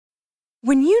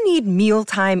When you need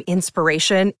mealtime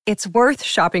inspiration, it's worth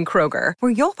shopping Kroger,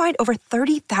 where you'll find over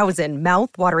 30,000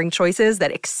 mouth-watering choices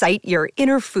that excite your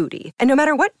inner foodie. And no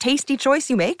matter what tasty choice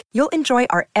you make, you'll enjoy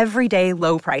our everyday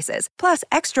low prices, plus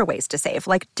extra ways to save,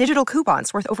 like digital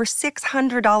coupons worth over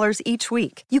 $600 each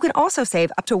week. You can also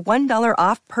save up to $1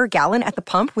 off per gallon at the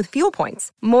pump with fuel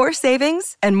points. More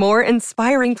savings and more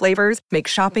inspiring flavors make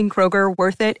shopping Kroger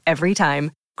worth it every time.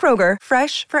 Kroger,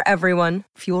 fresh for everyone.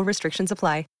 Fuel restrictions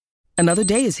apply. Another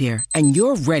day is here, and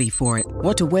you're ready for it.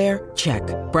 What to wear? Check.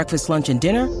 Breakfast, lunch, and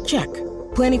dinner? Check.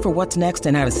 Planning for what's next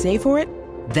and how to save for it?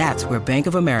 That's where Bank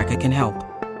of America can help.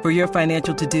 For your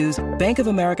financial to-dos, Bank of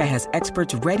America has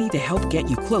experts ready to help get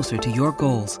you closer to your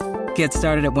goals. Get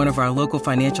started at one of our local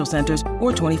financial centers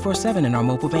or 24/7 in our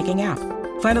mobile banking app.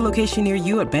 Find a location near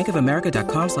you at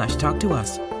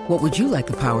bankofamerica.com/talktous. What would you like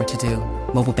the power to do?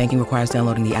 Mobile banking requires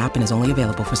downloading the app and is only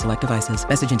available for select devices.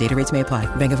 Message and data rates may apply.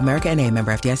 Bank of America N.A.,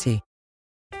 member FDIC.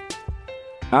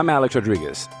 I'm Alex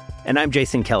Rodriguez. And I'm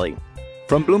Jason Kelly.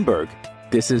 From Bloomberg,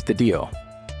 this is The Deal.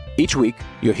 Each week,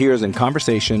 you'll hear us in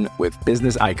conversation with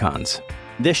business icons.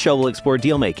 This show will explore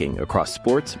deal-making across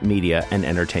sports, media, and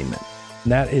entertainment.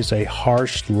 That is a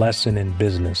harsh lesson in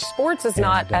business. Sports is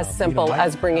not as simple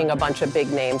as bringing a bunch of big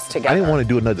names together. I didn't want to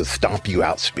do another stomp you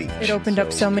out speech. It opened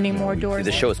up so many more doors.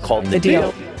 The show is called The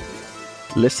Deal.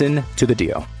 Listen to The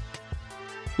Deal.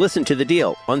 Listen to The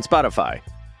Deal on Spotify.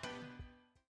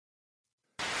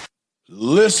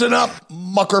 Listen up,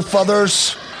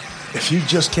 muckerfuthers. If you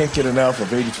just can't get enough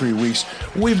of 83 Weeks,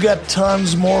 we've got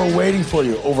tons more waiting for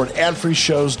you over at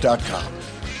adfreeshows.com.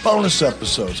 Bonus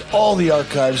episodes, all the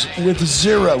archives with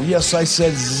zero, yes, I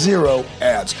said zero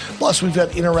ads. Plus, we've got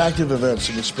interactive events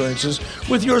and experiences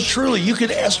with yours truly. You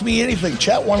can ask me anything,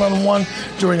 chat one-on-one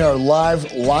during our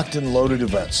live Locked and Loaded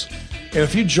events. And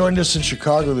if you joined us in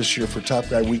Chicago this year for Top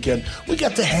Guy Weekend, we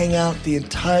got to hang out the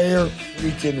entire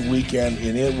freaking weekend,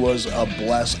 and it was a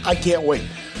blast. I can't wait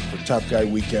for Top Guy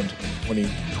Weekend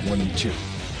 2022.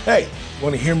 Hey,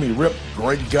 want to hear me rip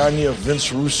Greg Gagne,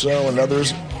 Vince Russo, and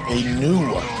others a new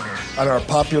one? On our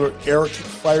popular Eric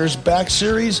Fires Back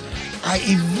series, I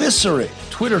eviscerate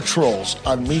Twitter trolls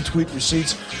on Me Tweet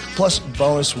Receipts, plus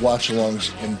bonus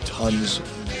watch-alongs and tons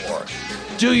more.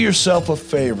 Do yourself a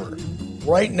favor.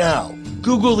 Right now,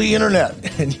 Google the internet,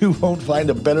 and you won't find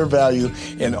a better value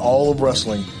in all of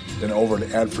wrestling than over at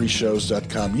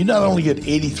adfreeshows.com. You not only get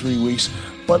 83 weeks,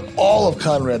 but all of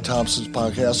Conrad Thompson's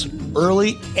podcasts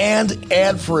early and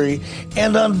ad-free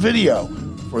and on video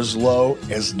for as low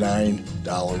as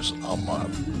 $9 a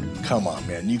month. Come on,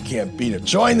 man. You can't beat it.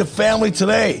 Join the family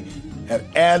today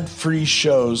at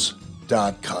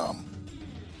adfreeshows.com.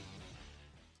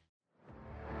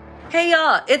 Hey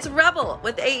y'all, it's Rebel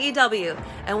with AEW,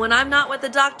 and when I'm not with the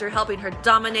doctor helping her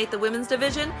dominate the women's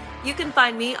division, you can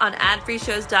find me on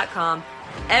adfreeshows.com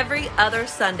every other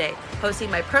Sunday,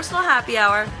 hosting my personal happy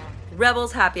hour,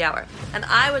 Rebel's Happy Hour, and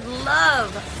I would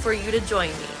love for you to join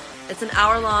me. It's an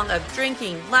hour long of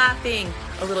drinking, laughing,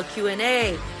 a little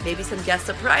Q&A, maybe some guest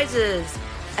surprises,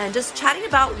 and just chatting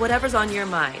about whatever's on your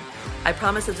mind. I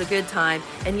promise it's a good time,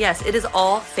 and yes, it is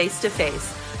all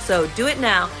face-to-face. So do it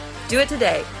now, do it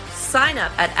today. Sign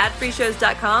up at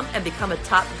adfreeshows.com and become a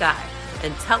top guy.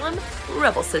 And tell them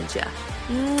Rebel sent ya.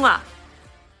 Mwah.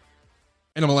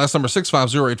 NMLS number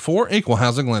 65084, equal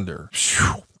housing lender.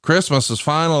 Whew. Christmas is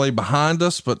finally behind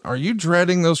us, but are you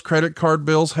dreading those credit card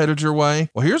bills headed your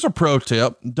way? Well, here's a pro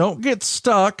tip. Don't get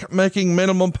stuck making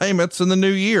minimum payments in the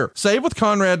new year.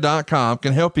 SaveWithConrad.com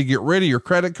can help you get rid of your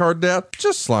credit card debt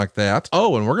just like that.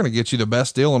 Oh, and we're going to get you the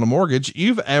best deal on a mortgage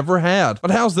you've ever had.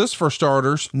 But how's this for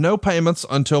starters? No payments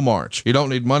until March. You don't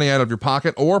need money out of your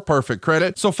pocket or perfect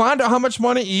credit, so find out how much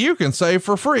money you can save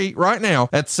for free right now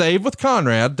at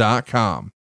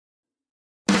SaveWithConrad.com.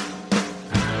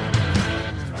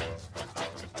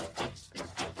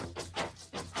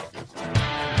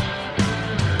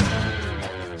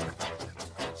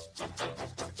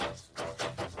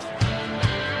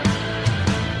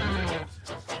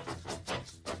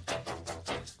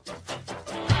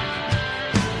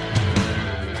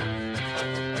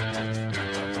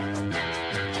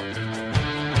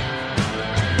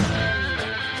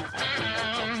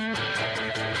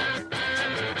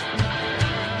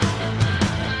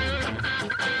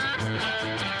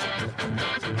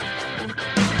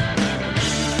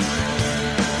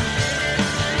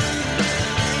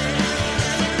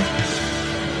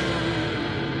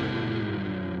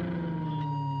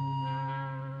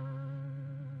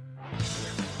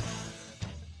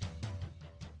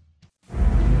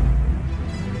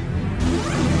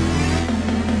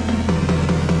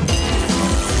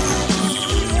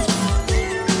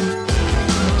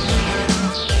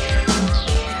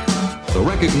 the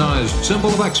recognized symbol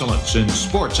of excellence in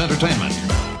sports entertainment.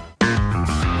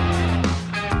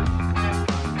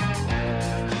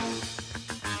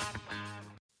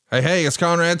 Hey, it's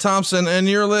Conrad Thompson, and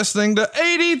you're listening to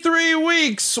 83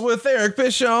 Weeks with Eric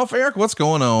Bischoff. Eric, what's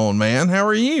going on, man? How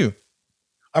are you?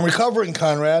 I'm recovering,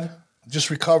 Conrad. Just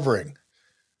recovering.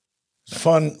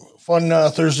 Fun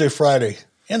Thursday, Friday.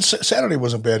 And Saturday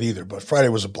wasn't bad either, but Friday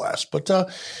was a blast. But,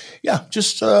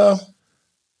 just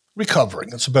recovering.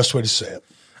 That's the best way to say it.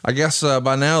 I guess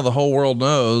by now the whole world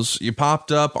knows you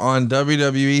popped up on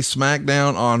WWE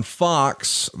SmackDown on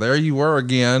Fox. There you were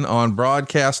again on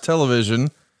broadcast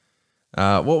television.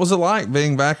 What was it like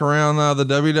being back around the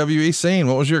WWE scene?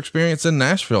 What was your experience in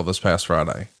Nashville this past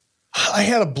Friday? I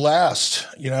had a blast.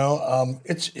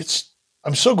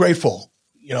 I'm so grateful,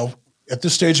 at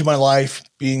this stage of my life,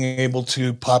 being able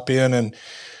to pop in and,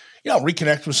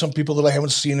 reconnect with some people that I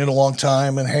haven't seen in a long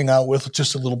time and hang out with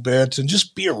just a little bit and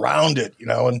just be around it,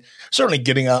 and certainly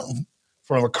getting out in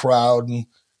front of a crowd and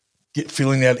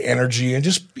feeling that energy and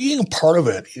just being a part of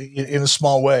it in a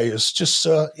small way is just,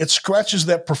 it scratches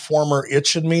that performer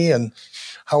itch in me. And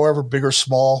however big or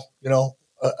small,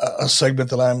 a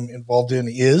segment that I'm involved in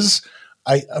is,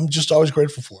 I'm just always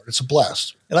grateful for it. It's a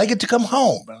blast. And I get to come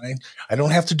home. I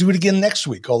don't have to do it again next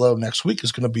week, although next week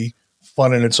is going to be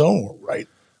fun in its own right.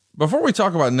 Before we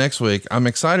talk about next week, I'm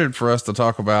excited for us to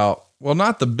talk about,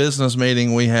 not the business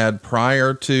meeting we had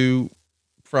prior to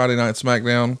Friday Night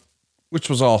SmackDown, which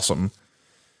was awesome.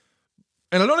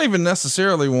 And I don't even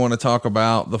necessarily want to talk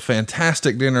about the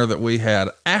fantastic dinner that we had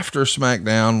after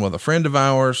SmackDown with a friend of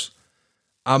ours.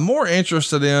 I'm more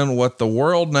interested in what the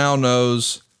world now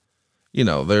knows.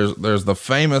 There's the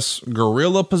famous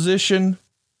gorilla position.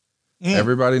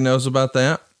 Everybody knows about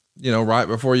that, right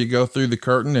before you go through the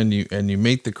curtain and you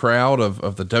meet the crowd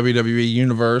of the WWE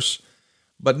universe.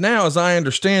 But now, as I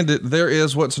understand it, there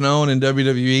is what's known in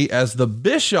WWE as the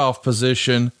Bischoff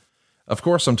position. Of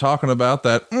course, I'm talking about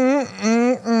that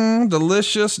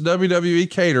delicious WWE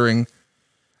catering.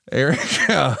 Eric,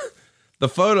 the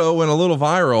photo went a little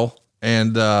viral,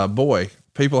 and boy,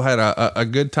 people had a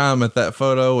good time at that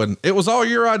photo, and it was all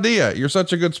your idea. You're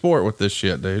such a good sport with this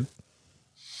shit, dude.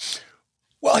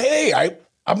 Well, hey,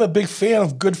 I'm a big fan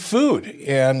of good food.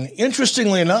 And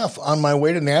interestingly enough, on my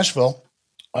way to Nashville,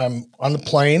 I'm on the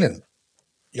plane and a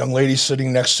young lady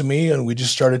sitting next to me, and we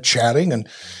just started chatting. And,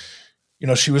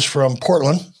 she was from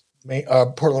Portland,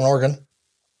 Oregon.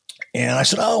 And I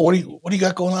said, "Oh, what do you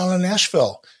got going on in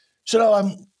Nashville?" She said, "Oh,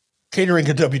 I'm catering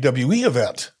a WWE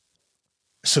event."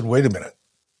 I said, "Wait a minute.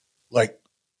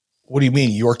 What do you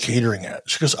mean you're catering it?"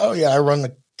 She goes, "Oh yeah, I run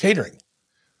the catering.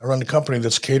 I run the company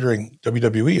that's catering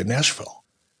WWE in Nashville."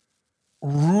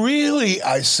 "Really?"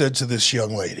 I said to this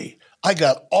young lady. I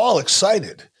got all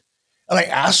excited. And I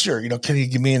asked her, "Can you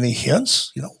give me any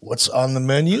hints? What's on the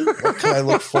menu? What can I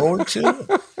look forward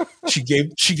to?" She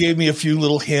gave me a few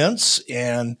little hints,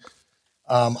 and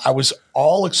I was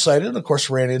all excited. And of course,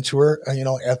 ran into her,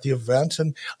 at the event.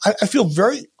 And I feel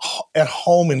very at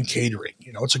home in catering.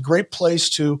 It's a great place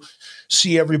to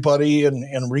see everybody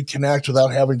and reconnect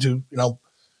without having to,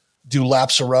 do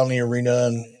laps around the arena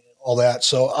and all that.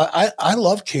 So I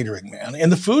love catering, man.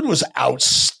 And the food was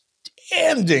outstanding.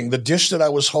 The dish that I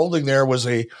was holding there was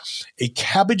a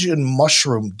cabbage and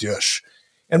mushroom dish.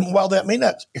 And while that may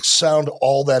not sound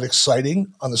all that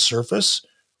exciting on the surface,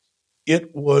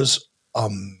 it was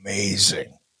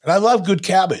amazing. And I love good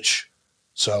cabbage.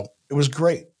 So it was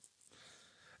great.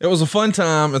 It was a fun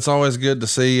time. It's always good to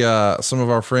see some of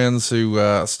our friends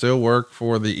who still work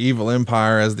for the evil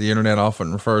empire, as the internet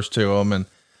often refers to them. And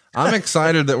I'm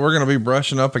excited that we're going to be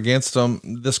brushing up against them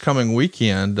this coming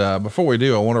weekend. Before we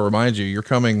do, I want to remind you, you're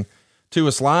coming to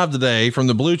us live today from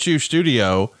the Blue Chew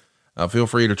studio. Feel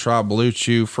free to try Blue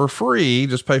Chew for free.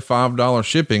 Just pay $5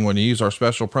 shipping when you use our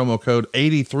special promo code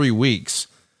 83 weeks.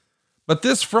 But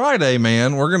this Friday,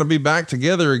 man, we're going to be back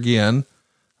together again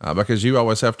because you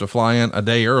always have to fly in a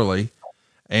day early.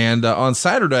 And on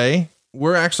Saturday,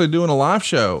 we're actually doing a live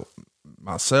show.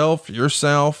 Myself,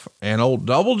 yourself, and old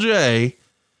Double J.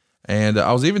 And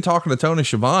I was even talking to Tony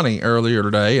Schiavone earlier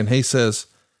today, and he says,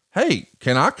 "Hey,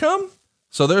 can I come?"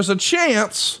 So there's a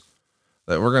chance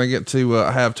that we're going to get to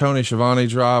have Tony Schiavone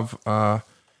drive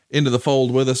into the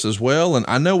fold with us as well. And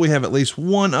I know we have at least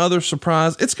one other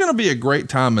surprise. It's going to be a great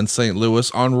time in St.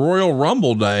 Louis on Royal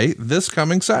Rumble Day this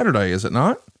coming Saturday, is it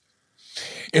not?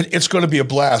 It's going to be a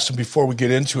blast. And before we get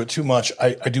into it too much,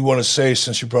 I do want to say,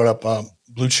 since you brought up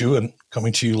Blue Chew and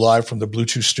coming to you live from the Blue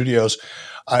Chew studios,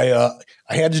 I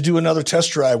had to do another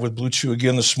test drive with Blue Chew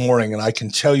again this morning. And I can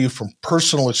tell you from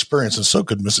personal experience, and so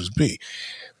could Mrs. B,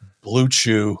 Blue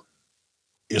Chew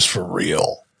is for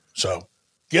real. So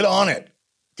Get on it.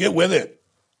 Get with it.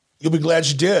 You'll be glad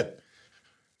you did.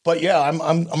 But yeah, I'm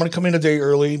going to come in a day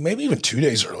early, maybe even 2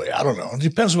 days early. I don't know. It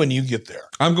depends when you get there.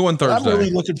 I'm going Thursday. I'm really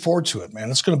looking forward to it,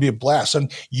 man. It's going to be a blast.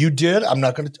 And you did. I'm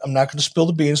not going to spill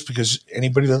the beans because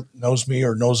anybody that knows me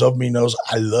or knows of me knows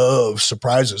I love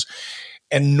surprises.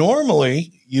 And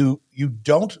normally you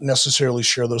don't necessarily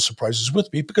share those surprises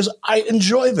with me because I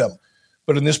enjoy them.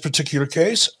 But in this particular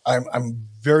case, I'm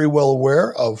very well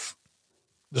aware of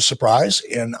the surprise,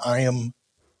 and I am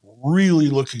really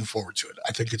looking forward to it.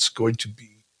 I think it's going to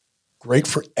be great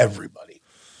for everybody.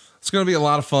 It's going to be a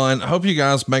lot of fun. I hope you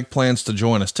guys make plans to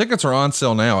join us. Tickets are on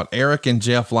sale now at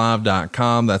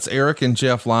ericandjefflive.com. That's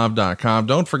ericandjefflive.com.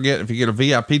 Don't forget, if you get a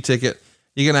VIP ticket,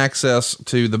 you get access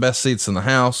to the best seats in the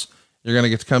house. You're going to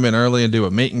get to come in early and do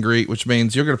a meet and greet, which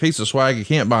means you'll get a piece of swag you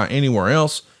can't buy anywhere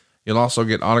else. You'll also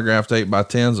get autographed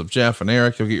 8x10s of Jeff and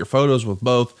Eric. You'll get your photos with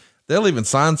both. They'll even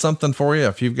sign something for you.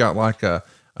 If you've got like an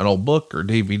old book or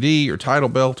DVD or title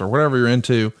belt or whatever you're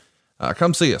into,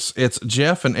 come see us. It's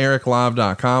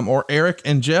jeffandericklive.com or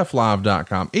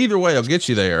ericandjefflive.com. Either way, I'll get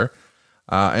you there.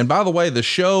 And by the way, the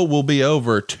show will be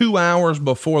over 2 hours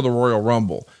before the Royal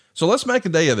Rumble. So let's make a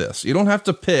day of this. You don't have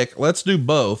to pick. Let's do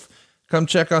both. Come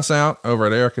check us out over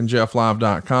at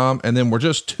ericandjefflive.com. And then we're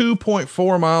just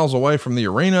 2.4 miles away from the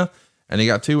arena, and you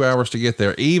got 2 hours to get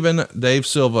there. Even Dave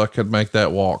Silva could make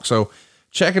that walk. So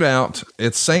check it out.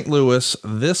 It's St. Louis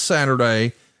this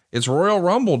Saturday. It's Royal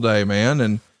Rumble Day, man.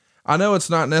 And I know it's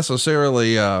not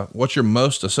necessarily what you're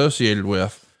most associated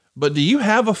with, but do you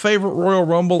have a favorite Royal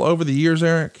Rumble over the years,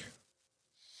 Eric?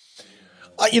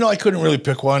 I couldn't really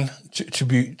pick one to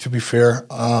be fair.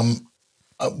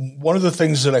 One of the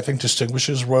things that I think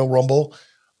distinguishes Royal Rumble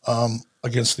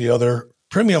against the other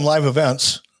premium live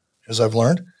events, as I've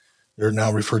learned, they're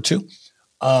now referred to,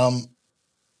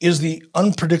 is the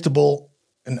unpredictable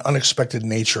and unexpected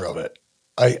nature of it.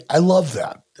 I love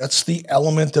that. That's the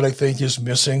element that I think is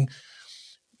missing,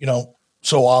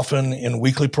 so often in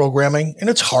weekly programming. And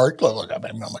it's hard. Look,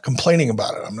 I'm not complaining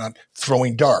about it. I'm not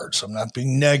throwing darts. I'm not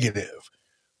being negative.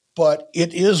 But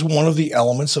it is one of the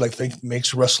elements that I think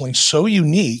makes wrestling so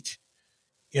unique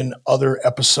in other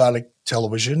episodic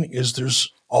television is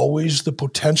there's always the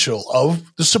potential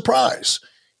of the surprise.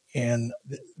 And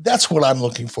that's what I'm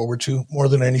looking forward to more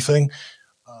than anything.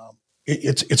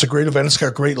 It's a great event. It's got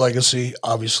a great legacy.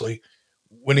 Obviously,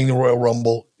 winning the Royal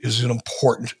Rumble is an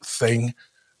important thing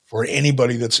for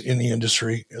anybody that's in the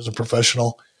industry as a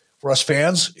professional. For us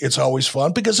fans, it's always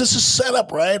fun because this is set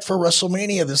up, right, for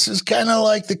WrestleMania. This is kind of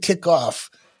like the kickoff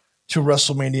to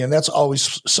WrestleMania, and that's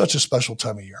always such a special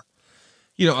time of year.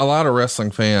 A lot of wrestling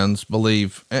fans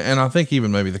believe, and I think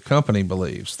even maybe the company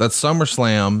believes, that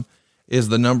SummerSlam is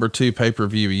the number 2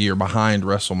 pay-per-view a year behind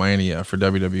WrestleMania for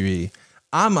WWE.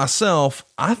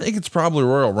 I think it's probably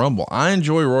Royal Rumble. I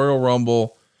enjoy Royal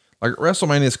Rumble. Like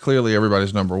WrestleMania is clearly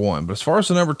everybody's number 1, but as far as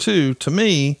the number 2, to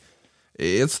me,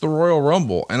 it's the Royal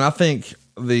Rumble. And I think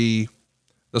the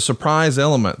surprise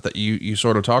element that you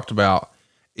sort of talked about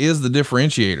is the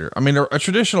differentiator. I mean, a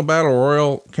traditional battle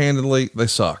royal, candidly, they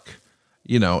suck.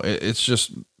 It's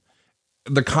just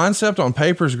the concept on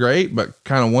paper is great, but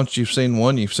kind of once you've seen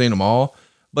one, you've seen them all.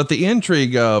 But the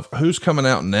intrigue of who's coming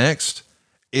out next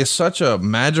is such a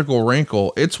magical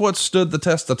wrinkle. It's what stood the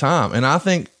test of time. And I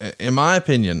think, in my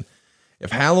opinion,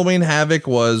 if Halloween Havoc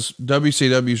was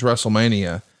WCW's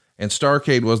WrestleMania and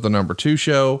Starrcade was the number 2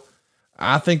 show,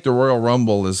 I think the Royal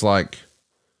Rumble is like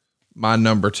my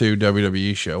number 2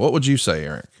 WWE show. What would you say,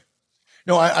 Eric?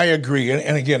 No, I agree.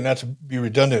 And again, not to be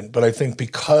redundant, but I think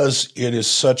because it is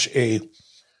such an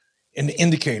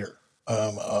indicator,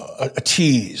 a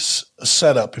tease, a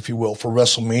setup, if you will, for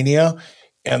WrestleMania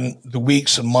and the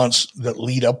weeks and months that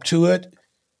lead up to it,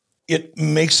 it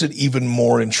makes it even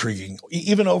more intriguing,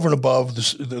 even over and above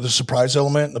the surprise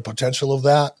element and the potential of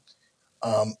that.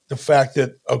 The fact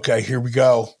that, okay, here we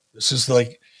go. This is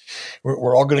like,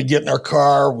 we're all going to get in our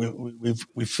car.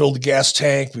 We've filled the gas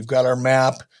tank. We've got our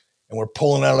map and we're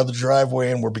pulling out of the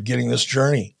driveway and we're beginning this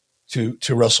journey to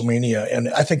WrestleMania. And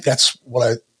I think that's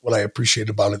what I appreciate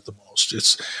about it the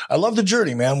most. I love the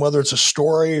journey, man, whether it's a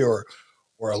story or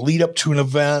a lead up to an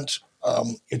event.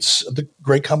 It's the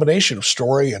great combination of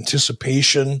story,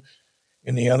 anticipation,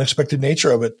 and the unexpected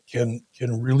nature of it can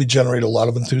really generate a lot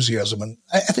of enthusiasm. And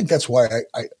I think that's why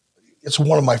it's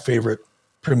one of my favorite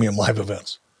premium live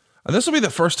events. This will be the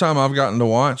first time I've gotten to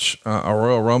watch a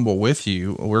Royal Rumble with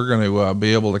you. We're going to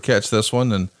be able to catch this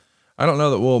one. And I don't know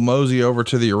that we'll mosey over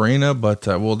to the arena, but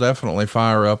we'll definitely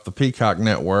fire up the Peacock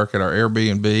Network at our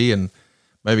Airbnb and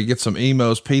maybe get some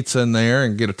Emo's pizza in there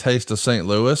and get a taste of St.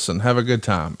 Louis and have a good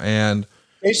time. And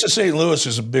Taste of St. Louis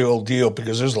is a big old deal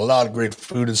because there's a lot of great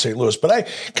food in St. Louis. But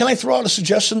can I throw out a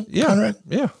suggestion, Conrad?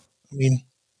 Yeah. I mean,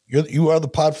 you are the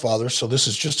podfather, so this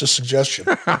is just a suggestion.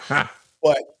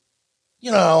 But,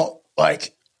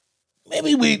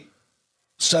 maybe we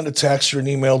send a text or an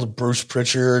email to Bruce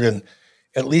Pritchard and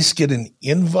at least get an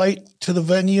invite to the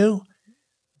venue.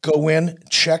 Go in,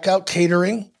 check out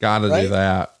catering. Got to do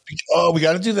that. Oh, we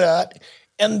got to do that.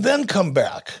 And then come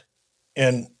back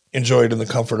and enjoy it in the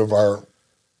comfort of our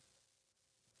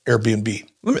Airbnb.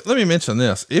 Let me mention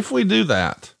this. If we do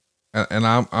that, and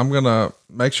I'm going to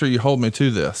make sure you hold me to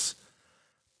this,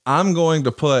 I'm going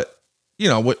to put,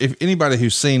 if anybody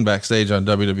who's seen backstage on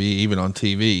WWE, even on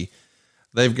TV,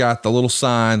 they've got the little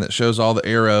sign that shows all the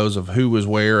arrows of who was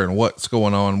where and what's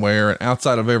going on where. And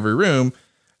outside of every room,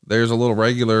 there's a little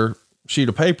regular sheet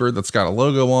of paper that's got a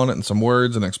logo on it and some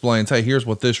words and explains, hey, here's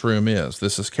what this room is.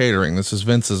 This is catering. This is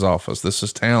Vince's office. This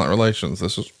is talent relations.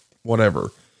 This is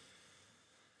whatever.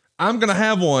 I'm going to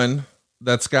have one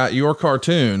that's got your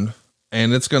cartoon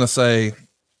and it's going to say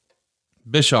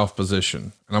Bischoff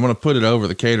position. And I'm going to put it over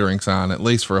the catering sign, at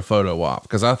least for a photo op,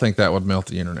 because I think that would melt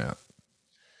the internet.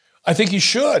 I think you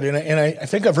should. And I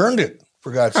think I've earned it,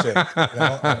 for God's sake.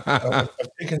 I've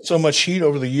taken so much heat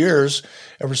over the years,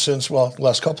 ever since, the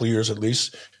last couple of years, at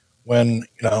least, when,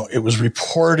 it was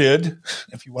reported,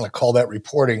 if you want to call that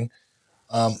reporting,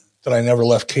 that I never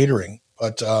left catering,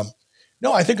 but,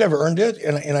 no, I think I've earned it.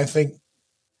 And I think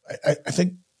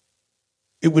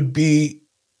it would be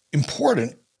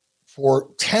important for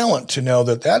talent to know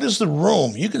that is the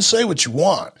room. You can say what you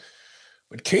want,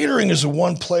 but catering is the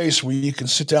one place where you can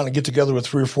sit down and get together with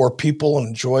 3 or 4 people and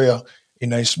enjoy a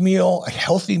nice meal, a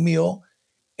healthy meal,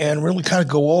 and really kind of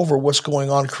go over what's going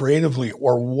on creatively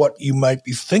or what you might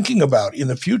be thinking about in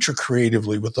the future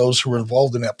creatively with those who are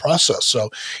involved in that process. So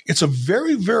it's a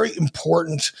very, very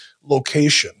important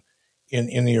location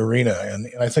in the arena. And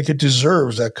I think it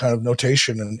deserves that kind of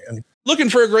notation. And looking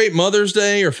for a great Mother's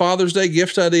Day or Father's Day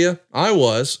gift idea? I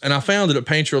was, and I found it at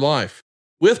Paint Your Life.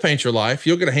 With Paint Your Life,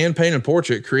 you'll get a hand-painted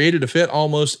portrait created to fit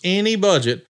almost any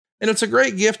budget, and it's a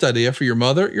great gift idea for your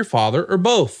mother, your father, or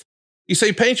both. You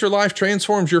see, Paint Your Life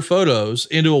transforms your photos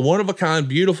into a one-of-a-kind,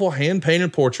 beautiful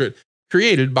hand-painted portrait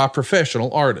created by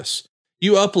professional artists.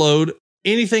 You upload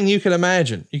anything you can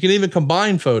imagine. You can even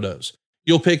combine photos.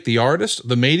 You'll pick the artist,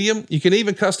 the medium. You can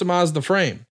even customize the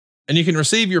frame. And you can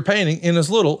receive your painting in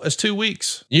as little as 2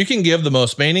 weeks. You can give the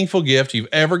most meaningful gift you've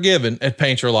ever given at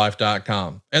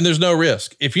paintyourlife.com. And there's no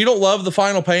risk. If you don't love the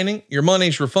final painting, your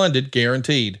money's refunded,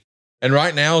 guaranteed. And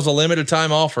right now is a limited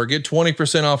time offer. Get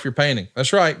 20% off your painting.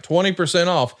 That's right, 20%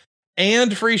 off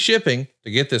and free shipping.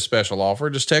 To get this special offer,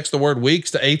 just text the word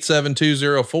weeks to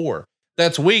 87204.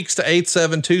 That's weeks to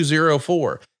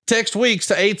 87204. Text weeks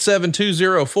to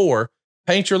 87204.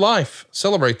 Paint Your Life.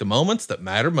 Celebrate the moments that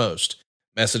matter most.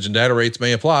 Message and data rates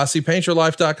may apply. See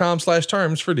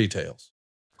paintyourlife.com/terms for details.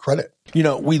 Credit.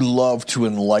 We love to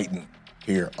enlighten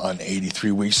here on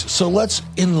 83 Weeks. So let's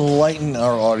enlighten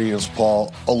our audience,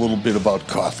 Paul, a little bit about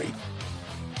coffee.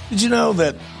 Did you know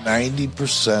that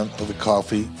 90% of the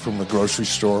coffee from the grocery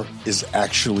store is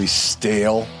actually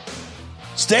stale?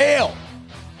 Stale!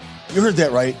 You heard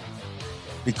that right.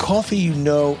 The coffee you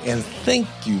know and think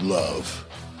you love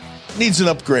needs an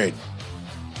upgrade.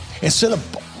 Instead of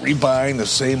rebuying the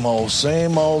same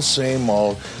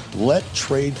old, let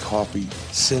Trade Coffee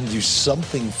send you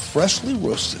something freshly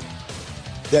roasted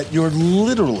that you're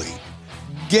literally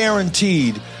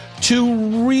guaranteed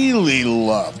to really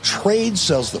love. Trade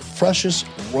sells the freshest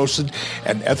roasted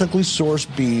and ethically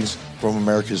sourced beans from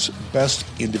America's best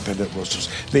independent roasters.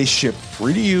 They ship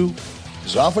free to you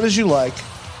as often as you like,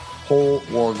 whole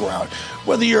or ground.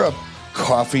 Whether you're a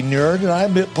coffee nerd, and I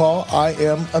admit, Paul, I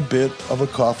am a bit of a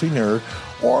coffee nerd,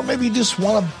 or maybe you just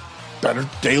want a better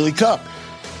daily cup.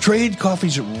 Trade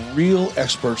Coffee's real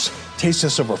experts taste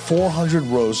test over 400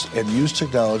 roasts and use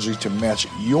technology to match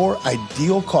your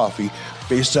ideal coffee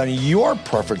based on your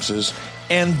preferences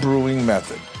and brewing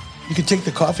method. You can take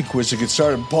the coffee quiz to get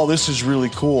started. Paul, this is really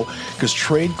cool because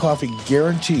Trade Coffee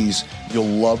guarantees you'll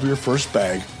love your first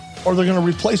bag or they're going to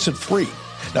replace it free.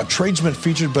 Now, Trade's been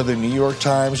featured by the New York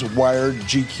Times, Wired,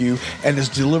 GQ, and has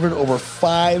delivered over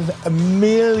 5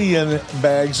 million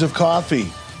bags of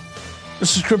coffee. The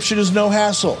subscription is no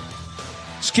hassle.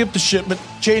 Skip the shipment,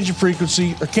 change your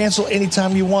frequency, or cancel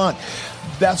anytime you want.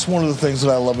 That's one of the things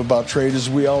that I love about Trade, as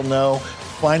we all know.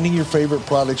 Finding your favorite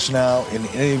products now in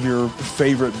any of your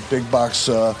favorite big box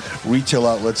retail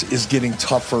outlets is getting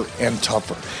tougher and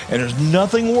tougher. And there's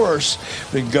nothing worse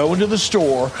than going to the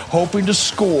store hoping to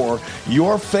score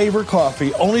your favorite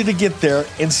coffee only to get there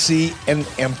and see an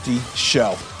empty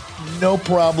shelf. No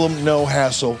problem, no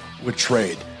hassle. with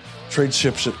Trade. Trade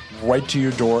ships it right to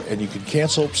your door, and you can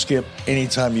cancel, skip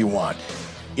anytime you want.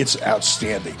 It's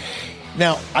outstanding.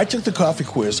 Now, I took the coffee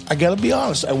quiz. I got to be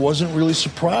honest, I wasn't really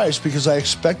surprised because I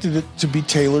expected it to be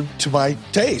tailored to my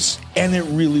taste, and it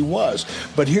really was.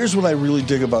 But here's what I really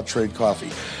dig about Trade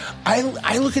Coffee.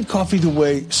 I look at coffee the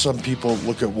way some people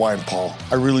look at wine, Paul.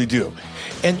 I really do.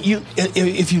 And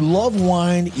if you love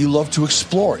wine, you love to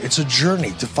explore. It's a journey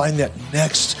to find that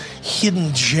next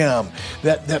hidden gem,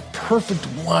 that perfect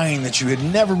wine that you had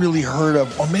never really heard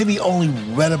of or maybe only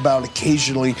read about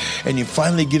occasionally, and you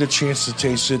finally get a chance to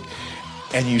taste it,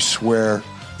 and you swear,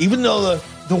 even though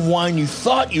the wine you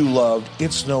thought you loved,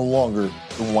 it's no longer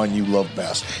the wine you love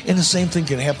best. And the same thing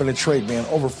can happen at Trade, man.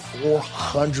 Over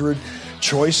 400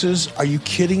 choices. Are you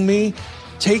kidding me?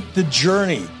 Take the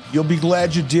journey. You'll be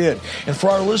glad you did. And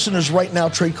for our listeners right now,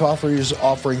 Trade Coffee is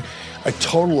offering a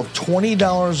total of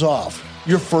 $20 off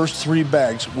your first 3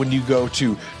 bags when you go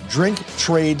to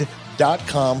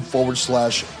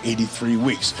drinktrade.com/83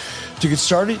 weeks. To get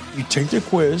started, you take the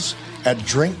quiz at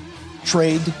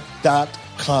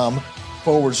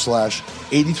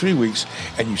drinktrade.com/83 weeks,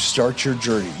 and you start your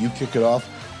journey. You kick it off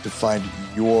to find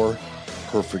your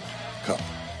perfect cup.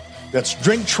 That's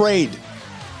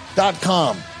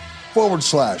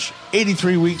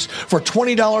drinktrade.com/83 weeks for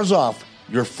 $20 off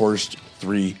your first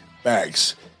 3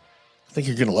 bags. I think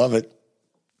you're going to love it.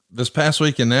 This past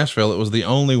week in Nashville, it was the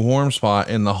only warm spot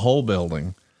in the whole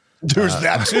building. There's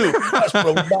that too. That's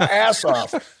from my ass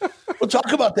off. We'll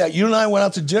talk about that. You and I went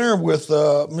out to dinner with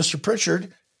Mr.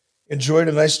 Pritchard, enjoyed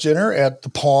a nice dinner at the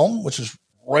Palm, which is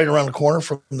right around the corner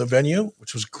from the venue,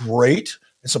 which was great.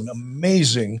 And some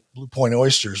amazing Blue Point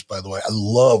oysters, by the way. I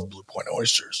love Blue Point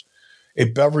oysters. A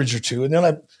beverage or two. And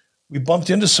then we bumped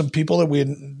into some people that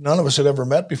none of us had ever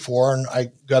met before, and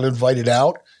I got invited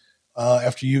out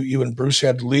after you and Bruce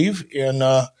had to leave. And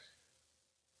I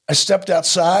stepped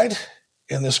outside,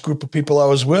 and this group of people I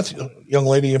was with, a young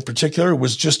lady in particular,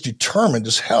 was just determined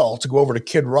as hell to go over to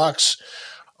Kid Rock's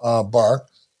bar.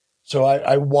 So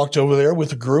I walked over there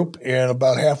with a group, and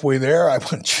about halfway there, I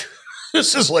went,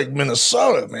 this is like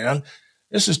Minnesota, man.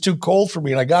 This is too cold for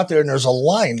me. And I got there, and there's a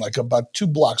line like about 2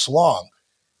 blocks long.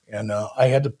 And I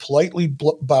had to politely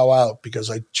bow out because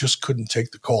I just couldn't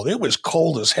take the cold. It was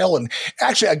cold as hell. And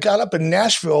actually, I got up in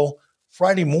Nashville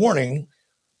Friday morning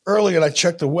early, and I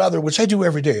checked the weather, which I do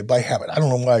every day by habit. I don't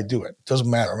know why I do it. It doesn't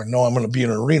matter. I know I'm going to be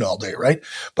in an arena all day, right?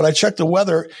 But I checked the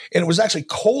weather, and it was actually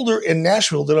colder in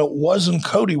Nashville than it was in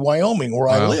Cody, Wyoming, where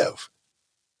I live.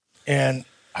 And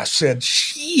I said,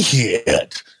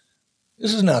 shit,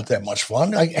 this is not that much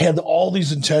fun. I had all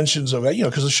these intentions of it,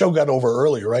 because the show got over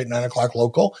early, right? 9 o'clock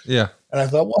local. Yeah. And I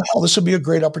thought, well, hell, this would be a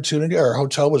great opportunity. Our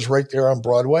hotel was right there on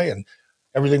Broadway, and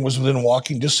everything was within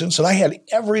walking distance. And I had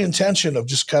every intention of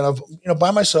just kind of,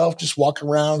 by myself, just walking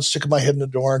around, sticking my head in the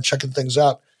door and checking things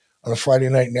out on a Friday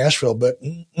night in Nashville. But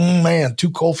man, too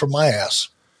cold for my ass.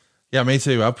 Yeah, me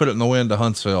too. I put it in the wind to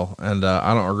Huntsville, and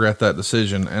I don't regret that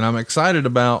decision. And I'm excited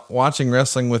about watching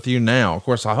wrestling with you now. Of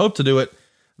course, I hope to do it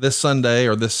this Sunday,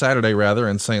 or this Saturday rather,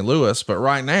 in St. Louis. But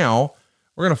right now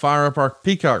we're going to fire up our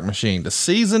Peacock machine to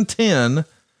season 10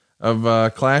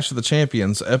 of Clash of the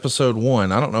Champions, episode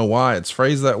 1. I don't know why it's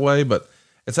phrased that way, but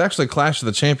it's actually Clash of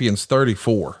the Champions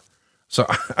 34. So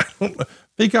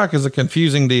Peacock is a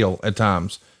confusing deal at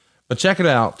times, but check it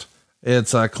out.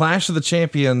 It's Clash of the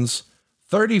Champions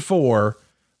 34.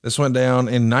 This went down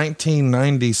in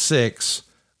 1996.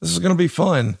 This is going to be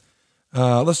fun.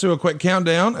 Let's do a quick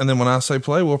countdown, and then when I say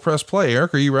play, we'll press play.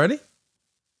 Eric, are you ready?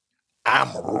 I'm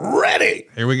ready.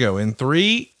 Here we go. In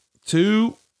 3,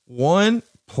 2, 1,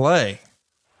 play.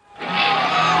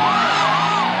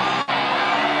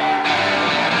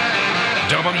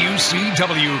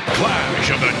 WCW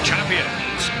Clash of the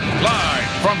Champions, live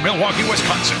from Milwaukee,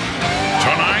 Wisconsin.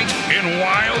 Tonight, in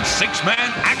wild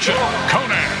 6-man action,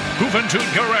 Conan, Juventud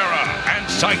Guerrera, and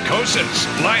Psychosis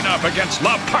line up against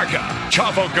La Parca,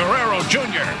 Chavo Guerrero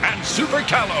Jr., and Super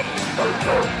Calo.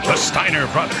 The Steiner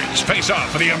brothers face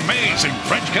off for the amazing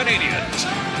French Canadians.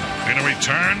 In a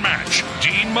return match,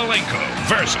 Dean Malenko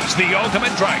versus the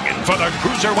Ultimate Dragon for the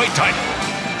Cruiserweight title.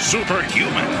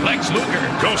 Superhuman Lex Luger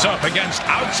goes up against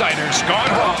outsider Scott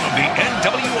Hall of the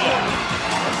NWO.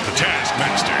 The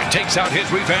Taskmaster takes out his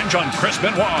revenge on Chris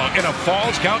Benoit in a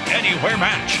Falls Count Anywhere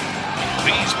match.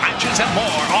 These matches and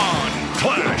more on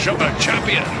Clash of the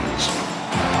Champions.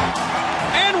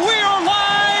 And we are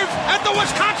live at the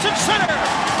Wisconsin Center.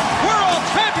 World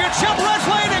Championship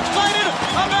Wrestling, excited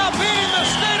about being the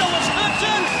state of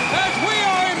Wisconsin as we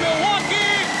are in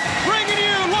Milwaukee, bringing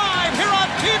you live here on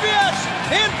TBS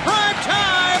in prime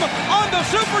time on the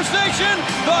the Superstation,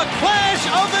 the Clash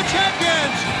of the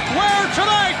Champions, where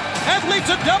tonight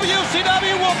athletes of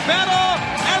WCW will battle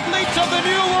athletes of the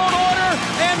New World Order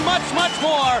and much, much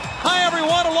more. Hi,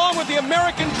 everyone. Along with the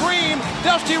American Dream,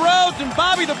 Dusty Rhodes and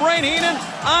Bobby the Brain Heenan,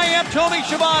 I am Tony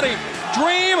Schiavone.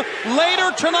 Dream later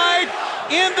tonight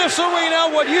in this arena,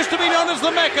 what used to be known as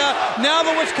the Mecca, now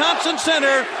the Wisconsin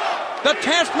Center. The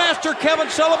Taskmaster Kevin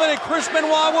Sullivan and Chris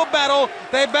Benoit will battle.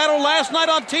 They battled last night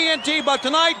on TNT, but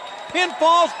tonight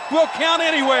pinfalls will count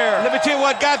anywhere. Let me tell you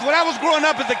what, guys, when I was growing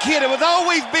up as a kid, it was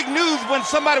always big news when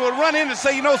somebody would run in and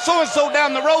say, so-and-so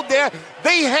down the road there,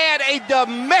 they had a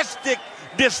domestic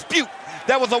dispute.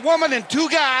 There was a woman and two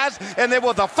guys, and there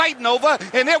was a fighting over,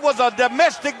 and it was a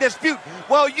domestic dispute.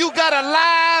 Well, you got a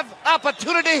live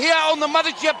opportunity here on the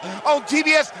mothership on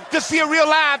TBS to see a real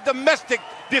live domestic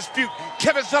dispute.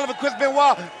 Kevin Sullivan, Chris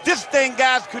Benoit, this thing,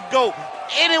 guys, could go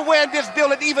anywhere in this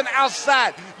building, even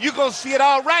outside. You're going to see it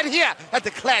all right here at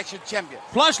the Clash of Champions.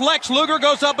 Plus, Lex Luger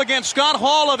goes up against Scott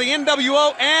Hall of the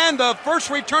NWO, and the first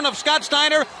return of Scott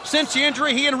Steiner since the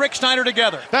injury, he and Rick Steiner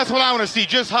together. That's what I want to see,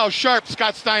 just how sharp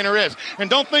Scott Steiner is. And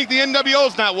don't think the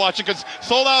NWO's not watching, because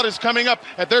Sold Out is coming up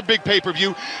at their big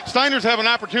pay-per-view. Steiner's have an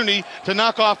opportunity to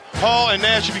knock off Hall and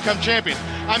Nash and become champions.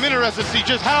 I'm interested to see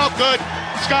just how good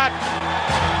Scott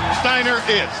Steiner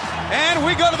is. And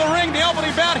we go to the ring, the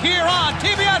opening bout here on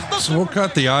TBS. So we'll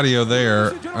cut the audio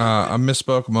there. I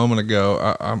misspoke a moment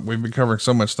ago. We've been covering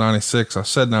so much 96. I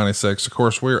said 96. Of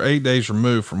course, we're 8 days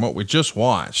removed from what we just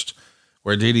watched,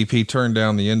 where DDP turned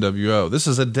down the NWO. This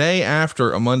is a day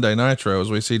after a Monday Nitro,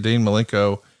 as we see Dean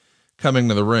Malenko coming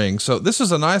to the ring. So this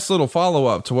is a nice little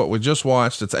follow-up to what we just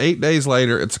watched. It's 8 days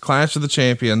later. It's a Clash of the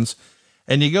Champions.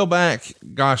 And you go back,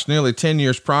 gosh, nearly 10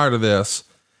 years prior to this,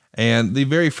 and the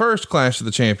very first Clash of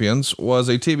the Champions was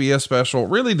a TBS special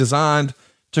really designed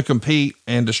to compete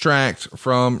and distract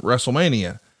from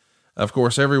WrestleMania. Of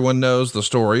course, everyone knows the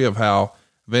story of how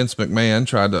Vince McMahon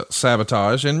tried to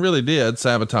sabotage, and really did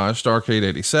sabotage, Starrcade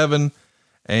 87,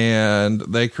 and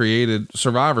they created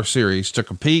Survivor Series to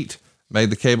compete, made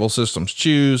the cable systems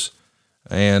choose,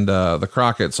 and the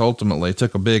Crockett's ultimately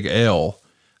took a big L.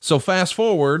 So fast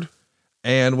forward,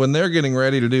 and when they're getting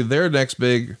ready to do their next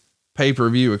big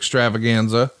pay-per-view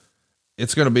extravaganza,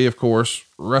 it's going to be, of course,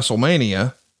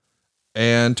 WrestleMania,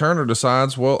 and Turner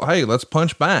decides, well, hey, let's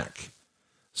punch back.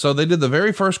 So they did the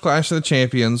very first Clash of the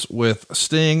Champions with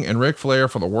Sting and Ric Flair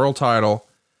for the world title,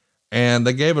 and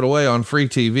they gave it away on free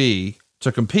TV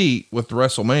to compete with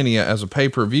WrestleMania as a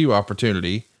pay-per-view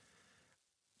opportunity.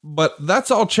 But that's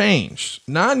all changed.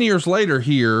 9 years later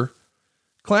here,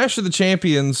 Clash of the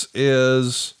Champions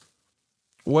is,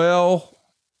 well,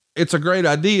 it's a great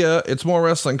idea. It's more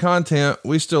wrestling content.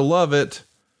 We still love it,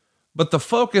 but the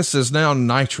focus is now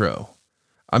Nitro.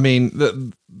 I mean,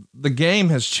 the game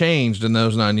has changed in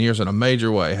those 9 years in a major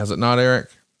way. Has it not, Eric?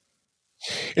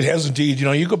 It has indeed.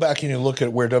 You go back and you look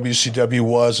at where WCW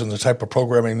was and the type of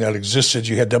programming that existed.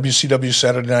 You had WCW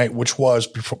Saturday Night, which was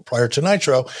prior to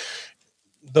Nitro,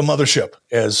 the mothership,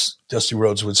 as Dusty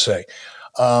Rhodes would say.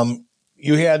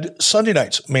 You had Sunday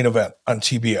night's main event on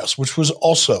TBS, which was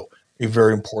also a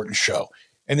very important show.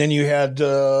 And then you had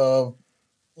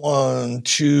 1,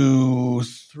 2,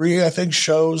 3, I think,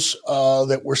 shows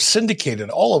that were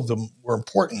syndicated. All of them were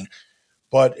important.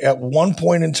 But at one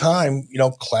point in time,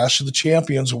 Clash of the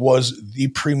Champions was the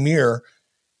premier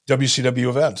WCW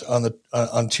event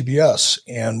on TBS.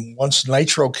 And once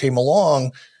Nitro came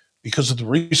along, because of the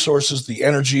resources, the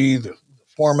energy, the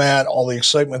format, all the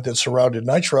excitement that surrounded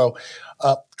Nitro,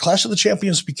 Clash of the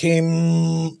Champions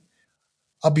became,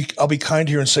 I'll be kind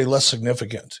here and say, less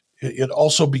significant. It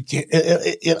also became,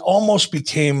 it almost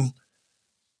became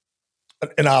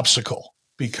an obstacle,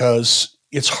 because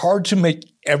it's hard to make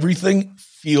everything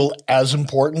feel as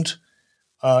important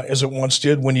as it once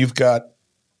did when you've got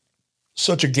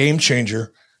such a game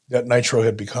changer that Nitro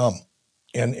had become.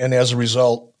 And as a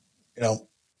result,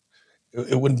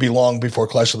 it wouldn't be long before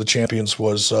Clash of the Champions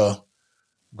was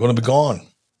going to be gone.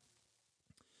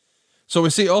 So we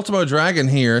see Ultimo Dragon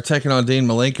here taking on Dean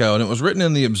Malenko, and it was written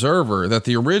in the Observer that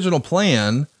the original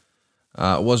plan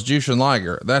was Jushin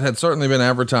Liger. That had certainly been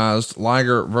advertised,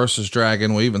 Liger versus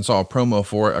Dragon. We even saw a promo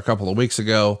for it a couple of weeks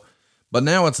ago, but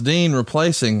now it's Dean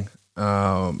replacing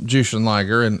Jushin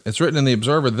Liger, and it's written in the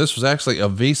Observer that this was actually a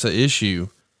visa issue.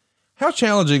 How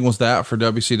challenging was that for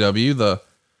WCW?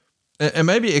 And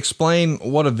maybe explain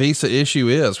what a visa issue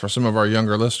is for some of our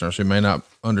younger listeners who may not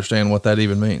understand what that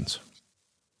even means.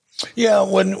 Yeah,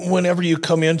 whenever you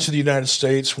come into the United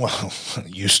States, well,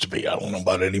 it used to be, I don't know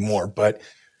about it anymore, but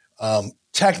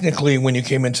technically when you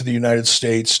came into the United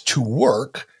States to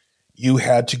work, you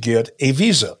had to get a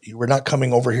visa. You were not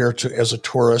coming over here as a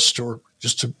tourist or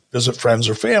just to visit friends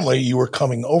or family. You were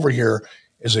coming over here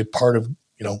as a part of,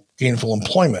 gainful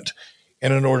employment.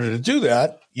 And in order to do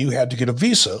that, you had to get a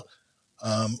visa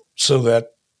so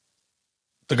that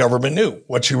the government knew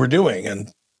what you were doing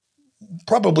and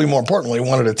probably more importantly,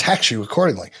 wanted to tax you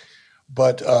accordingly.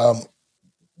 But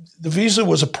the visa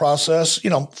was a process,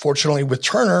 fortunately with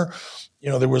Turner,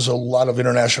 there was a lot of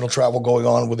international travel going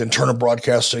on within Turner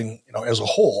Broadcasting, as a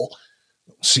whole,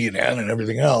 CNN and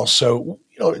everything else. So,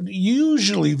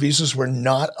 usually visas were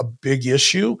not a big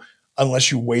issue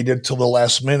unless you waited till the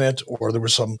last minute or there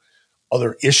was some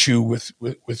other issue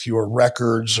with your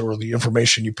records or the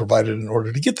information you provided in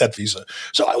order to get that visa.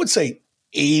 So I would say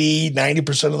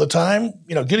 80-90% of the time,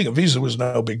 getting a visa was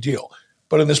no big deal.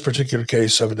 But in this particular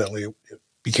case, evidently it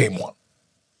became one.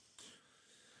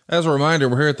 As a reminder,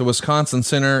 we're here at the Wisconsin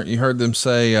Center. You heard them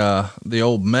say the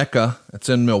old Mecca. It's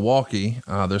in Milwaukee.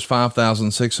 There's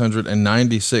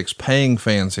 5,696 paying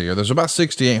fans here. There's about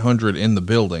 6,800 in the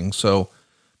building, so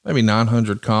maybe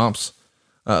 900 comps.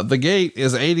 The gate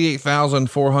is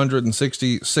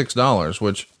 $88,466,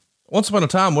 which once upon a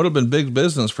time would have been big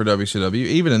business for WCW.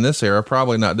 Even in this era,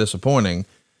 probably not disappointing.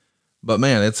 But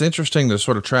man, it's interesting to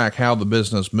sort of track how the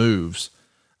business moves.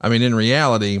 I mean, in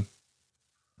reality,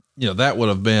 that would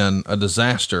have been a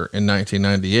disaster in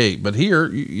 1998, but here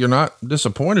you're not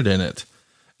disappointed in it.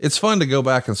 It's fun to go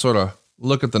back and sort of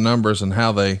look at the numbers and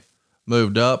how they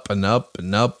moved up and up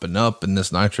and up and up in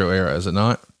this Nitro era, is it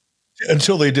not?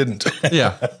 Until they didn't.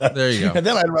 Yeah, there you go. And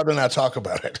then I'd rather not talk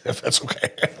about it, if that's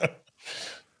okay.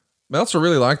 Meltzer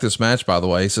really liked this match, by the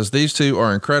way. He says these two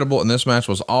are incredible, and this match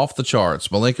was off the charts.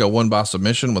 Malenko won by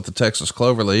submission with the Texas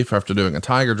Cloverleaf after doing a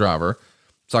Tiger Driver.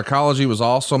 Psychology was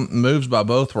awesome. Moves by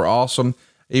both were awesome.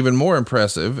 Even more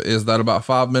impressive is that about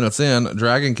 5 minutes in,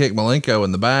 Dragon kicked Malenko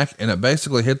in the back, and it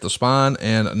basically hit the spine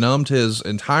and numbed his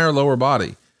entire lower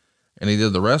body. And he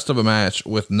did the rest of the match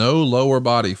with no lower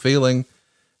body feeling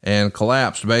and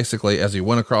collapsed basically as he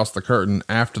went across the curtain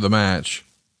after the match.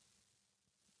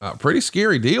 Pretty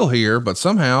scary deal here, but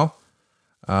somehow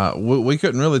we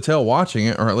couldn't really tell watching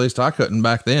it, or at least I couldn't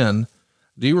back then.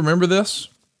 Do you remember this?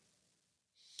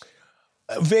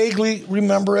 Vaguely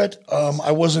remember it.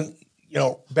 I wasn't,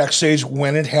 backstage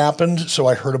when it happened, so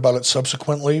I heard about it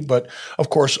subsequently, but of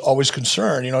course, always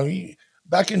concerned.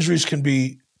 Back injuries can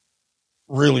be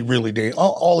really, really dangerous.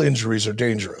 All injuries are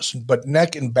dangerous, but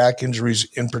neck and back injuries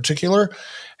in particular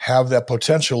have that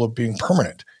potential of being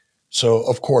permanent. So,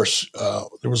 of course,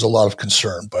 there was a lot of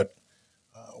concern, but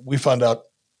we found out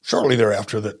shortly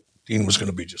thereafter that Dean was going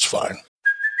to be just fine.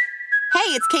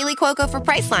 Hey, it's Kaylee Cuoco for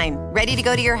Priceline. Ready to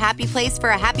go to your happy place for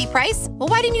a happy price? Well,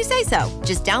 why didn't you say so?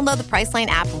 Just download the Priceline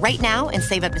app right now and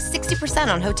save up to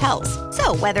 60% on hotels.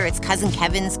 So whether it's Cousin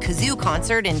Kevin's Kazoo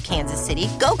Concert in Kansas City,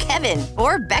 go Kevin,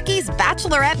 or Becky's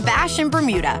Bachelorette Bash in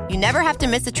Bermuda, you never have to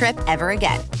miss a trip ever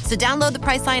again. So download the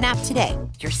Priceline app today.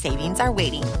 Your savings are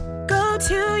waiting. Go to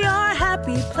your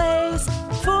happy place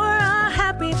for a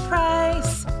happy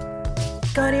price.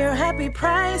 Go to your happy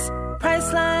price,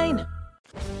 Priceline.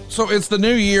 So it's the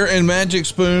new year, and Magic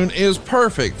Spoon is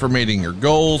perfect for meeting your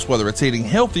goals, whether it's eating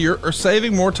healthier or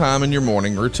saving more time in your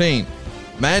morning routine.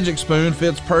 Magic Spoon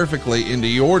fits perfectly into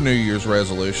your New Year's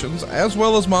resolutions as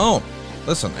well as my own.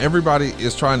 Listen, everybody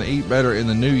is trying to eat better in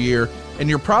the new year, and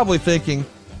you're probably thinking,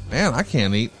 man, I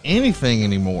can't eat anything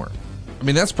anymore. I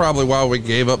mean, that's probably why we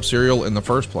gave up cereal in the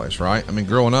first place, right? I mean,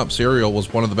 growing up, cereal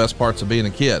was one of the best parts of being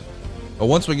a kid. But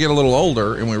once we get a little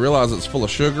older and we realize it's full of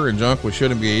sugar and junk we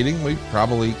shouldn't be eating, we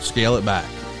probably scale it back.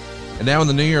 And now in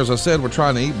the new year, as I said, we're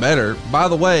trying to eat better. By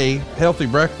the way, healthy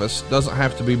breakfast doesn't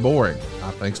have to be boring,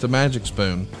 thanks to Magic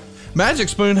Spoon. Magic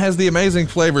Spoon has the amazing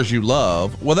flavors you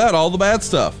love without all the bad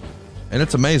stuff. And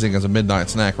it's amazing as a midnight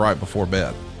snack right before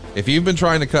bed. If you've been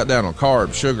trying to cut down on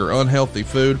carbs, sugar, unhealthy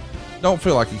food, don't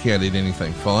feel like you can't eat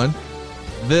anything fun.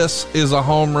 This is a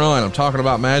home run. I'm talking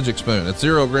about Magic Spoon. It's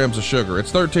 0 grams of sugar.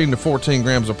 It's 13 to 14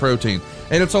 grams of protein,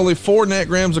 and it's only 4 net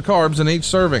grams of carbs in each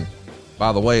serving.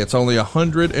 By the way, it's only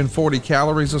 140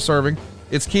 calories a serving.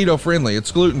 It's keto friendly. It's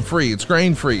gluten free. It's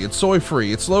grain free. It's soy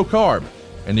free. It's low carb,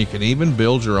 and you can even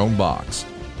build your own box.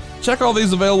 Check all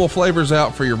these available flavors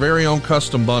out for your very own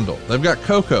custom bundle. They've got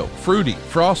cocoa, fruity,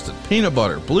 frosted, peanut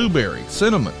butter, blueberry,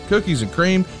 cinnamon, cookies and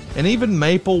cream, and even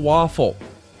maple waffle.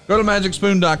 Go to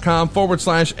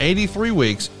magicspoon.com/83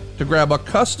 weeks to grab a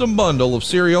custom bundle of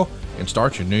cereal and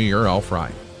start your new year off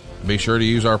right. Be sure to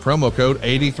use our promo code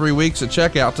 83 weeks at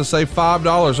checkout to save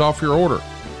 $5 off your order.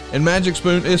 And Magic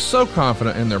Spoon is so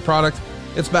confident in their product,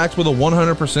 it's backed with a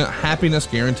 100% happiness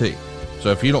guarantee.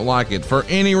 So if you don't like it for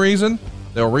any reason,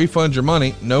 they'll refund your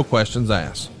money, no questions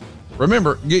asked.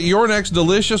 Remember, get your next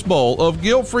delicious bowl of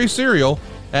guilt-free cereal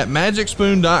at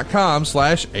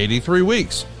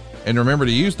magicspoon.com/83weeks. And remember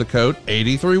to use the code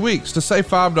 83weeks to save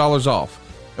 $5 off.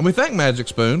 And we thank Magic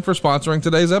Spoon for sponsoring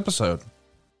today's episode.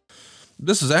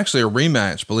 This is actually a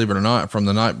rematch, believe it or not, from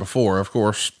the night before. Of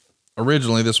course,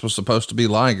 originally this was supposed to be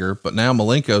Liger, but now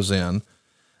Malenko's in.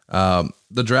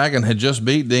 The Dragon had just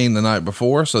beat Dean the night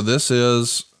before, so this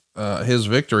is his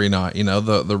victory night,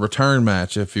 the return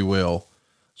match, if you will.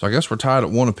 So I guess we're tied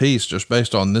at 1 apiece just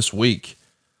based on this week.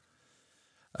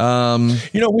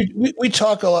 We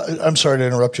talk a lot. I'm sorry to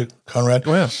interrupt you, Conrad.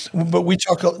 Go ahead. But we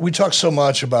talk so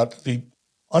much about the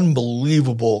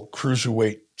unbelievable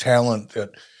cruiserweight talent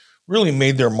that really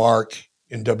made their mark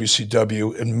in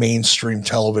WCW and mainstream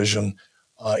television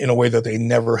in a way that they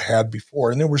never had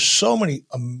before. And there were so many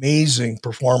amazing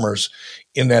performers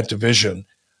in that division.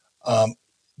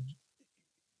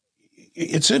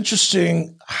 It's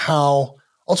interesting how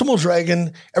Ultimo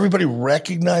Dragon, everybody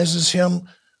recognizes him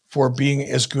for being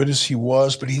as good as he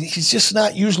was, but he's just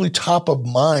not usually top of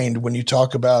mind when you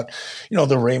talk about,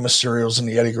 the Rey Mysterios and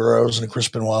the Eddie Guerreros and the Chris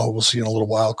Benoit, who we'll see in a little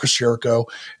while, Chris Jericho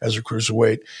as a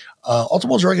cruiserweight.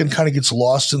 Ultimo Dragon kind of gets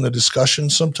lost in the discussion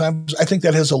sometimes. I think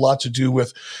that has a lot to do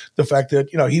with the fact that,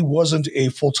 he wasn't a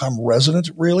full-time resident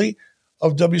really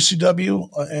of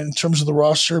WCW in terms of the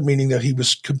roster, meaning that he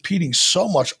was competing so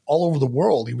much all over the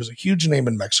world. He was a huge name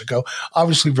in Mexico,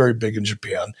 obviously very big in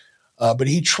Japan. But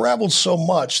he traveled so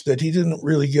much that he didn't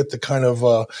really get the kind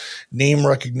of name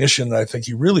recognition that I think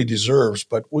he really deserves.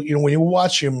 But, when you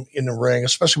watch him in the ring,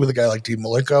 especially with a guy like Dean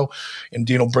Malenko, and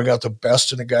Dean will bring out the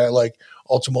best in a guy like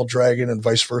Ultimo Dragon and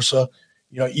vice versa,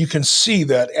 you can see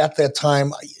that at that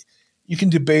time, you can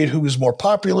debate who is more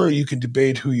popular. You can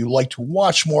debate who you like to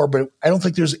watch more. But I don't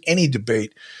think there's any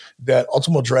debate that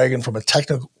Ultimo Dragon, from a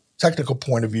technical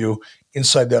point of view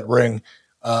inside that ring,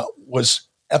 was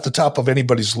at the top of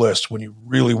anybody's list when you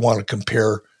really want to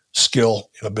compare skill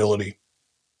and ability.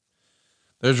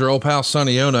 There's your old pal,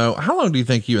 Sonny Ono. How long do you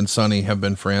think you and Sonny have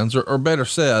been friends? Or better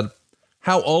said,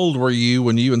 how old were you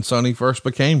when you and Sonny first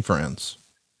became friends?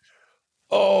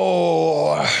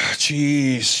 Oh,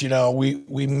 geez.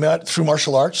 We met through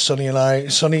martial arts. Sonny,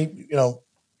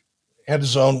 had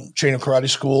his own chain of karate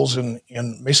schools in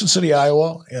Mason City,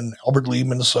 Iowa, and Albert Lee,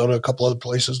 Minnesota, a couple other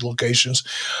places, locations.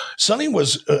 Sonny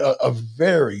was a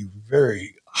very,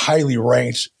 very highly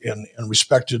ranked and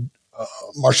respected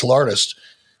martial artist.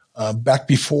 Back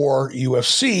before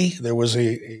UFC, there was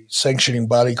a sanctioning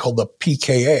body called the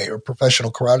PKA, or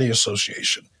Professional Karate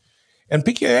Association. And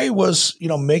PKA was,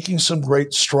 making some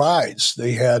great strides.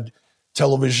 They had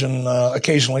television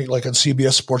occasionally, like on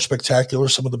CBS Sports Spectacular,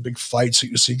 some of the big fights that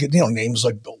you see, names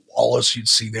like Bill Wallace you'd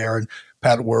see there, and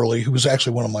Pat Worley, who was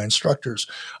actually one of my instructors.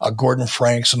 Gordon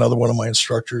Franks, another one of my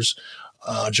instructors.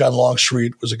 John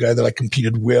Longstreet was a guy that I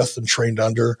competed with and trained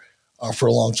under for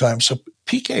a long time. So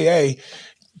PKA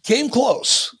came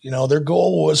close. Their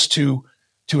goal was to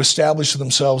establish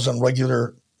themselves on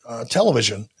regular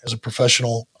television as a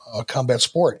professional combat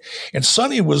sport. And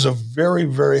Sonny was a very,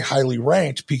 very highly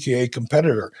ranked PKA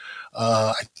competitor.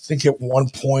 I think at one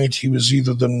point he was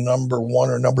either the number 1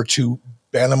 or number 2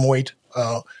 bantamweight,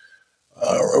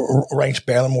 ranked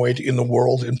bantamweight in the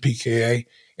world in PKA.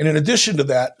 And in addition to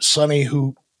that, Sonny,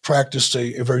 who practiced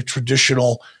a very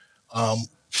traditional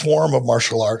form of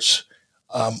martial arts,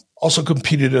 also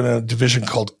competed in a division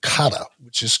called kata,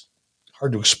 which is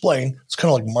hard to explain. It's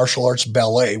kind of like martial arts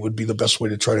ballet would be the best way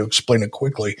to try to explain it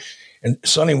quickly. And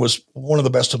Sonny was one of the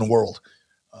best in the world.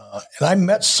 And I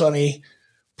met Sonny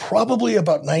probably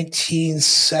about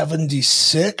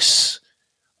 1976.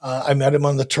 I met him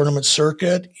on the tournament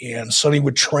circuit, and Sonny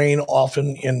would train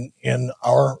often in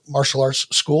our martial arts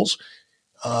schools.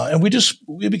 And we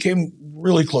became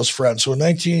really close friends. So in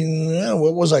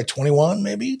 21,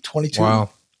 maybe 22. Wow.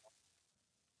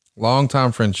 Long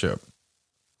time friendship.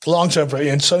 Long time friend.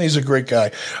 And Sonny's a great guy.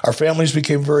 Our families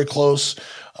became very close.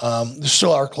 They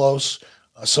still are close.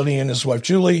 Sonny and his wife,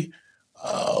 Julie,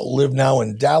 live now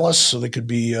in Dallas. So they could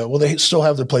be, they still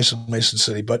have their place in Mason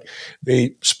City, but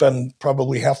they spend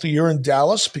probably half the year in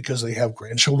Dallas because they have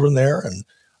grandchildren there. And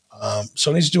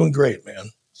Sonny's doing great,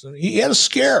 man. So he had a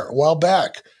scare a while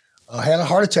back, had a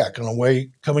heart attack on the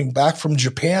way coming back from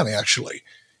Japan, actually,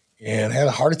 and had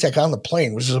a heart attack on the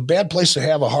plane, which is a bad place to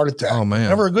have a heart attack. Oh, man.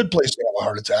 Never a good place to have a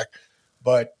heart attack.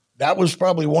 But that was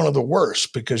probably one of the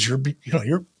worst because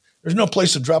there's no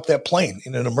place to drop that plane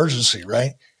in an emergency,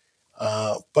 right?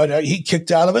 But he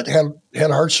kicked out of it,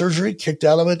 had heart surgery, kicked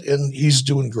out of it, and he's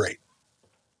doing great.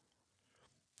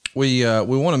 We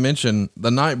want to mention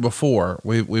the night before.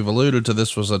 We've alluded to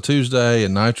this was a Tuesday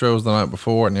and Nitro was the night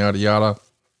before and yada yada.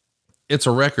 It's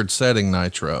a record-setting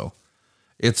Nitro.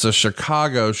 It's a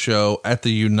Chicago show at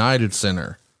the United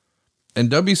Center. And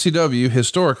WCW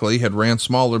historically had ran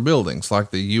smaller buildings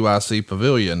like the UIC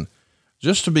Pavilion.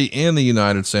 Just to be in the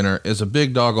United Center is a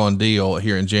big doggone deal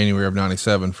here in January of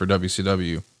 97 for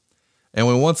WCW. And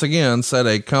we once again set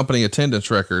a company attendance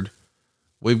record.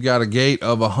 We've got a gate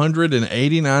of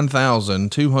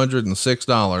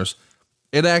 $189,206.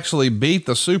 It actually beat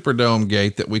the Superdome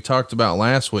gate that we talked about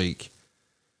last week.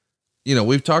 You know,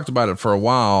 we've talked about it for a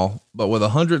while, but with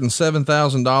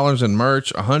 $107,000 in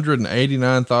merch,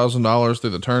 $189,000 through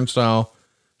the turnstile,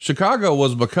 Chicago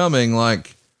was becoming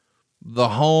like the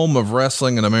home of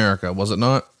wrestling in America, was it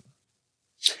not?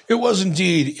 It was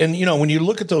indeed. And, you know, when you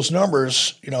look at those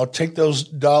numbers, you know, take those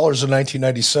dollars in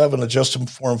 1997, adjust them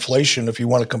for inflation. If you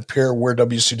want to compare where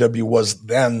WCW was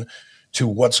then to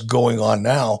what's going on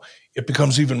now, it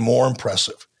becomes even more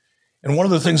impressive. And one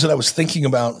of the things that I was thinking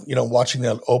about, you know, watching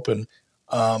that open,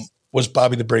 was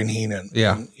Bobby the Brain Heenan.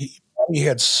 Yeah. He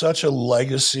had such a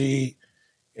legacy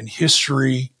and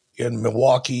history in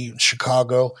Milwaukee and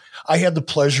Chicago. I had the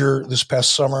pleasure this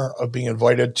past summer of being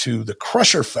invited to the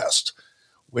Crusher Fest,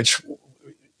 which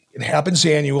it happens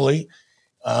annually.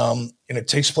 And it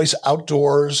takes place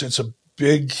outdoors. It's a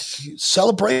big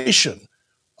celebration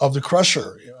of the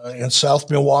Crusher in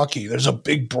South Milwaukee. There's a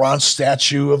big bronze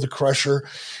statue of the Crusher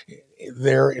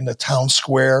there in the town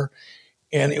square.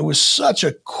 And it was such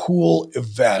a cool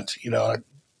event. You know, I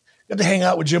got to hang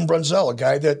out with Jim Brunzell, a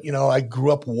guy that, you know, I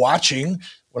grew up watching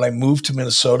when I moved to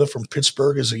Minnesota from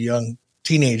Pittsburgh as a young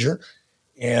teenager,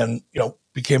 and, you know,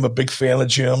 became a big fan of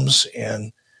Jim's.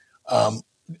 And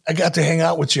I got to hang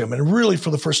out with Jim, and really for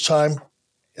the first time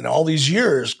in all these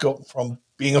years, go from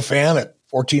being a fan at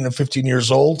 14 and 15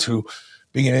 years old to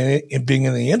being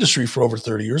in the industry for over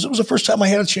 30 years. It was the first time I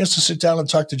had a chance to sit down and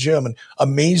talk to Jim, and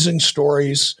amazing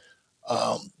stories.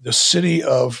 The city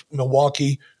of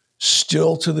Milwaukee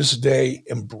still to this day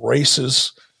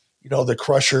embraces, you know, the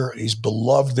Crusher. He's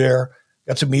beloved there.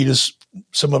 Got to meet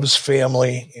some of his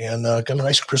family, and got a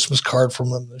nice Christmas card from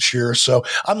him this year. So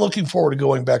I'm looking forward to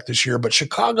going back this year. But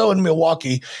Chicago and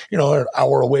Milwaukee, you know, an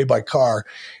hour away by car,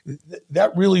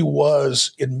 that really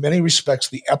was in many respects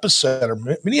the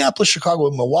epicenter. Minneapolis, Chicago,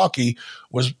 and Milwaukee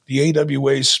was the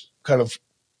AWA's kind of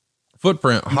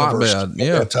footprint, hotbed.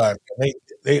 Yeah. At that time.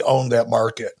 They owned that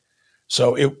market.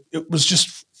 So it was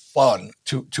just fun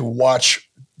to watch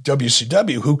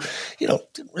WCW, who, you know,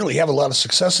 didn't really have a lot of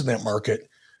success in that market,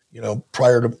 you know,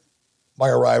 prior to my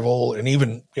arrival, and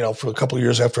even, you know, for a couple of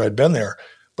years after I'd been there.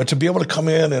 But to be able to come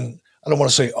in and, I don't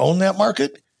want to say own that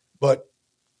market, but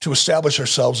to establish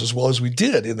ourselves as well as we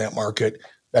did in that market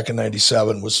back in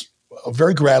 97 was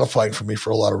very gratifying for me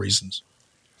for a lot of reasons.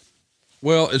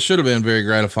 Well, it should have been very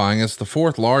gratifying. It's the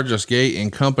fourth largest gate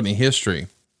in company history.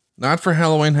 Not for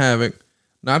Halloween Havoc,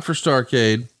 not for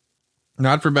Starrcade,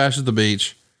 not for Bash at the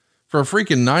Beach, for a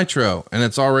freaking Nitro. And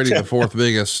it's already the fourth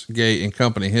biggest gate in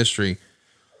company history.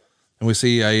 And we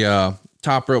see a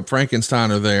Top Rope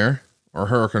Frankensteiner there, or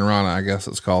Hurricane Rana, I guess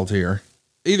it's called here.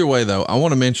 Either way though, I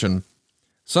want to mention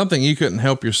something you couldn't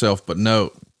help yourself but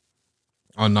note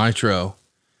on Nitro.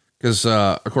 Because,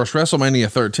 of course,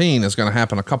 WrestleMania 13 is going to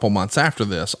happen a couple months after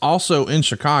this, also in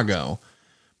Chicago,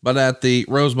 but at the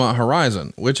Rosemont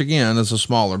Horizon, which again is a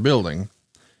smaller building.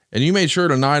 And you made sure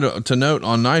to note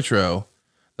on Nitro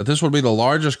that this would be the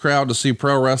largest crowd to see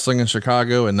pro wrestling in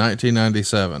Chicago in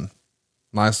 1997.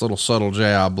 Nice little subtle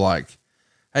jab, like,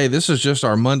 hey, this is just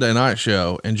our Monday night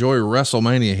show. Enjoy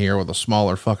WrestleMania here with a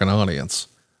smaller fucking audience.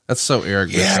 That's so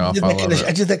Eric Bischoff.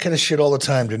 I did that kind of shit all the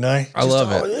time, didn't I? I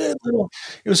love it.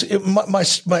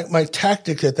 My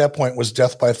tactic at that point was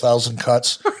death by 1,000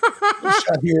 cuts. A little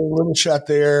shot here, a little shot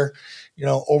there. You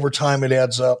know, over time it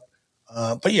adds up.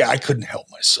 But yeah, I couldn't help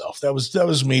myself. That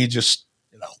was me just,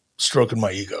 you know, stroking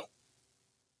my ego.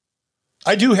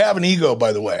 I do have an ego,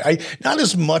 by the way. Not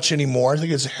as much anymore. I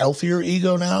think it's a healthier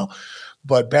ego now.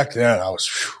 But back then man,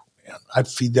 I'd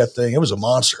feed that thing. It was a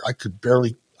monster. I could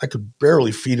barely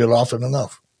feed it often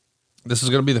enough. This is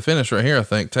going to be the finish right here. I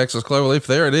think Texas Cloverleaf.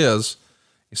 There it is.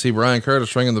 You see Brian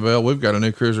Curtis ringing the bell. We've got a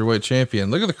new cruiserweight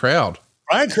champion. Look at the crowd.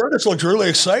 Brian Curtis looked really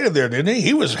excited there, didn't he?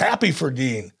 He was happy for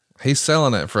Dean. He's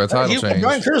selling it for a title change.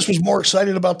 Brian Curtis was more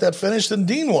excited about that finish than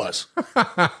Dean was.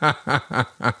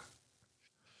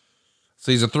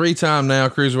 So he's a 3-time now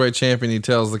cruiserweight champion. He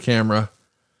tells the camera,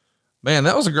 man,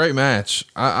 that was a great match.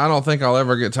 I don't think I'll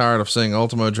ever get tired of seeing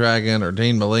Ultimo Dragon or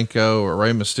Dean Malenko or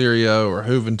Rey Mysterio or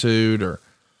Juventud, or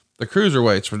the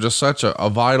cruiserweights were just such a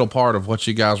vital part of what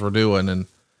you guys were doing. And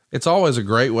it's always a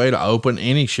great way to open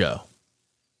any show.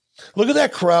 Look at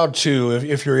that crowd too.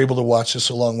 If you're able to watch this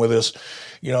along with us,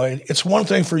 you know, it's one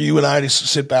thing for you and I to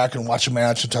sit back and watch a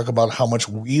match and talk about how much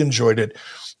we enjoyed it,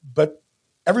 but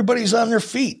everybody's on their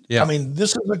feet. Yeah. I mean,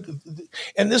 this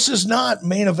is not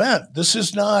main event. This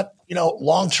is not,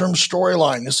 long-term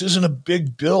storyline. This isn't a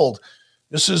big build.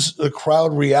 This is the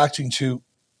crowd reacting to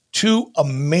two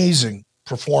amazing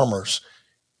performers.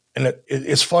 And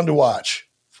it's fun to watch.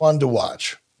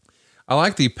 I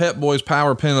like the Pep Boys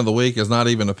Power Pin of the Week is not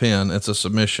even a pin. It's a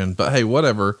submission, but hey,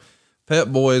 whatever. Pep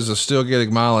Boys is still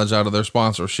getting mileage out of their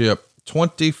sponsorship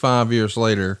 25 years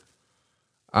later.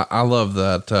 I love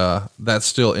that. That's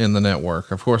still in the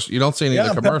network. Of course, you don't see any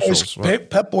of the commercials.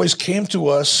 Pep Boys came to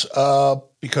us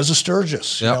because of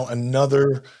Sturgis. Yep.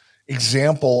 Another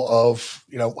example of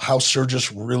how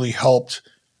Sturgis really helped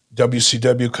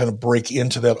WCW kind of break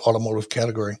into that automotive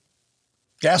category.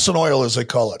 Gas and oil, as they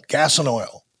call it. Gas and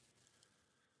oil.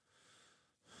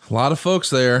 A lot of folks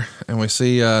there, and we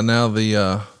see now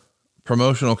the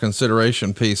promotional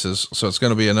consideration pieces. So it's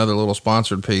going to be another little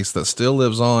sponsored piece that still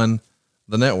lives on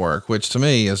the network, which to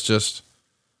me is just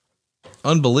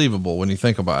unbelievable when you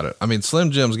think about it. I mean,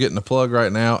 Slim Jim's getting a plug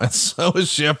right now, and so is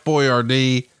Chef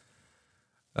Boyardee.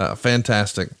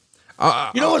 Fantastic.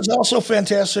 What's also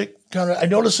fantastic, Conrad? I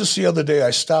noticed this the other day.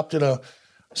 I stopped in a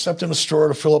store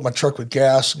to fill up my truck with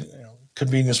gas,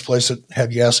 convenience place that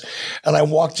had gas. And I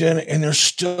walked in and there's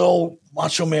still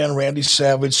Macho Man, Randy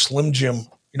Savage, Slim Jim,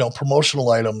 promotional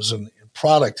items and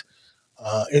product.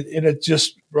 It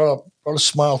just brought a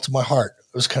smile to my heart.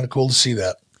 It was kind of cool to see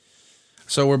that.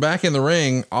 So we're back in the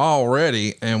ring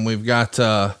already, and we've got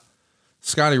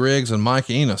Scotty Riggs and Mike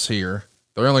Enos here.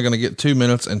 They're only going to get 2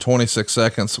 minutes and 26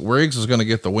 seconds. Riggs is going to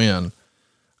get the win.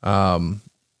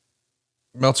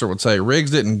 Meltzer would say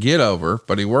Riggs didn't get over,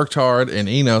 but he worked hard, and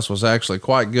Enos was actually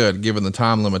quite good given the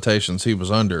time limitations he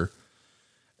was under.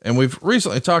 And we've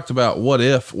recently talked about What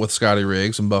If with Scotty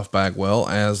Riggs and Buff Bagwell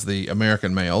as the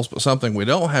American males, but something we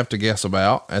don't have to guess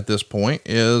about at this point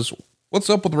is what's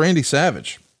up with Randy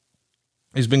Savage.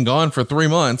 He's been gone for 3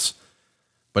 months,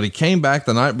 but he came back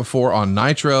the night before on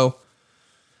Nitro,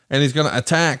 and he's going to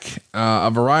attack a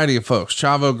variety of folks,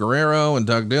 Chavo Guerrero and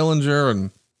Doug Dillinger.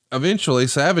 And eventually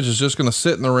Savage is just going to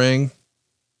sit in the ring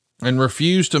and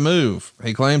refuse to move.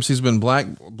 He claims he's been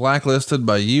blacklisted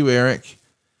by you, Eric.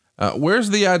 Where's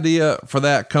the idea for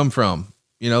that come from?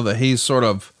 That he's sort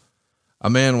of a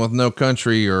man with no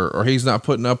country or he's not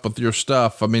putting up with your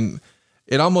stuff. I mean,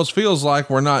 it almost feels like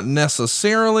we're not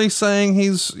necessarily saying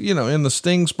he's, in the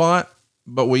Sting spot,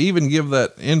 but we even give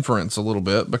that inference a little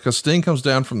bit because Sting comes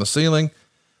down from the ceiling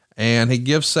and he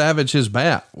gives Savage his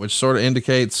bat, which sort of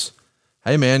indicates,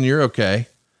 hey man, you're okay.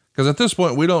 Cause at this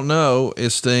point we don't know,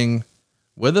 is Sting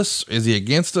with us? Is he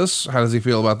against us? How does he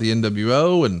feel about the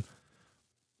NWO?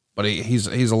 But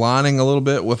he's aligning a little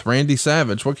bit with Randy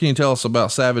Savage. What can you tell us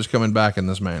about Savage coming back in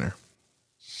this manner?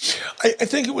 I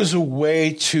think it was a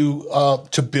way to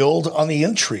build on the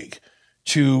intrigue,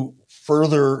 to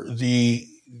further the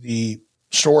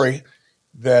story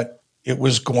that it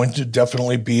was going to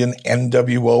definitely be an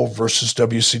NWO versus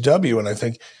WCW. And I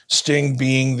think Sting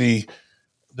being the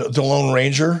Lone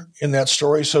Ranger in that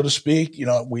story, so to speak,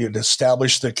 we had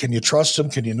established that, can you trust him?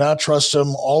 Can you not trust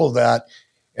him? All of that.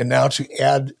 And now to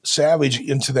add Savage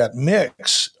into that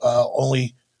mix,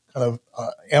 only kind of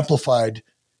amplified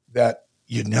that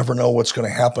you never know what's going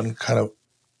to happen kind of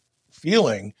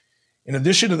feeling. In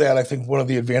addition to that, I think one of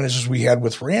the advantages we had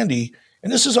with Randy,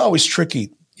 and this is always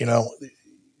tricky,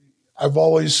 I've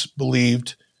always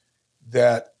believed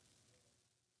that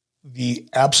the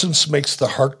absence makes the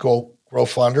heart grow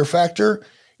fonder factor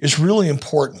is really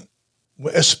important,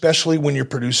 especially when you're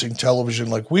producing television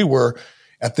like we were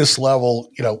at this level,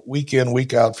 week in,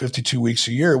 week out, 52 weeks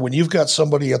a year. When you've got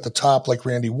somebody at the top like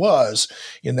Randy was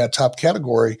in that top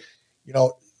category,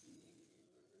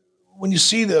 when you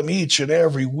see them each and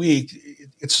every week,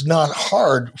 it's not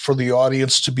hard for the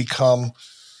audience to become,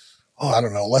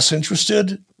 less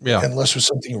interested. Yeah. Unless there's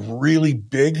something really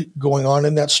big going on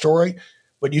in that story.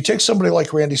 But you take somebody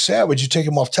like Randy Savage, you take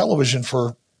him off television for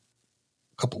a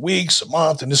couple of weeks, a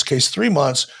month, in this case, 3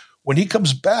 months. When he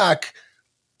comes back,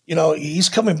 he's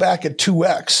coming back at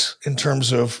 2X in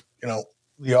terms of,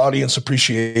 the audience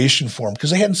appreciation for him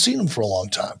because they hadn't seen him for a long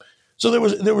time. So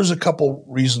there was a couple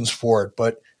reasons for it,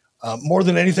 but more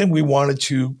than anything, we wanted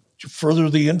to further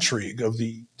the intrigue of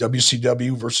the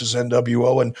WCW versus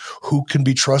NWO and who can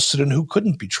be trusted and who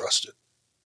couldn't be trusted.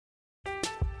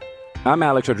 I'm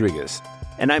Alex Rodriguez.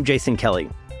 And I'm Jason Kelly.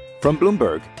 From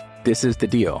Bloomberg, this is The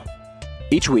Deal.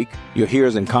 Each week, you'll hear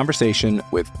us in conversation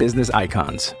with business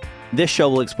icons. This show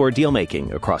will explore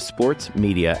deal-making across sports,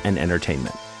 media, and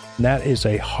entertainment. That is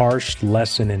a harsh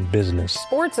lesson in business.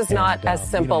 Sports is not as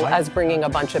simple as bringing a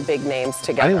bunch of big names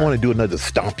together. I didn't want to do another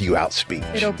stomp you out speech.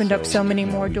 It opened up so many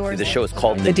more doors. The show is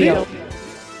called The Deal.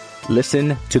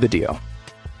 Listen to the Deal.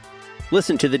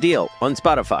 Listen to the Deal on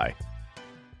Spotify.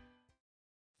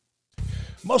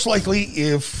 Most likely,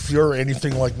 if you're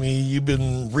anything like me, you've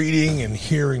been reading and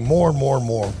hearing more and more and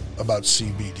more about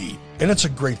CBD. And it's a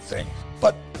great thing.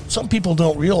 But some people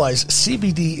don't realize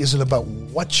CBD isn't about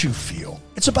what you feel.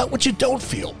 It's about what you don't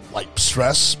feel, like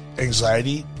stress,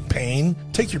 anxiety, pain,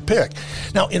 take your pick.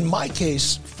 Now, in my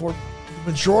case, for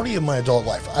the majority of my adult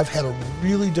life, I've had a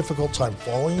really difficult time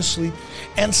falling asleep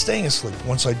and staying asleep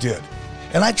once I did.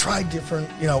 And I tried different,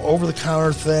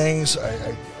 over-the-counter things.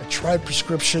 I tried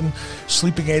prescription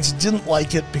sleeping aids. Didn't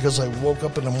like it because I woke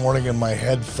up in the morning and my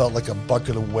head felt like a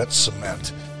bucket of wet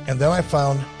cement. And then I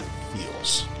found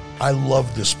Feals. I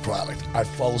love this product. I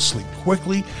fall asleep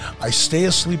quickly. I stay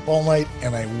asleep all night,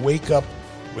 and I wake up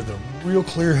with a real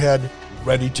clear head,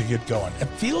 ready to get going. And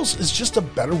Feals is just a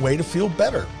better way to feel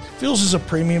better. Feals is a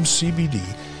premium CBD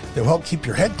that will help keep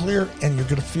your head clear, and you're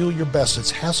going to feel your best.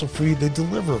 It's hassle-free. They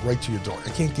deliver it right to your door.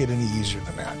 It can't get any easier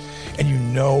than that. And you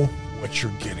know what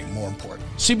you're getting, more important.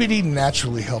 CBD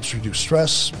naturally helps reduce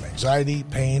stress, anxiety,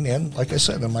 pain, and, like I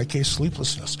said, in my case,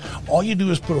 sleeplessness. All you do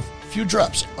is put a few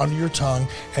drops under your tongue,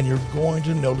 and you're going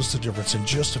to notice the difference in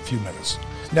just a few minutes.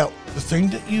 Now, the thing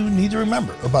that you need to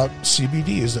remember about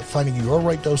CBD is that finding your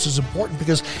right dose is important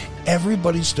because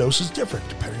everybody's dose is different,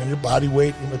 depending on your body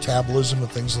weight, your metabolism, and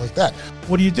things like that.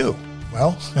 What do?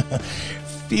 Well,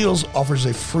 Feals offers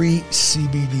a free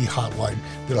CBD hotline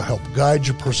that'll help guide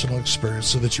your personal experience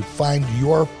so that you find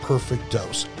your perfect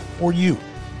dose for you,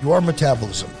 your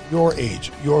metabolism, your age,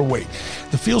 your weight.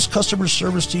 The Feals customer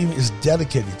service team is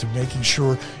dedicated to making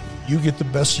sure you get the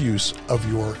best use of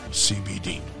your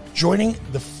CBD. Joining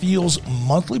the Feals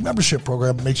monthly membership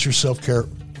program makes your self-care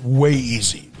way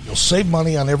easy. You'll save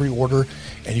money on every order,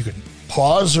 and you can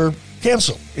pause or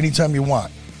cancel anytime you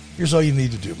want. Here's all you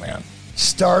need to do, man.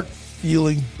 Start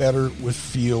feeling better with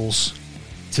Feals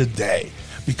today.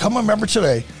 Become a member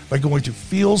today by going to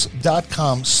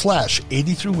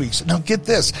Feals.com/83weeks. Now get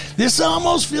this. This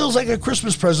almost feels like a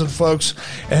Christmas present, folks,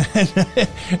 and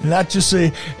not just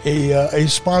a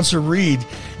sponsor read.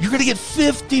 You're going to get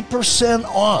 50%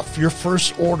 off your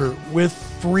first order with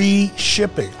free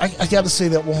shipping. I got to say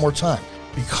that one more time.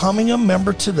 Becoming a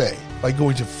member today by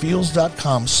going to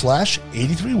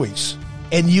Feals.com/83weeks,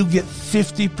 and you get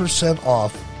 50%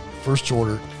 off first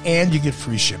order, and you get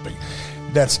free shipping.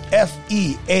 That's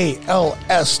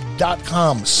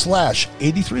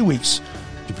FEALS.com/83weeks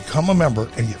to become a member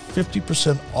and get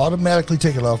 50% automatically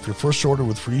taken off your first order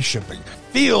with free shipping.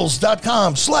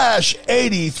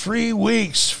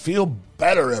 Feals.com/83weeks. Feel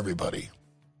better, everybody.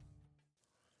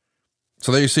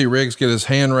 So there you see Riggs get his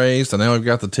hand raised, and now we've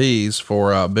got the tease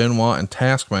for Benoit and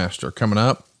Taskmaster coming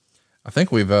up. I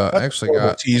think we've actually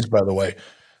got tease, by the way.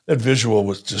 That visual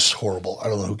was just horrible. I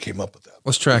don't know who came up with that.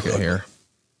 Let's track it here.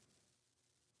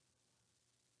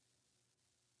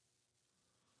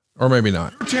 Or maybe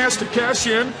not. Chance to cash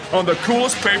in on the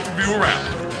coolest pay-per-view around.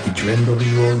 Get your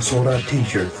NWO sold-out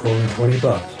t-shirt for only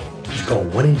 $20. Just call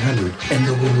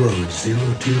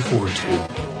 1-800-NWO-0242.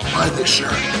 Buy this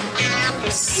shirt.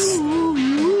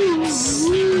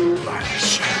 Buy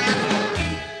this shirt.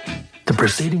 The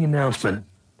preceding announcement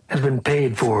has been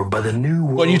paid for by the new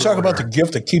world. When you talk about the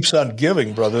gift that keeps on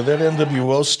giving, brother, that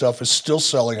NWO stuff is still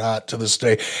selling hot to this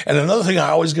day. And another thing I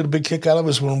always get a big kick out of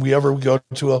is when we go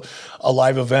to a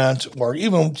live event, or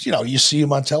even, you see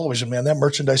them on television, man, that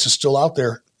merchandise is still out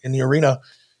there in the arena,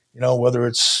 whether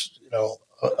it's,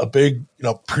 a big,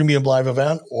 premium live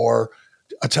event or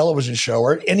a television show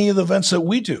or any of the events that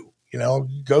we do.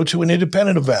 Go to an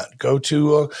independent event, go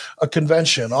to a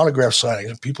convention, autograph signings,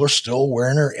 and people are still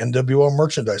wearing their NWO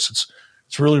merchandise.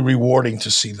 It's really rewarding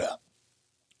to see that.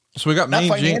 So we got not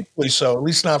financially, so at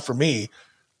least not for me.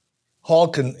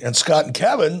 Hulk and Scott and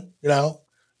Kevin,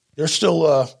 they're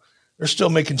still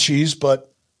making cheese,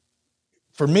 but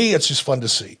for me, it's just fun to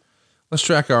see. Let's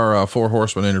track our Four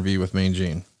Horsemen interview with Mean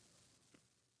Gene.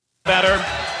 Better.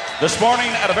 This morning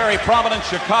at a very prominent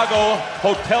Chicago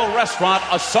hotel restaurant,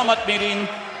 a summit meeting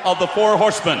of the Four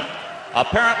Horsemen.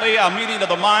 Apparently a meeting of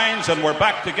the minds, and we're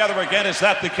back together again. Is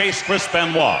that the case, Chris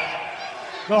Benoit?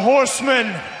 The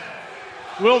Horsemen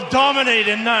will dominate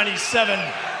in 97.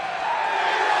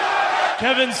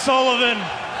 Kevin Sullivan,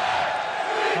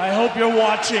 I hope you're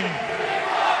watching.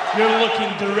 You're looking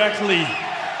directly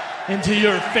into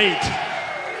your fate,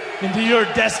 into your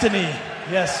destiny.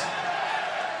 Yes.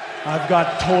 I've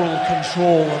got total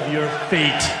control of your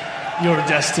fate, your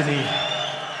destiny.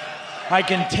 I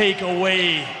can take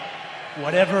away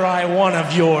whatever I want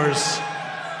of yours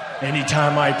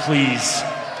anytime I please.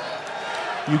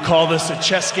 You call this a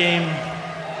chess game?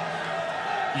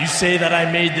 You say that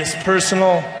I made this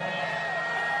personal?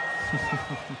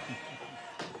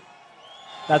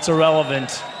 That's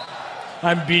irrelevant.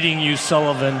 I'm beating you,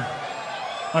 Sullivan.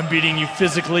 I'm beating you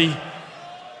physically.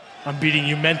 I'm beating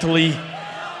you mentally.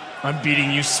 I'm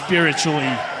beating you spiritually.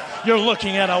 You're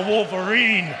looking at a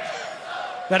Wolverine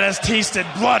that has tasted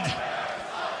blood.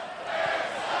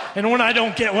 And when I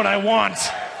don't get what I want,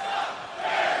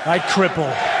 I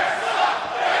cripple.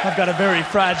 I've got a very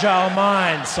fragile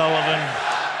mind, Sullivan.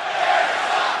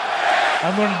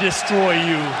 I'm going to destroy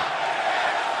you.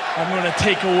 I'm going to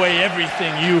take away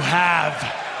everything you have.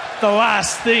 The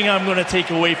last thing I'm going to take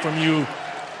away from you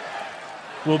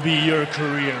will be your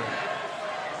career.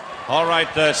 All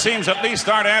right, seems at least,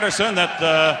 Arn Anderson,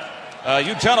 that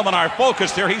you gentlemen are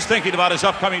focused here. He's thinking about his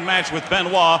upcoming match with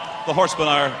Benoit. The Horsemen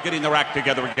are getting their act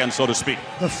together again, so to speak.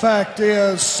 The fact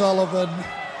is, Sullivan,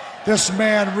 this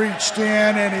man reached in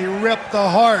and he ripped the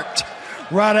heart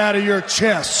right out of your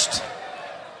chest.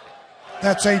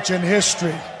 That's ancient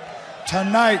history.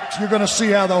 Tonight, you're going to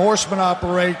see how the Horsemen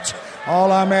operate.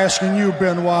 All I'm asking you,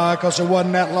 Benoit, because it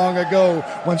wasn't that long ago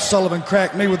when Sullivan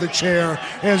cracked me with a chair,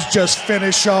 is just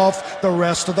finish off the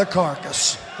rest of the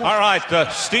carcass. All right,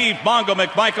 Steve Mongo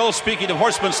McMichael, speaking of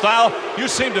Horseman style, you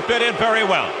seem to fit in very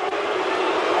well.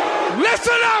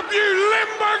 Listen up, you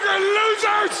Limburger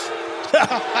losers!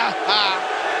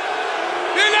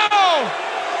 You know,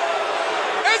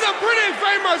 there's a pretty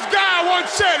famous guy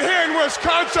once said here in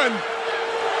Wisconsin,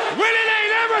 winning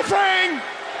ain't everything,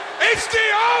 it's the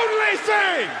only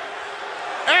thing.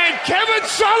 And Kevin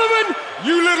Sullivan,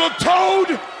 you little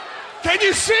toad, can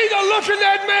you see the look in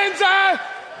that man's eye?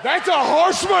 That's a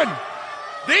horseman.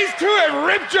 These two have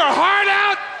ripped your heart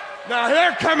out. Now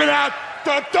they're coming out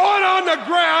to throw it on the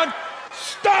ground,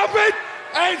 stop it,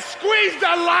 and squeeze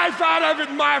the life out of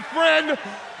it, my friend.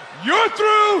 You're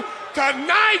through.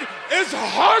 Tonight is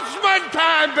horseman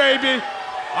time, baby.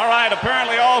 All right,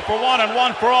 apparently all for one and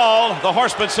one for all. The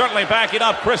Horsemen certainly backing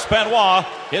up Chris Benoit.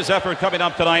 His effort coming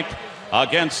up tonight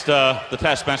against the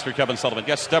Taskmaster, Kevin Sullivan.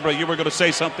 Yes, Deborah, you were going to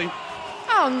say something?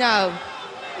 Oh, no.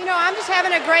 You know, I'm just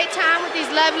having a great time with these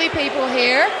lovely people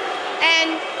here.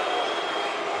 And,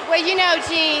 well, you know,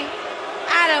 Gene,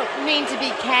 I don't mean to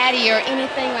be catty or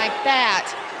anything like that.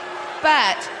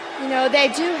 But, you know, they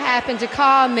do happen to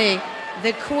call me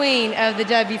the queen of the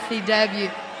WCW.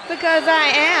 Because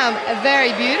I am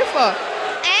very beautiful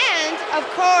and, of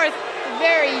course,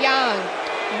 very young.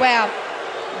 Well,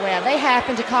 they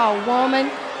happen to call a woman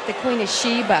the Queen of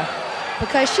Sheba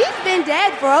because she's been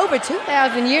dead for over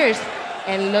 2,000 years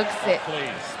and looks it.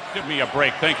 Please, give me a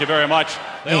break. Thank you very much.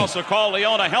 They also call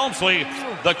Leona Helmsley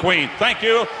the Queen. Thank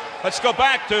you. Let's go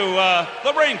back to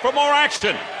the ring for more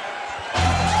action.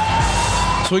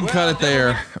 So we can cut it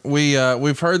there.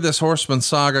 We've heard this Horseman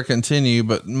saga continue,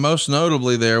 but most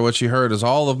notably there, what you heard is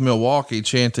all of Milwaukee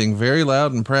chanting very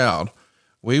loud and proud,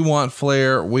 "We want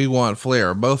Flair. We want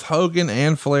Flair." Both Hogan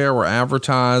and Flair were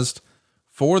advertised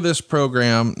for this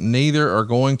program. Neither are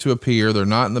going to appear. They're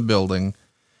not in the building.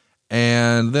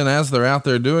 And then as they're out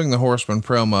there doing the Horseman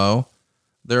promo,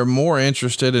 they're more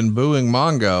interested in booing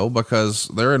Mongo because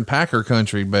they're in Packer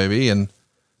country, baby. And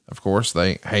of course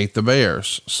they hate the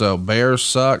Bears. So Bears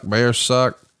suck.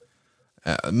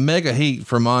 Mega heat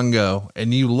for Mongo.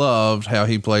 And you loved how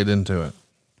he played into it.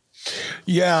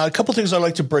 Yeah. A couple things I'd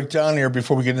like to break down here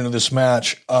before we get into this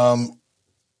match.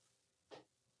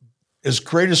 As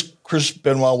great as Chris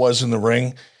Benoit was in the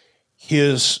ring,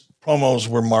 his promos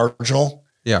were marginal.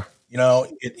 Yeah. You know,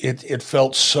 it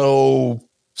felt so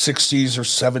 60s or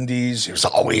 70s. He was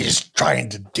always trying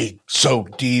to dig so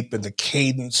deep, and the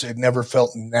cadence, it never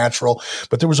felt natural.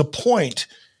 But there was a point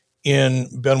in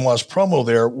Benoit's promo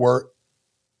there where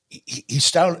he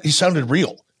sounded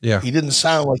real. Yeah. He didn't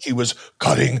sound like he was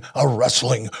cutting a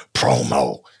wrestling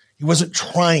promo. He wasn't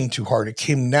trying too hard. It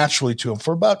came naturally to him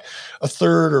for about a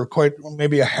third or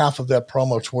maybe a half of that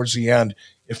promo towards the end.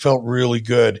 It felt really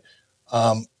good.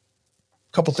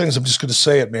 Couple things. I'm just going to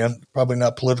say it, man. Probably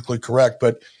not politically correct,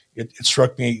 but it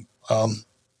struck me.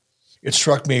 It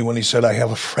struck me when he said, "I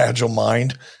have a fragile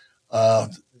mind." Man,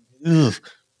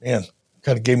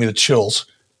 kind of gave me the chills.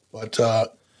 But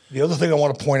the other thing I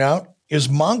want to point out is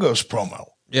Mongo's promo.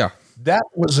 Yeah, that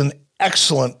was an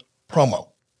excellent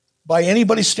promo by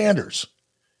anybody's standards.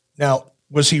 Now,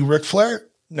 was he Ric Flair?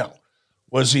 No.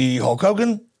 Was he Hulk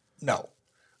Hogan? No.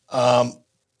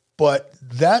 But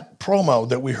that promo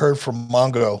that we heard from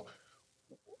Mongo,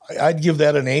 I'd give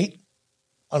that an 8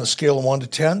 on a scale of 1 to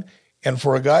 10. And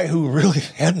for a guy who really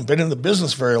hadn't been in the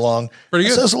business very long,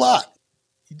 it says a lot.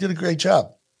 He did a great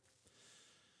job.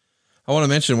 I want to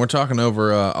mention, we're talking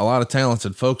over a lot of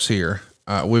talented folks here.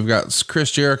 we've got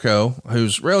Chris Jericho,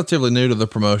 who's relatively new to the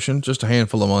promotion, just a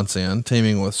handful of months in,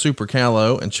 teaming with Super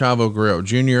Calo and Chavo Guerrero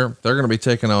Jr. They're going to be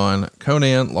taking on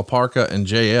Konnan, La Parka, and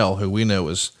JL, who we know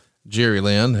is Jerry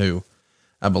Lynn, who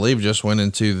I believe just went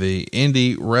into the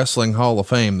Indie Wrestling Hall of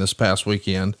Fame this past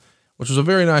weekend, which was a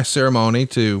very nice ceremony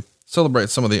to celebrate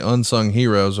some of the unsung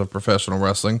heroes of professional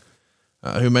wrestling,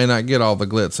 who may not get all the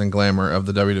glitz and glamour of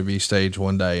the WWE stage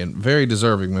one day, and very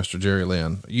deserving, Mr. Jerry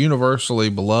Lynn, universally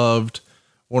beloved,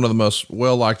 one of the most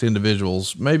well-liked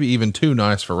individuals, maybe even too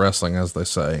nice for wrestling, as they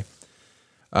say.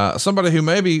 Somebody who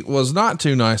maybe was not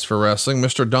too nice for wrestling,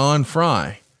 Mr. Don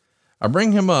Frye. I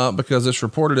bring him up because it's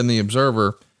reported in the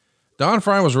Observer. Don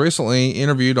Frye was recently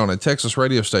interviewed on a Texas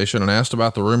radio station and asked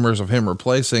about the rumors of him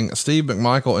replacing Steve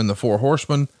McMichael in the Four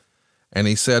Horsemen. And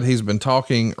he said he's been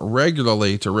talking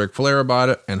regularly to Ric Flair about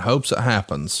it and hopes it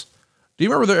happens. Do you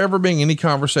remember there ever being any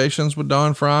conversations with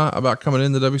Don Frye about coming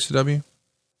into WCW?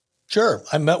 Sure.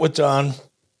 I met with Don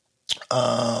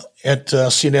at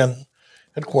CNN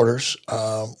headquarters,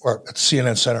 or at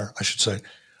CNN Center, I should say.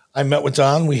 I met with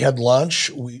Don. We had lunch.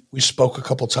 We spoke a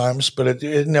couple times, but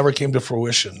it never came to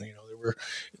fruition. You know,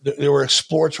 there were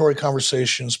exploratory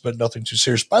conversations, but nothing too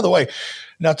serious. By the way,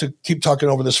 not to keep talking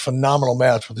over this phenomenal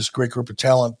match with this great group of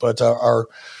talent, but our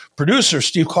producer,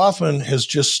 Steve Kaufman, has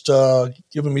just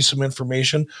given me some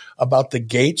information about the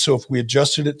gate. So if we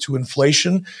adjusted it to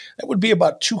inflation, that would be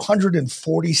about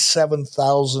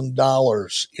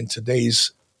 $247,000 in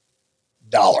today's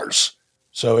dollars.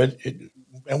 So and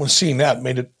when seeing that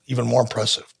made it even more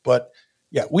impressive. But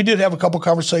yeah, we did have a couple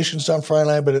conversations on Friday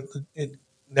night, but it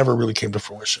never really came to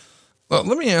fruition. Well,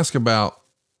 let me ask about,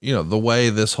 the way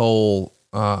this whole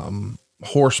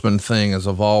Horseman thing is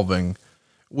evolving.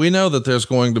 We know that there's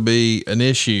going to be an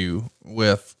issue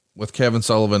with Kevin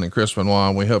Sullivan and Chris Benoit,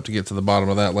 and we hope to get to the bottom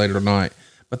of that later tonight,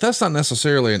 but that's not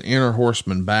necessarily an inner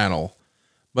Horseman battle,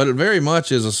 but it very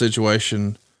much is a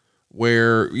situation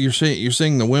where you're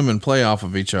seeing the women play off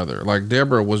of each other. Like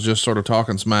Deborah was just sort of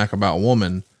talking smack about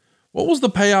woman. What was the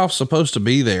payoff supposed to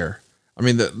be there? I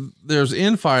mean, there's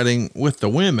infighting with the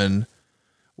women.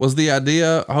 Was the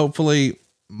idea hopefully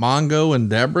Mongo and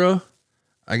Deborah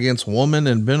against Woman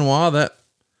and Benoit? That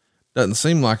doesn't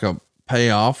seem like a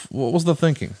payoff. What was the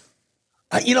thinking?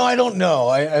 I don't know.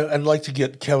 I'd like to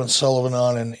get Kevin Sullivan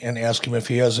on and ask him if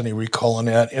he has any recall on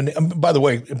that. And by the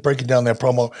way, breaking down that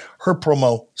promo, her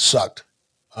promo sucked.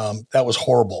 That was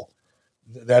horrible.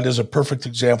 That is a perfect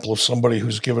example of somebody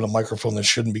who's given a microphone that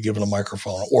shouldn't be given a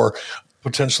microphone, or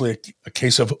potentially a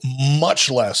case of much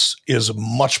less is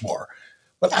much more.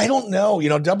 But I don't know.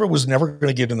 Deborah was never going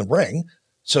to get in the ring,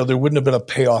 so there wouldn't have been a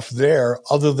payoff there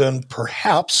other than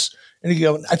perhaps, and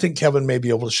again, I think Kevin may be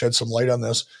able to shed some light on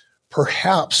this,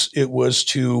 perhaps it was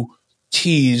to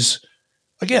tease,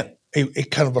 again, a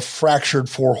kind of a fractured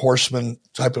Four Horsemen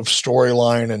type of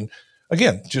storyline. And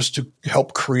again, just to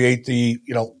help create the,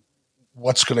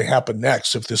 what's going to happen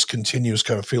next if this continues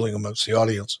kind of feeling amongst the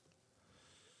audience.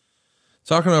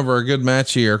 Talking over a good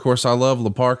match here. Of course, I love La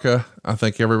Parka. I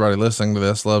think everybody listening to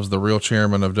this loves the real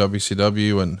chairman of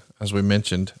WCW. And as we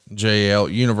mentioned,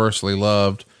 JL, universally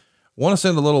loved. Want to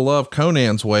send a little love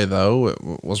Konnan's way, though. It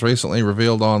was recently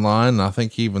revealed online, and I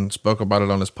think he even spoke about it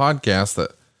on his podcast,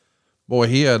 that, boy,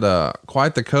 he had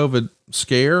quite the COVID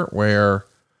scare where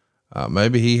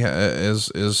maybe he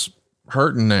is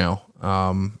hurting now.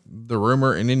 The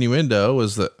rumor and innuendo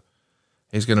is that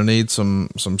he's going to need some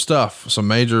stuff, some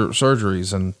major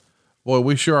surgeries, and boy,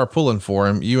 we sure are pulling for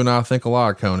him. You and I think a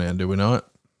lot of Konnan, do we not?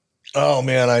 Oh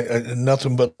man, I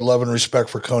nothing but love and respect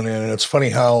for Konnan. And it's funny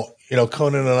how,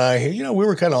 Konnan and I, we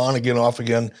were kind of on again, off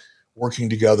again, working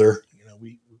together.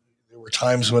 There were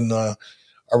times when our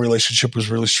relationship was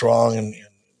really strong and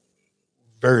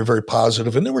very, very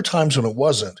positive. And there were times when it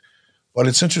wasn't. But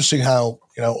it's interesting how,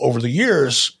 over the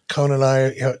years, Konnan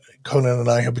and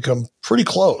I have become pretty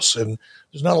close. And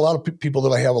there's not a lot of people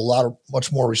that I have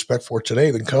much more respect for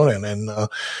today than Konnan. And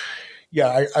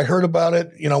I heard about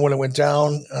it, when it went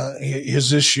down,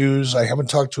 his issues. I haven't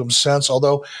talked to him since,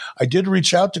 although I did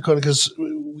reach out to Konnan because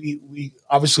we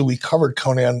obviously covered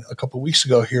Konnan a couple of weeks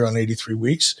ago here on 83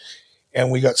 Weeks, and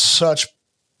we got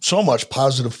so much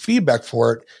positive feedback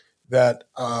for it that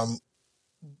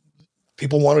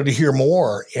people wanted to hear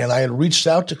more. And I had reached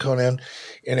out to Konnan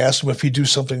and asked him if he'd do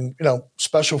something,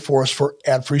 special for us for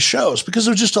ad-free shows, because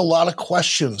there's just a lot of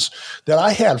questions that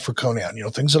I had for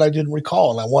Konnan, things that I didn't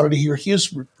recall. And I wanted to hear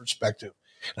his perspective.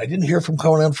 And I didn't hear from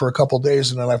Konnan for a couple of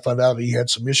days. And then I found out he had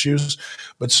some issues,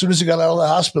 but as soon as he got out of the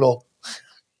hospital,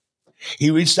 he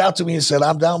reached out to me and said,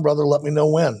 "I'm down, brother. Let me know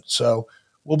when." So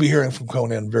we'll be hearing from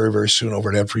Konnan very, very soon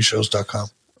over at adfreeshows.com.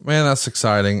 Man, that's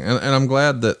exciting. And I'm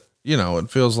glad that you know, it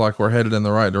feels like we're headed in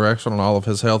the right direction on all of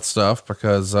his health stuff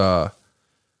because,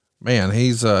 man,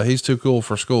 he's too cool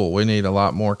for school. We need a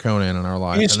lot more Konnan in our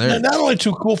life. He's not only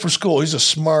too cool for school, he's a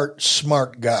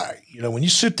smart guy. You know, when you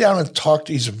sit down and talk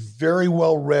to, he's very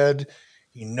well read.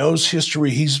 He knows history.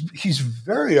 He's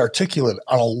very articulate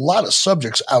on a lot of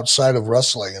subjects outside of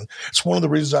wrestling. And it's one of the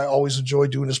reasons I always enjoy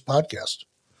doing this podcast.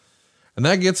 And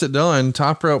that gets it done.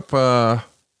 Top rope,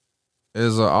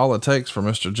 is all it takes for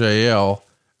Mr. JL,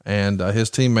 and his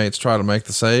teammates try to make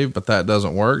the save, but that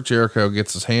doesn't work. Jericho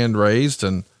gets his hand raised,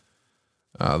 and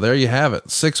there you have it.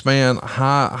 6-man,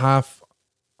 high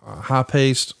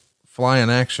paced flying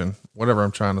action, whatever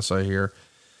I'm trying to say here.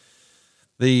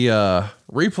 The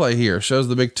replay here shows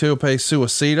the big Tope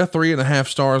Suicida, 3.5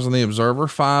 stars on the Observer,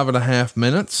 5.5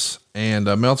 minutes. And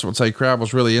Meltzer would say crowd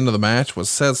was really into the match, which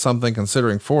says something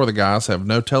considering 4 of the guys have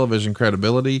no television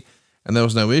credibility and there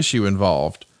was no issue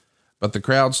involved. But the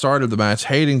crowd started the match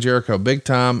hating Jericho big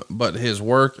time, but his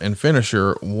work and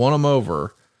finisher won him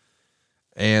over.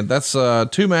 And that's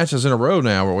 2 matches in a row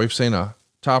now where we've seen a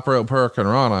top rope Hurricane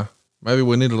Rana. Maybe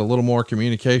we needed a little more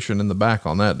communication in the back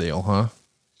on that deal, huh?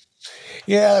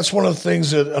 Yeah, that's one of the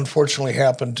things that unfortunately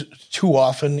happened too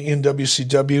often in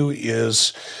WCW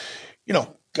is, you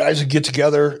know, guys would get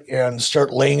together and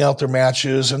start laying out their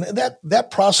matches. And that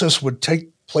process would take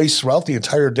place throughout the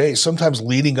entire day, sometimes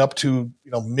leading up to,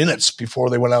 you know, minutes before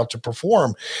they went out to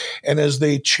perform. And as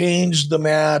they changed the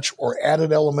match or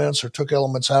added elements or took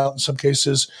elements out, in some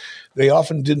cases, they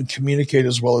often didn't communicate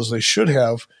as well as they should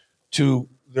have to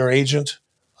their agent,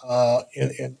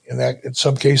 in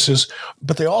some cases,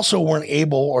 but they also weren't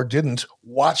able or didn't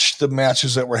watch the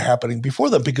matches that were happening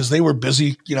before them because they were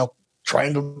busy, you know,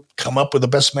 trying to come up with the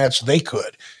best match they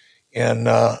could. And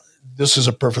this is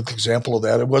a perfect example of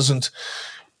that. It wasn't,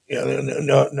 you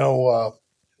know,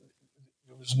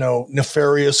 there was no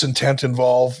nefarious intent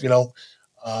involved, you know,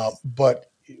 but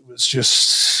it was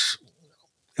just,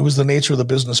 it was the nature of the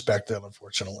business back then,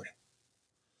 unfortunately.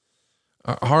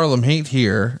 Harlem Heat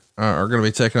here are going to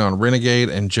be taking on Renegade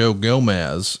and Joe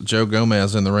Gomez. Joe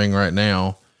Gomez in the ring right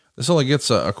now. This only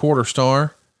gets a quarter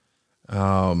star. They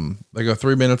go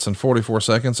 3 minutes and 44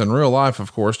 seconds. In real life,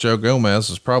 of course, Joe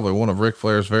Gomez is probably one of Ric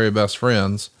Flair's very best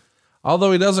friends,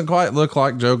 although he doesn't quite look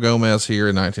like Joe Gomez here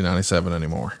in 1997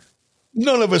 anymore.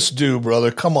 None of us do,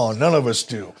 brother. Come on. None of us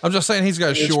do. I'm just saying he's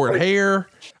got short hair.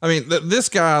 I mean, this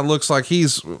guy looks like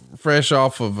he's fresh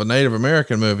off of a Native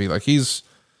American movie. Like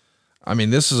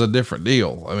this is a different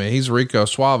deal. I mean, he's Rico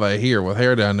Suave here with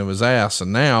hair down to his ass.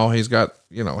 And now he's got,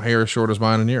 you know, hair as short as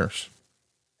mine and yours.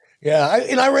 Yeah.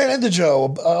 I ran into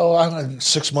Joe,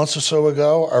 6 months or so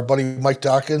ago. Our buddy Mike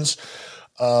Dawkins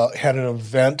had an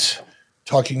event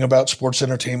talking about sports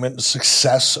entertainment, the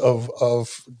success of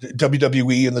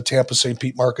WWE in the Tampa St.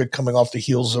 Pete market coming off the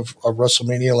heels of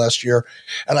WrestleMania last year.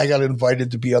 And I got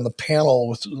invited to be on the panel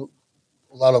with a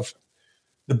lot of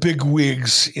the big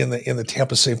wigs in the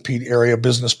Tampa St. Pete area,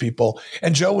 business people.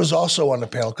 And Joe was also on the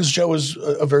panel because Joe is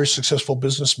a very successful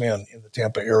businessman in the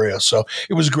Tampa area. So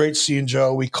it was great seeing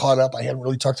Joe. We caught up. I hadn't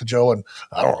really talked to Joe in,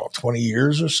 20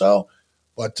 years or so,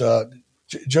 but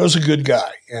Joe's a good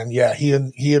guy. And yeah, he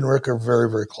and Rick are very,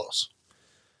 very close.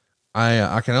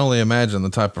 I can only imagine the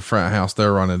type of frat house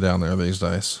they're running down there these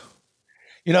days.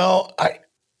 You know,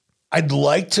 I'd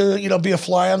like to, you know, be a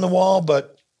fly on the wall,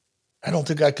 but I don't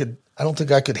think I could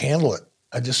handle it.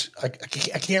 I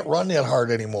can't run that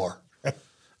hard anymore.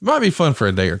 Might be fun for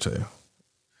a day or two.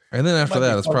 And then after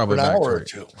that, it's probably an back hour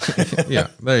to or two. Yeah,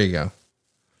 there you go.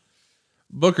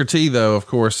 Booker T, though, of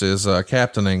course, is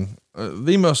captaining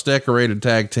the most decorated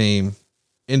tag team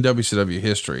in WCW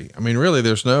history. I mean, really,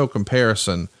 there's no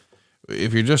comparison.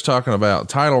 If you're just talking about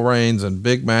title reigns and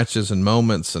big matches and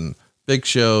moments and big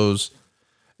shows,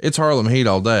 it's Harlem Heat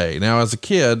all day. Now, as a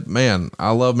kid, man,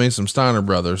 I love me some Steiner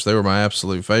Brothers. They were my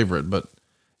absolute favorite, but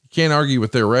you can't argue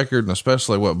with their record and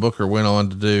especially what Booker went on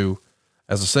to do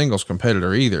as a singles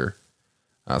competitor either.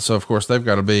 So of course they've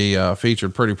got to be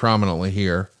featured pretty prominently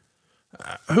here.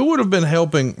 Who would have been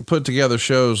helping put together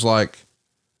shows like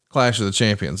Clash of the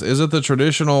Champions? Is it the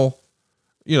traditional,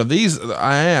 you know, these,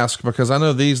 I ask because I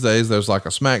know these days there's like a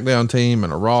SmackDown team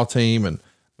and a Raw team, and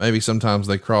maybe sometimes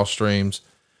they cross streams.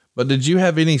 But did you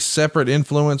have any separate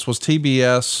influence? Was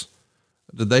TBS,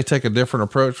 did they take a different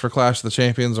approach for Clash of the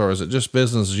Champions, or is it just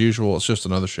business as usual? It's just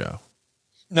another show.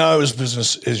 No, it was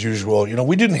business as usual. You know,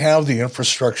 we didn't have the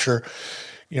infrastructure,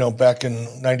 you know, back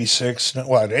in 96.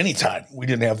 Well, at any time, we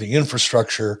didn't have the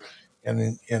infrastructure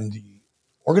and the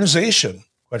organization,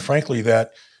 quite frankly,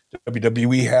 that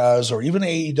WWE has, or even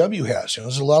AEW has. You know,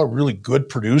 there's a lot of really good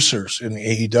producers in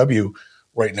AEW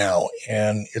right now,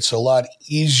 and it's a lot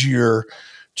easier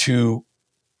to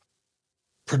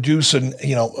produce a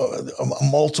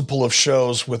multiple of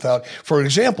shows without, for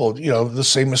example, the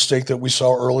same mistake that we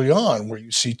saw early on where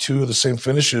you see two of the same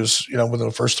finishes, within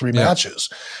the first three matches.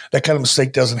 That kind of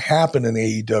mistake doesn't happen in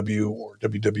AEW or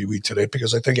WWE today,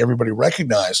 because I think everybody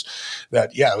recognized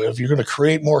that, if you're going to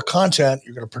create more content,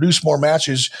 you're going to produce more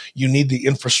matches, you need the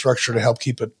infrastructure to help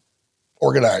keep it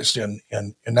organized and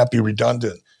not be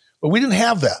redundant. But we didn't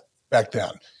have that back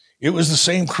then. It was the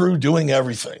same crew doing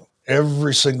everything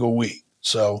every single week.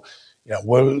 So,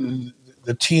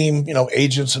 the team,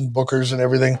 agents and bookers and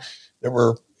everything that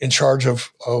were in charge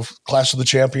of Clash of the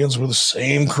Champions were the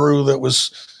same crew that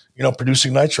was,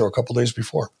 producing Nitro a couple days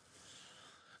before.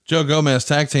 Joe Gomez,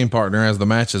 tag team partner, as the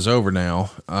match is over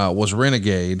now, was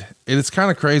Renegade. It's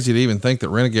kind of crazy to even think that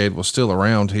Renegade was still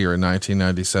around here in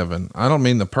 1997. I don't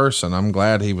mean the person. I'm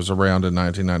glad he was around in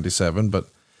 1997, but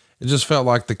it just felt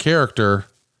like the character.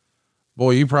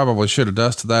 Boy, you probably should have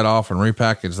dusted that off and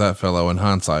repackaged that fellow in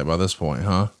hindsight by this point,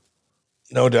 huh?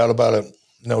 No doubt about it.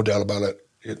 No doubt about it.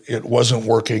 It wasn't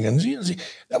working. And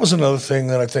that was another thing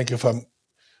that I think, if I'm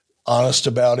honest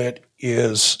about it,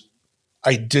 is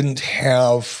I didn't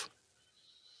have,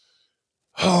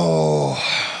 I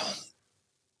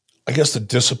guess the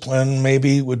discipline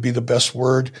maybe would be the best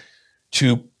word,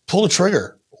 to pull the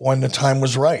trigger when the time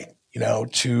was right,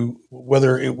 to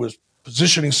whether it was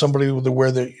positioning somebody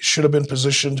where they should have been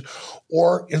positioned,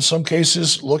 or in some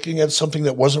cases looking at something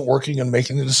that wasn't working and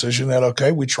making the decision that,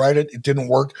 okay, we tried it, it didn't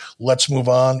work, let's move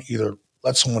on, either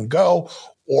let someone go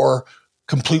or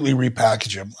completely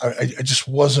repackage him. I just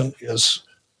wasn't as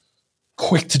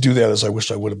quick to do that as I wish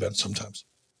I would have been sometimes.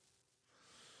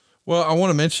 Well, I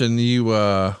want to mention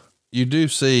you do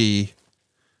see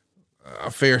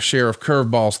a fair share of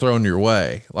curveballs thrown your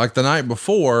way. Like the night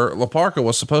before, La Parka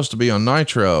was supposed to be on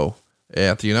Nitro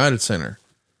at the United Center,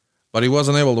 but he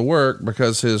wasn't able to work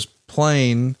because his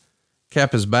plane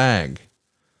kept his bag.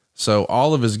 So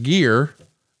all of his gear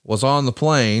was on the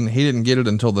plane. He didn't get it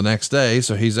until the next day.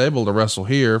 So he's able to wrestle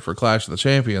here for Clash of the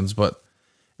Champions. But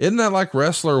isn't that like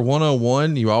Wrestler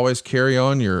 101? You always carry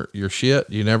on your shit.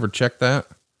 You never check that.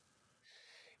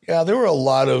 Yeah. There were a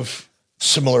lot of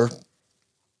similar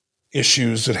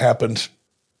issues that happened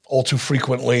all too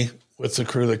frequently with the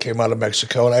crew that came out of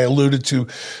Mexico. And I alluded to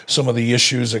some of the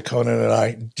issues that Conan and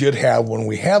I did have when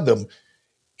we had them.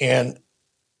 And,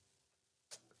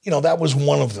 that was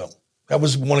one of them. That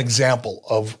was one example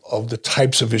of the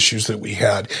types of issues that we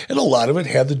had. And a lot of it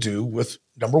had to do with,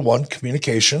 number one,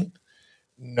 communication.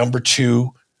 Number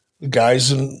two, the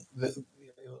guys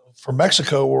from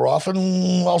Mexico were often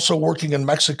also working in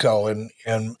Mexico, and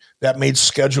that made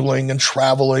scheduling and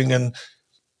traveling and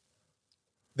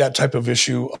that type of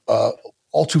issue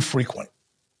all too frequent.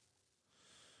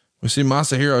 We see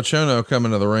Masahiro Chono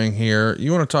coming to the ring here.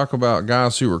 You want to talk about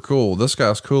guys who were cool? This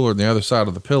guy's cooler than the other side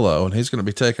of the pillow, and he's going to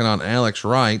be taking on Alex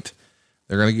Wright.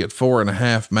 They're going to get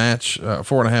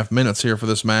 4.5 minutes here for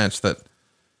this match that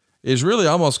is really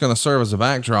almost going to serve as a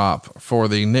backdrop for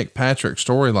the Nick Patrick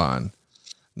storyline.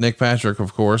 Nick Patrick,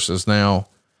 of course, is now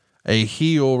a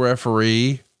heel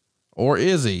referee, or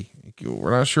is he?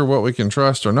 We're not sure what we can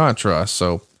trust or not trust.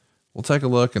 So we'll take a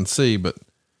look and see, but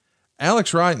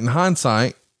Alex Wright in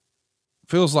hindsight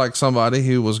feels like somebody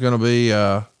who was going to be,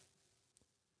 I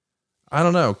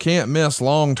don't know, can't miss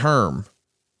long-term.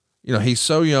 He's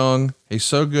so young, he's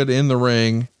so good in the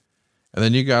ring. And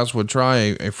then you guys would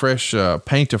try a fresh,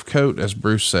 paint of coat, as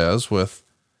Bruce says, with,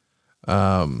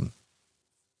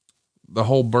 the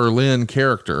whole Berlin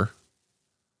character.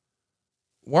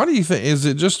 Why do you think,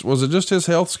 was it just his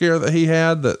health scare that he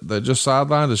had that just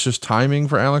sidelined? It's just timing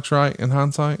for Alex Wright in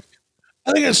hindsight?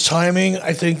 I think it's timing.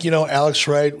 I think, Alex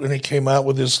Wright, when he came out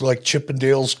with his like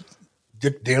Chippendales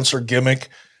Dick Dancer gimmick,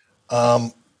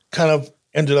 kind of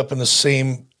ended up in the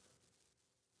same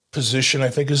position, I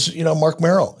think, as, Mark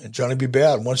Merrill and Johnny B.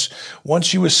 Bad.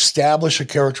 Once you establish a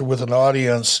character with an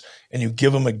audience and you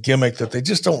give them a gimmick that they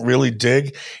just don't really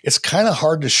dig, it's kind of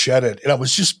hard to shed it. And I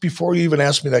was just, before you even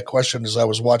asked me that question, as I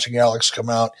was watching Alex come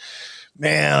out,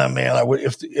 man, I would,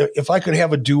 if I could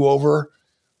have a do-over,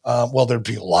 well, there'd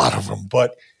be a lot of them,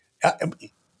 but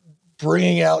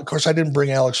bringing out, of course, I didn't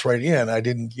bring Alex Wright in. I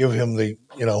didn't give him the,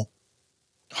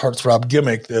 heartthrob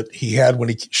gimmick that he had when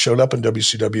he showed up in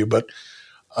WCW, but,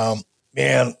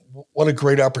 man, what a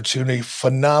great opportunity.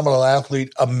 Phenomenal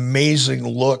athlete, amazing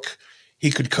look. He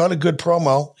could cut a good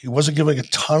promo. He wasn't given a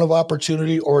ton of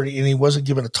opportunity and he wasn't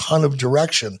given a ton of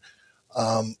direction.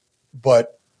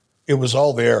 But it was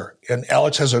all there. And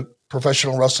Alex has a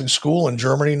professional wrestling school in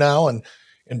Germany now and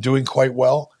doing quite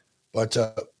well, but,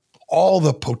 all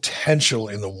the potential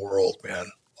in the world, man,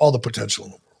 all the potential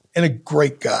in the world, and a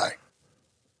great guy.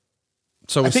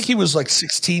 So I think he was like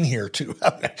 16 here too.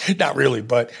 Not really,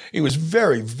 but he was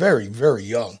very, very, very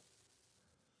young.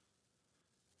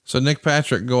 So Nick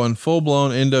Patrick going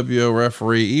full-blown NWO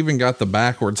referee, even got the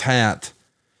backwards hat.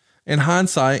 In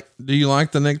hindsight, do you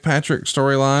like the Nick Patrick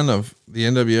storyline of the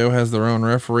NWO has their own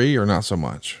referee, or not so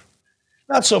much?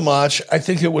 Not so much. I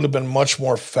think it would have been much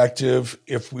more effective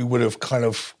if we would have kind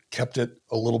of kept it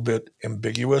a little bit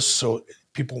ambiguous, so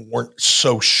people weren't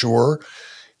so sure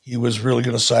he was really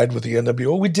going to side with the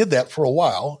NWO. We did that for a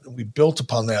while, and we built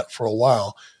upon that for a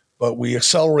while, but we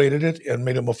accelerated it and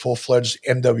made him a full-fledged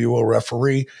NWO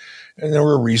referee, and there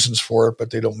were reasons for it,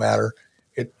 but they don't matter.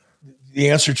 The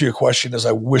answer to your question is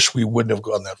I wish we wouldn't have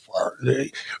gone that far.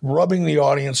 Rubbing the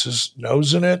audience's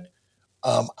nose in it,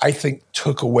 I think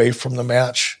took away from the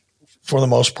match for the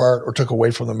most part, or took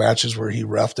away from the matches where he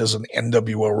reffed as an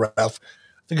NWO ref.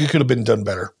 I think it could have been done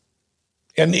better.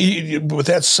 And with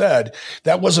that said,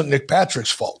 that wasn't Nick Patrick's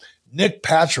fault. Nick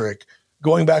Patrick,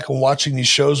 going back and watching these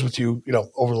shows with you,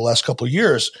 over the last couple of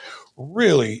years,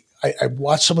 really, I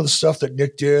watched some of the stuff that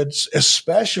Nick did,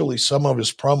 especially some of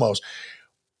his promos.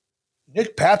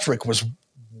 Nick Patrick was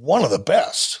one of the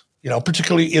best,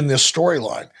 particularly in this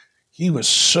storyline. He was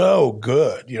so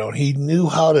good. He knew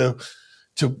how to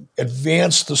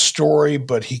advance the story,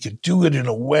 but he could do it in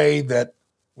a way that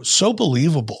was so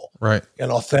believable, right, and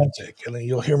authentic. And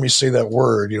you'll hear me say that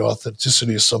word.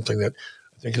 Authenticity is something that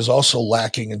I think is also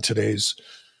lacking in today's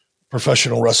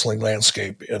professional wrestling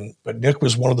landscape. But Nick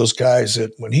was one of those guys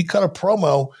that when he cut a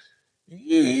promo,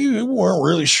 you weren't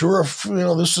really sure if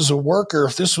this was a work or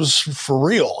if this was for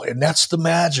real. And that's the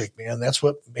magic, man. That's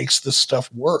what makes this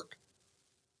stuff work.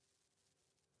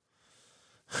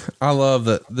 I love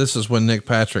that this is when Nick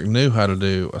Patrick knew how to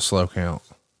do a slow count.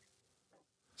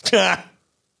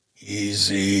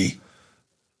 Easy.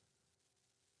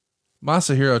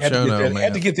 Masahiro Chono, man.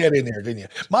 Had to get that in there, didn't you?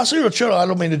 Masahiro Chono, I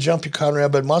don't mean to jump you,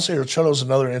 Conrad, but Masahiro Chono is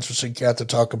another interesting cat to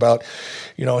talk about.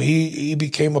 He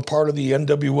became a part of the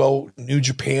NWO New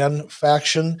Japan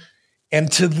faction,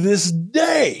 and to this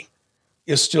day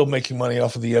is still making money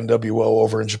off of the NWO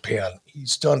over in Japan.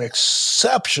 He's done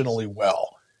exceptionally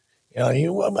well.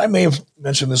 I may have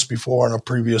mentioned this before in a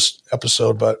previous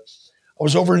episode, but I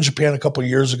was over in Japan a couple of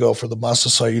years ago for the Masa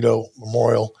Saito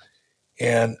Memorial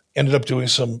and ended up doing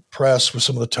some press with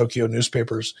some of the Tokyo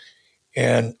newspapers.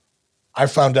 And I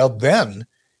found out then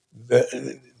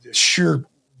the sheer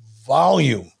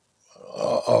volume,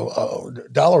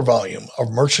 dollar volume of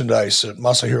merchandise that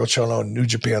Masahiro Chono and New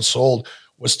Japan sold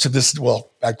was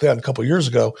back then, a couple of years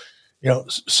ago,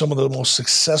 some of the most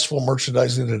successful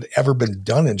merchandising that had ever been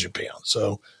done in Japan.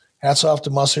 So hats off to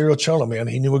Masahiro Chono, man.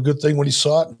 He knew a good thing when he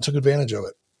saw it and took advantage of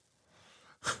it.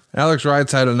 Alex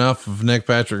Wright's had enough of Nick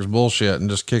Patrick's bullshit and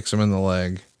just kicks him in the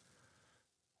leg.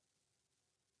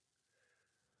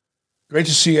 Great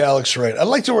to see Alex Wright. I'd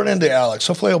like to run into Alex.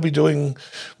 Hopefully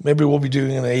maybe we'll be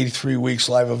doing an 83 Weeks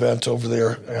live event over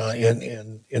there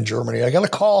in Germany. I got a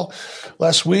call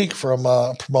last week from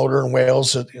a promoter in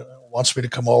Wales that wants me to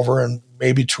come over and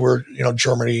maybe tour,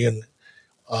 Germany and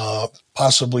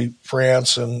possibly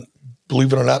France and,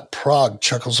 believe it or not, Prague,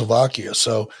 Czechoslovakia.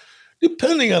 So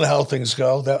depending on how things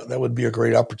go, that would be a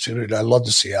great opportunity. I'd love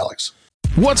to see Alex.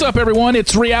 What's up, everyone?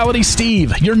 It's Reality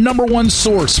Steve, your number one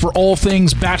source for all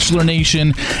things Bachelor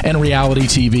Nation and reality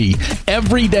TV.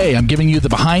 Every day, I'm giving you the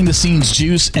behind-the-scenes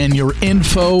juice and your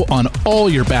info on all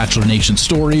your Bachelor Nation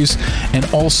stories, and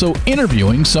also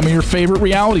interviewing some of your favorite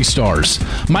reality stars.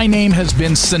 My name has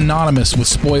been synonymous with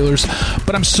spoilers,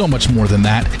 but I'm so much more than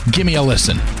that. Give me a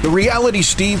listen. The Reality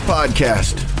Steve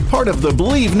Podcast, part of the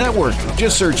Believe Network.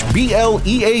 Just search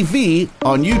BLEAV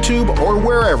on YouTube or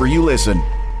wherever you listen.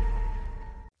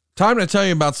 Time to tell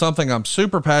you about something I'm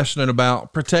super passionate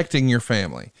about: protecting your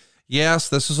family. Yes,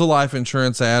 this is a life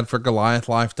insurance ad for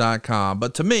Goliathlife.com,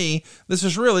 but to me, this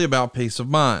is really about peace of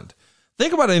mind.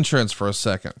 Think about insurance for a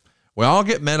second. We all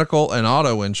get medical and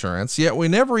auto insurance, yet we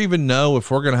never even know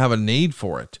if we're going to have a need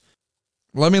for it.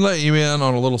 Let me let you in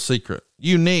on a little secret.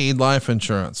 You need life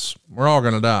insurance. We're all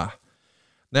going to die.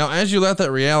 Now, as you let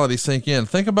that reality sink in,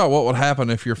 think about what would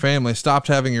happen if your family stopped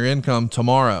having your income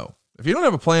tomorrow. If you don't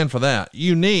have a plan for that,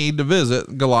 you need to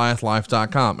visit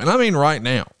Goliathlife.com. And I mean right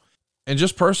now. And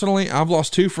just personally, I've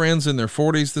lost 2 friends in their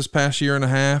 40s this past year and a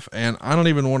half, and I don't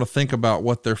even want to think about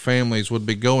what their families would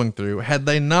be going through had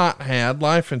they not had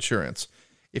life insurance.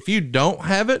 If you don't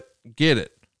have it, get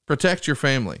it. Protect your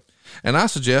family. And I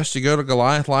suggest you go to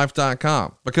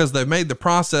Goliathlife.com because they've made the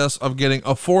process of getting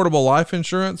affordable life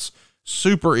insurance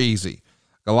super easy.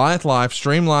 Goliath Life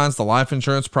streamlines the life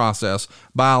insurance process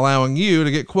by allowing you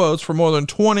to get quotes for more than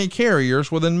 20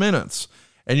 carriers within minutes,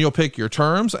 and you'll pick your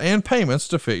terms and payments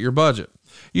to fit your budget.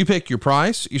 You pick your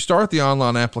price, you start the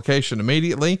online application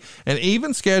immediately, and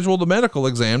even schedule the medical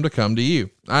exam to come to you.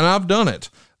 And I've done it.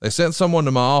 They sent someone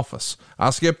to my office. I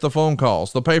skipped the phone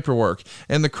calls, the paperwork,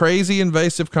 and the crazy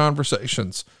invasive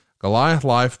conversations. Goliath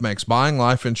Life makes buying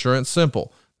life insurance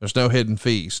simple. There's no hidden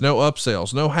fees, no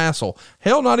upsells, no hassle,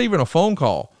 hell, not even a phone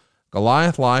call.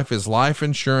 Goliath Life is life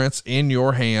insurance in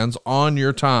your hands on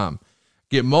your time.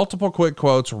 Get multiple quick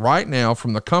quotes right now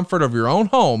from the comfort of your own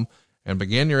home and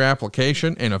begin your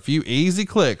application in a few easy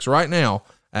clicks right now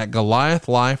at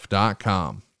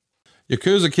goliathlife.com.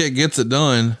 Yakuza Kick gets it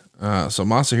done. So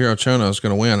Masahiro Chono is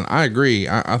going to win. I agree.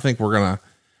 I think we're going to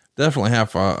definitely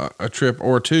have a trip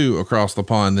or two across the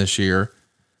pond this year.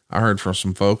 I heard from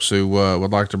some folks who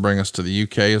would like to bring us to the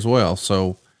UK as well.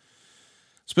 So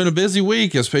it's been a busy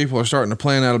week as people are starting to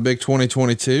plan out a big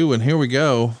 2022. And here we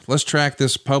go. Let's track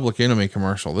this Public Enemy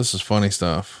commercial. This is funny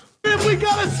stuff. If we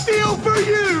got a steal for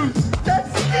you, that's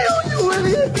steal, you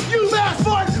idiot. You asked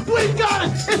for it. We got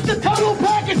it. It's the total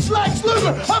package Lex Luger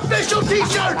official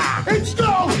t-shirt. It's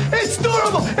strong. It's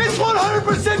durable. It's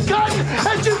 100% cotton.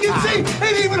 As you can see,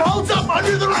 it even holds up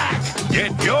under the rack.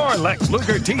 Get your Lex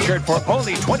Luger t-shirt for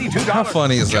only $22. How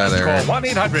funny is that, Eric? Call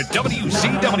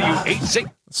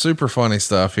 1-800-WCW-86. Super funny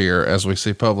stuff here as we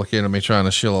see Public Enemy trying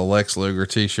to shill a Lex Luger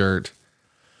t-shirt.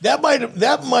 That might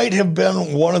have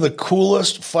been one of the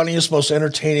coolest, funniest, most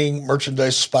entertaining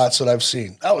merchandise spots that I've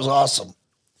seen. That was awesome.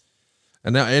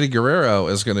 And now Eddie Guerrero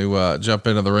is going to jump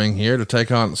into the ring here to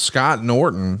take on Scott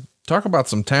Norton. Talk about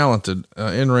some talented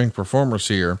in-ring performers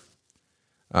here.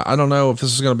 I don't know if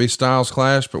this is going to be Styles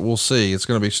Clash, but we'll see. It's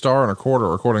going to be star and a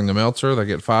quarter according to Meltzer. They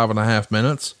get 5.5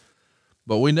 minutes.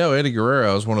 But we know Eddie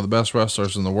Guerrero is one of the best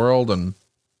wrestlers in the world, and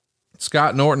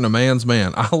Scott Norton, a man's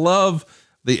man. I love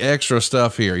the extra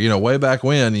stuff here. You know, way back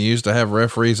when you used to have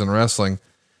referees in wrestling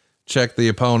check the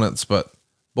opponents, but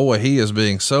boy, he is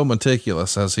being so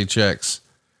meticulous as he checks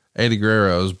Eddie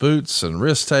Guerrero's boots and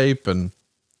wrist tape, and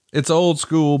it's old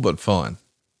school, but fun.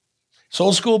 It's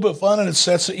old school, but fun. And it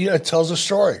it tells a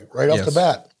story right off the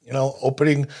bat,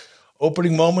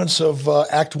 opening moments of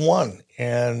Act 1.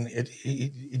 And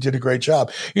he did a great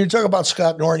job. You talk about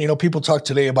Scott Norton, people talk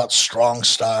today about strong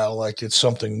style, like it's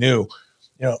something new.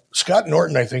 Scott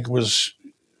Norton, I think, was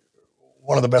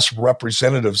one of the best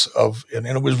representatives of, and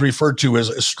it was referred to as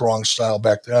a strong style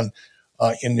back then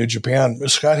in New Japan.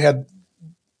 Scott had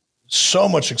so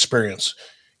much experience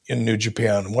in New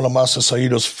Japan, one of Masa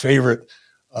Saito's favorite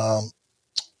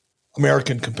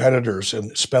American competitors,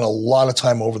 and spent a lot of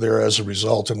time over there as a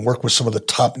result and worked with some of the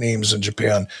top names in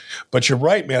Japan. But you're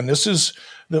right, man, this is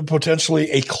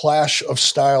potentially a clash of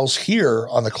styles here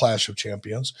on the Clash of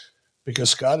Champions, because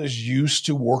Scott is used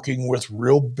to working with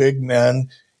real big men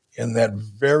in that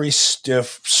very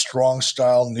stiff, strong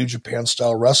style, New Japan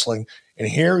style wrestling. And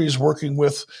here he's working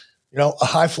with, a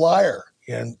high flyer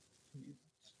and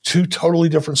two totally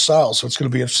different styles. So it's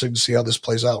going to be interesting to see how this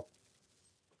plays out.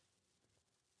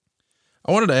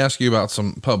 I wanted to ask you about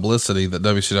some publicity that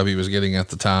WCW was getting at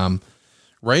the time.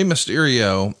 Rey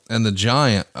Mysterio and the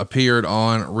Giant appeared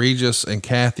on Regis and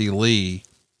Kathy Lee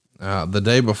the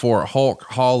day before Hulk,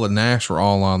 Hall, and Nash were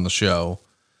all on the show.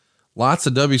 Lots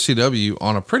of WCW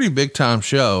on a pretty big time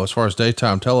show as far as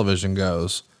daytime television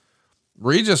goes.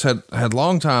 Regis had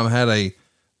long time had a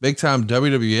big time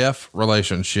WWF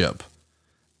relationship,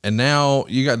 and now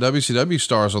you got WCW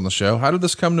stars on the show. How did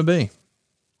this come to be?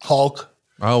 Hulk.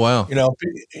 Oh, wow.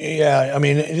 Yeah. I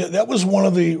mean, that was one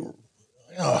of the,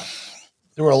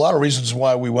 there were a lot of reasons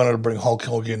why we wanted to bring Hulk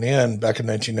Hogan in back in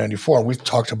 1994. And we've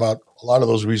talked about a lot of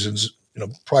those reasons,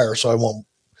 prior, so I won't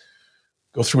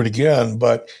go through it again.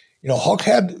 But, Hulk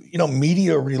had,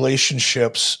 media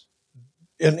relationships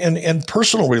and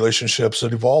personal relationships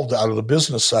that evolved out of the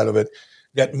business side of it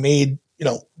that made,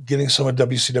 getting some of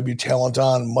WCW talent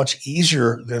on much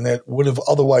easier than it would have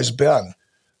otherwise been.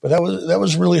 But that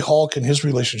was really Hulk and his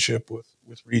relationship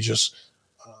with Regis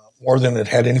more than it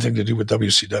had anything to do with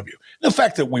WCW. The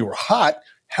fact that we were hot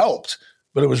helped,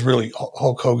 but it was really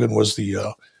Hulk Hogan was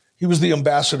he was the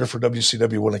ambassador for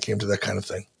WCW when it came to that kind of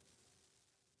thing.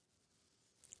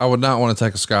 I would not want to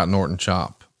take a Scott Norton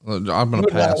chop. I'm going to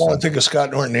pass. I want to take a Scott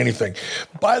Norton anything.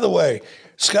 By the way,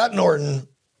 Scott Norton,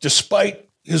 despite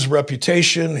his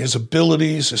reputation, his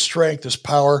abilities, his strength, his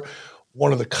power,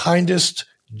 one of the kindest,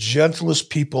 gentlest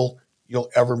people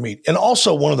you'll ever meet. And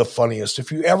also one of the funniest.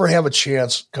 If you ever have a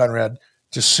chance, Conrad,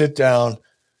 to sit down,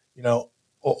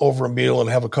 over a meal and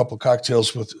have a couple of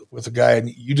cocktails with a guy and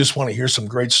you just want to hear some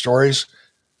great stories,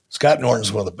 Scott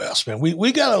Norton's one of the best, man.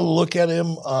 We got to look at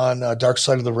him on Dark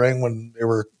Side of the Ring when they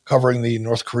were covering the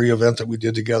North Korea event that we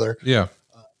did together. Yeah.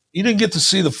 You didn't get to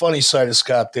see the funny side of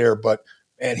Scott there, but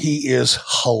And he is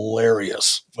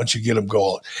hilarious once you get him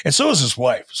going. And so is his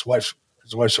wife. His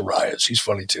wife's a riot. She's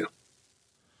funny too.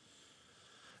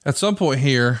 At some point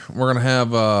here, we're going to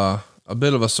have a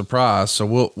bit of a surprise.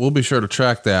 So we'll be sure to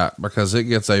track that because it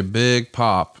gets a big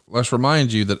pop. Let's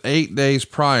remind you that 8 days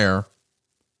prior,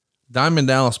 Diamond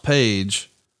Dallas Page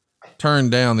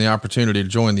turned down the opportunity to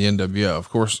join the NWO. Of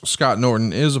course, Scott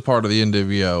Norton is a part of the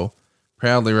NWO,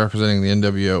 proudly representing the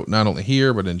NWO, not only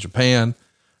here, but in Japan.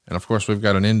 And of course, we've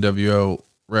got an NWO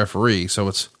referee. So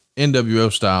it's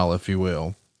NWO style, if you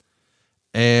will.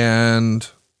 And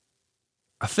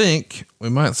I think we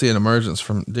might see an emergence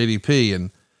from DDP, and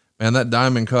man, that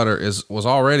diamond cutter was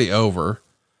already over,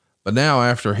 but now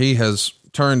after he has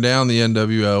turned down the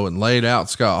NWO and laid out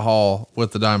Scott Hall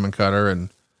with the diamond cutter and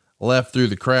left through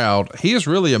the crowd, he is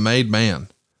really a made man.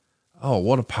 Oh,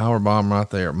 what a power bomb right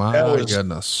there. My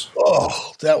goodness.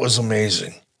 Oh, that was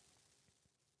amazing.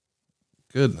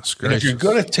 Goodness gracious. And if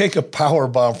you're going to take a power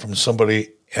bomb from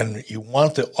somebody and you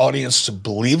want the audience to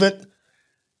believe it,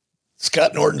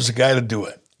 Scott Norton's the guy to do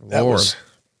it. That was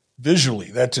visually,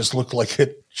 that just looked like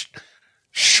it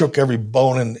shook every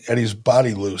bone in Eddie's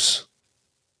body loose.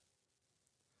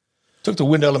 Took the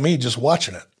wind out of me just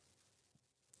watching it.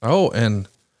 Oh, and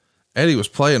Eddie was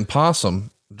playing possum,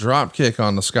 drop kick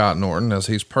on the Scott Norton as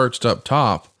he's perched up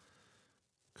top.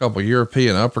 A couple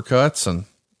European uppercuts, and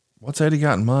what's Eddie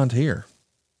got in mind here?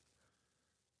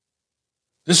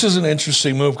 This is an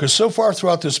interesting move because so far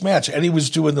throughout this match, Eddie was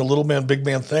doing the little man, big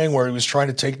man thing where he was trying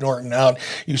to take Norton out.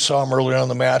 You saw him earlier on in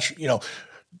the match,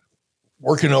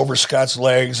 working over Scott's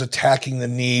legs, attacking the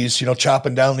knees,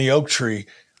 chopping down the oak tree,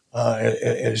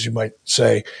 as you might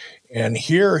say. And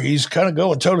here he's kind of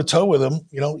going toe to toe with him.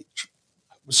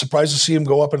 Was surprised to see him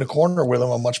go up in the corner with him,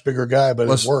 a much bigger guy, but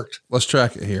it worked. Let's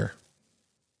track it here.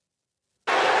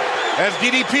 That's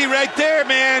DDP right there,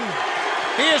 man.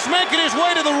 He is making his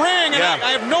way to the ring, and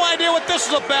I have no idea what this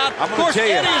is about. Of course,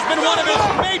 Eddie has been one of his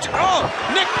major... Oh,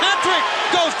 Nick Patrick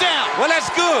goes down. Well,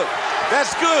 that's good.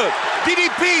 That's good.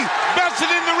 DDP bouncing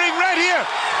in the ring right here.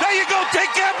 There you go. Take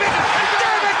care of it.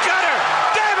 Diamond cutter.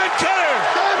 Diamond cutter.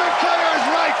 Diamond cutter is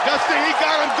right, Dusty. He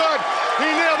got him good. He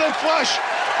nailed him flush.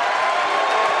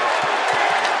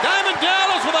 Diamond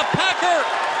Dallas with a Packer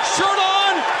shirt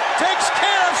on takes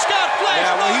care of Scott Flash.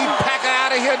 Yeah, well, he packing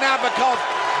out of here now because...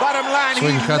 Bottom line, so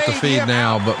we can cut the feed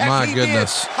now, but my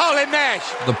goodness,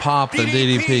 the pop that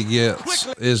DDP gets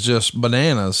is just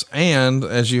bananas. And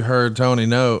as you heard Tony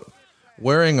note,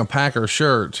 wearing a Packer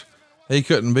shirt, he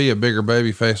couldn't be a bigger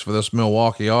babyface for this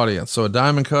Milwaukee audience. So a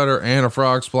diamond cutter and a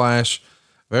frog splash.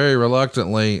 Very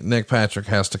reluctantly, Nick Patrick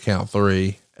has to count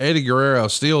 3. Eddie Guerrero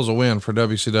steals a win for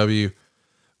WCW.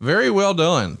 Very well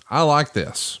done. I like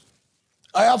this.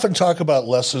 I often talk about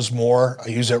less is more. I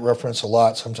use that reference a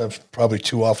lot, sometimes probably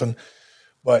too often.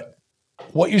 But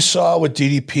what you saw with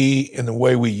DDP and the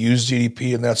way we use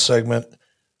DDP in that segment,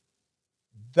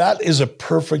 that is a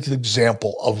perfect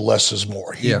example of less is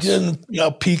more. He didn't,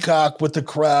 peacock with the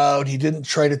crowd. He didn't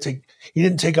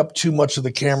take up too much of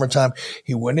the camera time.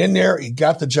 He went in there, he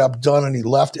got the job done, and he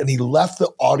left the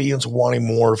audience wanting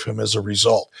more of him as a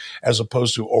result, as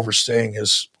opposed to overstaying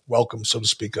his welcome, so to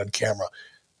speak, on camera.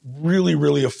 Really,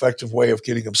 really effective way of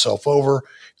getting himself over.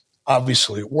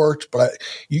 Obviously it worked, but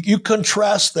you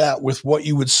contrast that with what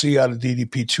you would see out of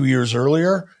DDP 2 years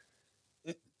earlier.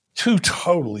 2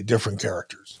 totally different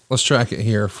characters. Let's track it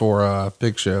here for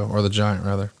Big Show, or the Giant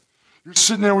rather. You're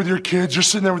sitting there with your kids, you're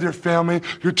sitting there with your family,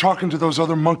 you're talking to those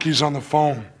other monkeys on the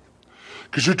phone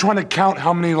because you're trying to count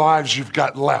how many lives you've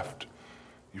got left.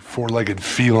 You 4-legged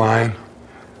feline,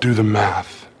 do the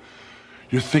math.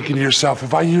 You're thinking to yourself,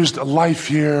 if I used a life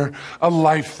here, a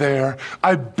life there,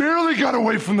 I barely got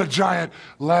away from the Giant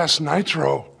last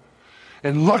Nitro.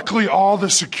 And luckily, all the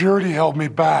security held me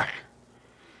back.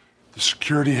 The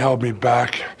security held me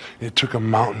back. It took a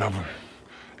mountain of them.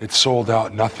 It sold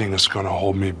out. Nothing is going to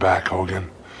hold me back,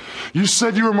 Hogan. You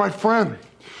said you were my friend.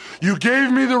 You gave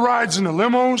me the rides in the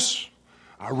limos.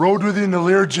 I rode with you in the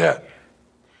Learjet.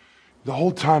 The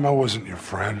whole time, I wasn't your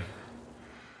friend.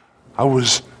 I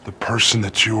was the person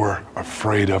that you were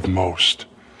afraid of most.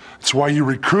 That's why you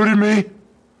recruited me.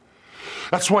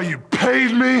 That's why you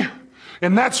paid me.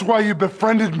 And that's why you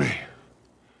befriended me.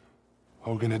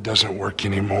 Hogan, it doesn't work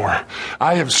anymore.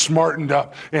 I have smartened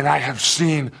up and I have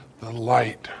seen the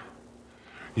light.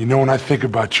 You know, when I think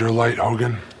about your light,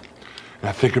 Hogan, and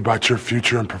I think about your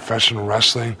future in professional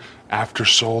wrestling after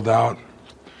Sold Out,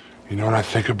 you know what I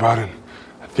think about it?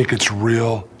 I think it's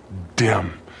real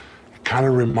dim. Kind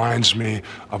of reminds me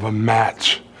of a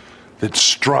match that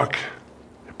struck.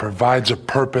 It provides a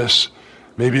purpose.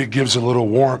 Maybe it gives a little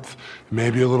warmth,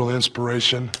 maybe a little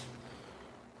inspiration.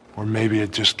 Or maybe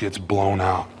it just gets blown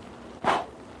out.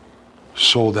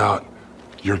 Sold out,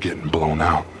 you're getting blown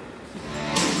out.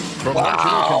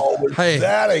 Wow, was Hey.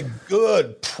 that a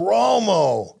good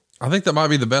promo? I think that might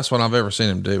be the best one I've ever seen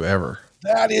him do ever.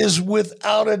 That is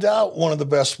without a doubt one of the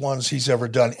best ones he's ever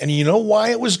done. And you know why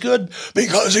it was good?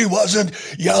 Because he wasn't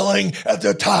yelling at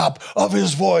the top of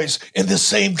his voice in the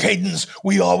same cadence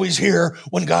we always hear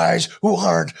when guys who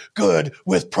aren't good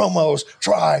with promos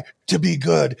try to be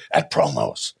good at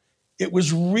promos. It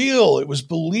was real. It was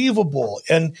believable.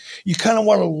 And you kind of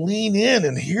want to lean in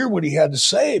and hear what he had to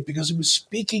say because he was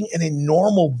speaking in a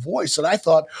normal voice that I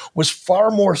thought was far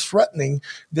more threatening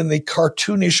than the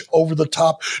cartoonish,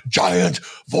 over-the-top, giant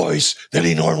voice that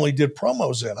he normally did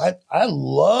promos in. I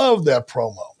love that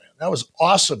promo, man. That was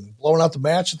awesome. Blowing out the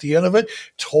match at the end of it,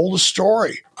 told a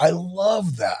story. I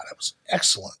love that. It was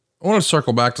excellent. I want to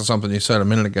circle back to something you said a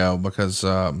minute ago because,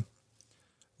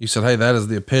 you said, hey, that is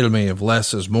the epitome of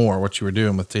less is more, what you were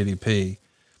doing with TDP.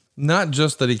 Not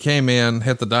just that he came in,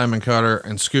 hit the diamond cutter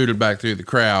and scooted back through the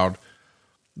crowd,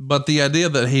 but the idea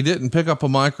that he didn't pick up a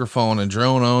microphone and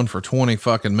drone on for 20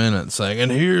 fucking minutes saying,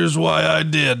 and here's why I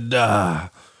did,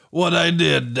 what I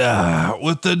did,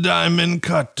 with the diamond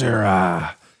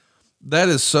cutter. That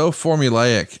is so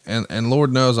formulaic. And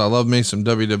Lord knows I love me some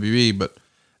WWE, but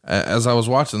as I was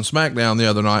watching SmackDown the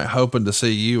other night, hoping to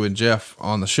see you and Jeff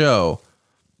on the show,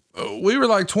 we were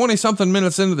like 20 something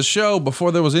minutes into the show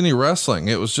before there was any wrestling.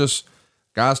 It was just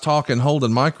guys talking,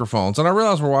 holding microphones. And I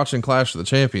realized we're watching Clash of the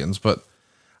Champions, but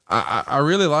I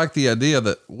really like the idea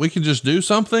that we can just do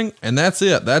something and that's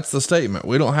it. That's the statement.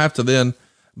 We don't have to then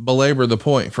belabor the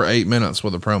point for 8 minutes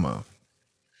with a promo.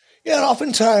 Yeah. And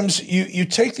oftentimes you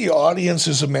take the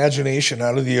audience's imagination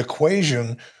out of the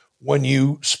equation when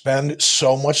you spend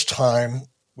so much time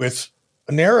with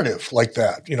a narrative like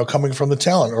that, coming from the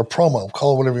talent or promo,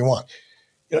 call it whatever you want.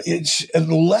 It's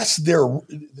unless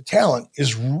the talent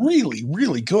is really,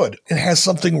 really good and has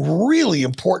something really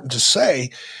important to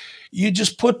say, you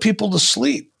just put people to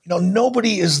sleep.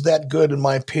 Nobody is that good, in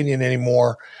my opinion,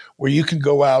 anymore, where you can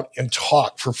go out and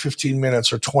talk for 15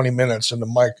 minutes or 20 minutes on the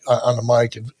mic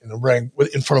in the ring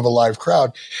in front of a live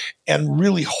crowd and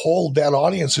really hold that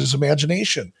audience's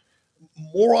imagination.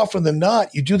 More often than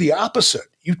not, you do the opposite.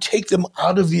 You take them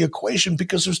out of the equation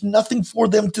because there's nothing for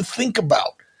them to think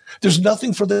about. There's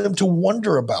nothing for them to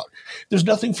wonder about. There's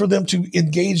nothing for them to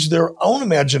engage their own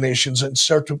imaginations and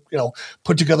start to,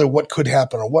 put together what could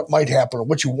happen or what might happen or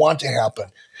what you want to happen.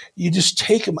 You just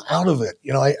take them out of it.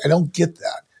 I don't get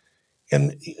that.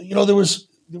 And, there was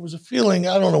a feeling,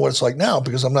 I don't know what it's like now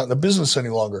because I'm not in the business any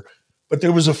longer, but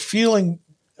there was a feeling,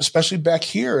 especially back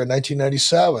here in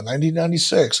 1997,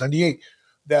 1996, 98,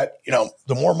 that,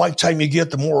 the more mic time you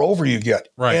get, the more over you get.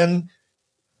 Right. And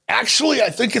actually, I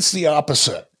think it's the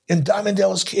opposite. And Diamond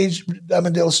Dallas Page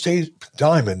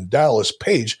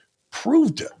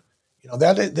proved it.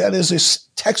 That is a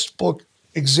textbook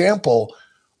example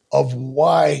of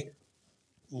why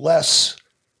less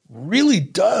really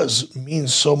does mean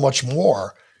so much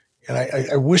more. And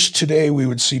I wish today we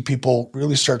would see people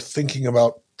really start thinking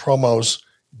about promos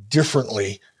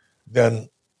differently than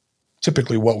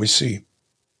typically what we see.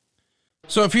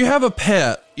 So if you have a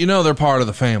pet, they're part of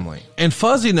the family. And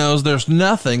Fuzzy knows there's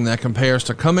nothing that compares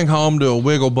to coming home to a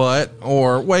wiggle butt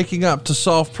or waking up to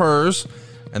soft purrs.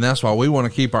 And that's why we want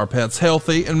to keep our pets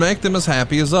healthy and make them as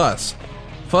happy as us.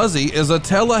 Fuzzy is a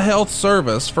telehealth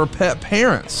service for pet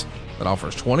parents that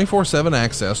offers 24/7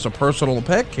 access to personal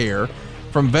pet care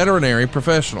from veterinary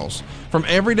professionals, from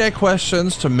everyday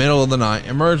questions to middle of the night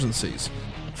emergencies.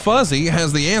 Fuzzy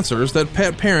has the answers that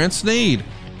pet parents need.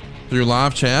 Through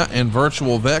live chat and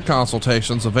virtual vet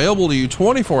consultations available to you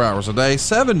 24 hours a day,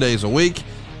 7 days a week,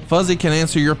 Fuzzy can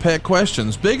answer your pet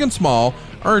questions, big and small,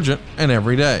 urgent and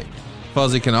every day.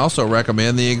 Fuzzy can also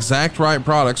recommend the exact right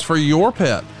products for your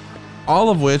pet, all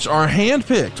of which are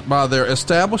handpicked by their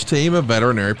established team of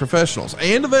veterinary professionals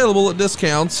and available at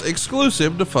discounts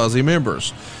exclusive to Fuzzy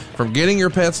members. From getting your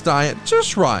pet's diet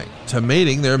just right, to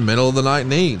meeting their middle of the night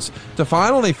needs, to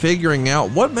finally figuring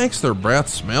out what makes their breath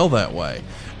smell that way.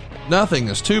 Nothing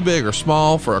is too big or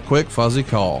small for a quick Fuzzy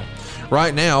call.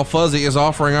 Right now, Fuzzy is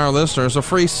offering our listeners a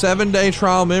free 7-day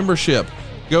trial membership.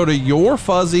 Go to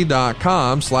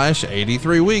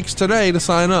yourfuzzy.com/83weeks today to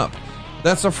sign up.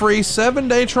 That's a free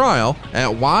 7-day trial at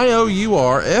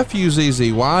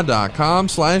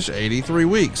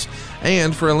yourfuzzy.com/83weeks.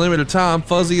 And for a limited time,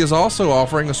 Fuzzy is also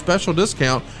offering a special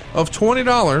discount of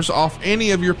 $20 off any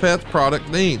of your pet's product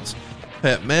needs.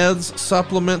 Pet meds,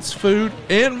 supplements, food,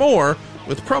 and more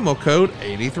with promo code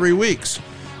 83weeks.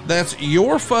 That's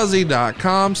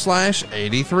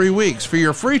yourfuzzy.com/83weeks for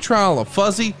your free trial of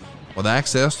Fuzzy with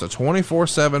access to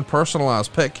 24/7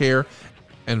 personalized pet care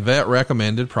and vet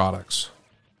recommended products.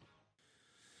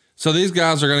 So these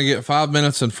guys are going to get 5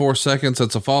 minutes and 4 seconds.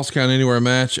 It's a Falls Count Anywhere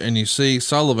match. And you see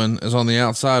Sullivan is on the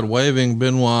outside waving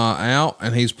Benoit out,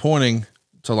 and he's pointing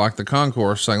to like the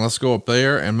concourse saying, let's go up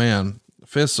there. And man,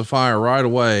 fists of fire right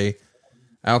away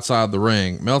outside the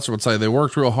ring. Meltzer would say they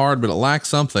worked real hard, but it lacked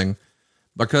something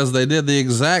because they did the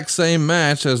exact same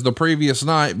match as the previous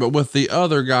night, but with the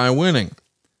other guy winning.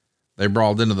 They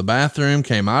brawled into the bathroom,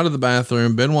 came out of the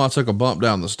bathroom. Benoit took a bump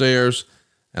down the stairs,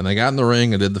 and they got in the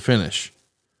ring and did the finish.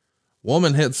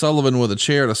 Woman hit Sullivan with a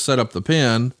chair to set up the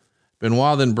pin.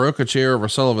 Benoit then broke a chair over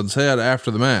Sullivan's head after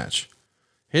the match.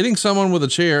 Hitting someone with a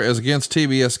chair is against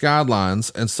TBS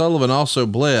guidelines, and Sullivan also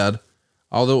bled,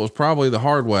 although it was probably the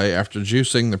hard way after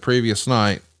juicing the previous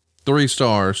night. 3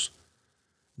 stars.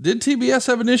 Did TBS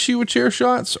have an issue with chair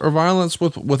shots or violence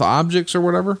with objects or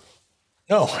whatever?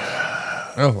 No.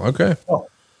 Oh, okay.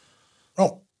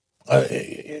 No.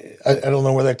 I don't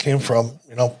know where that came from.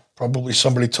 Probably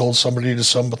somebody told somebody and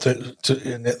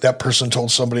that person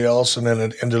told somebody else, and then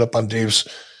it ended up on Dave's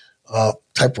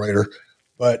typewriter.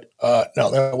 But no,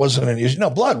 that wasn't an issue.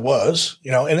 No, blood was,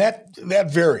 and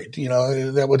that varied.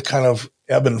 That would kind of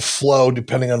ebb and flow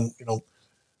depending on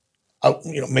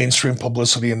mainstream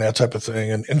publicity and that type of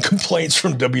thing, and complaints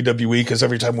from WWE, because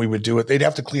every time we would do it, they'd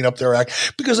have to clean up their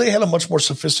act because they had a much more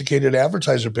sophisticated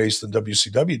advertiser base than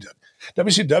WCW did.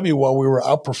 WCW, while we were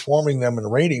outperforming them in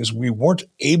ratings, we weren't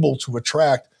able to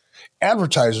attract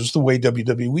advertisers the way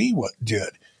WWE did.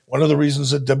 One of the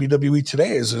reasons that WWE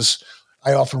today is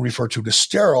I often refer to it as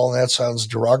sterile, and that sounds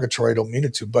derogatory. I don't mean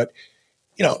it to, but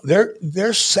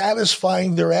they're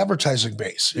satisfying their advertising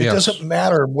base. It doesn't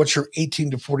matter what your 18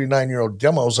 to 49-year-old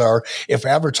demos are if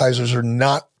advertisers are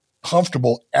not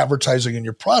comfortable advertising in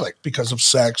your product because of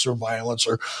sex or violence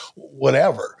or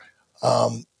whatever.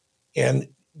 And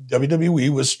WWE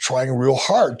was trying real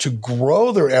hard to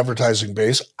grow their advertising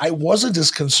base. I wasn't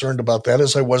as concerned about that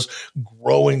as I was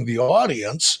growing the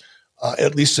audience,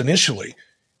 at least initially.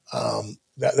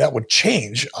 That would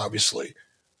change, obviously,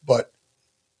 but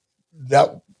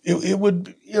that it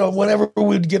would, whenever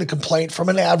we'd get a complaint from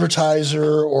an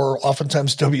advertiser, or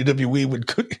oftentimes WWE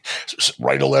would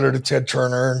write a letter to Ted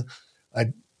Turner, and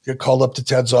I'd get called up to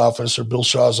Ted's office or Bill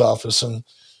Shaw's office, and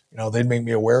they'd make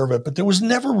me aware of it. But there was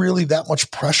never really that much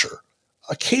pressure.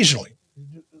 Occasionally,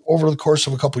 over the course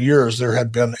of a couple of years, there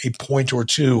had been a point or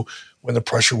two when the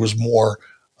pressure was more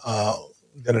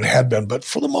than it had been. But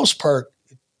for the most part,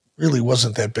 it really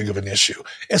wasn't that big of an issue,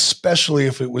 especially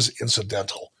if it was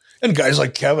incidental. And guys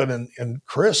like Kevin and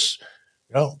Chris,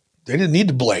 they didn't need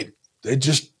to blade. They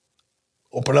just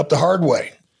open up the hard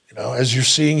way, as you're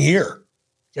seeing here.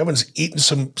 Kevin's eating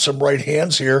some right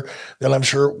hands here that I'm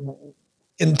sure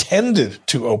intended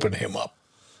to open him up.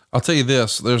 I'll tell you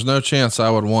this, there's no chance I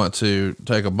would want to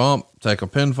take a bump, take a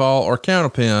pinfall, or count a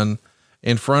pin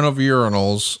in front of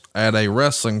urinals at a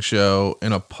wrestling show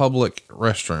in a public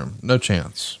restroom. No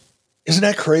chance. Isn't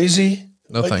that crazy?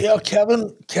 No, thank you.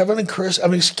 Kevin and Chris,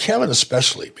 Kevin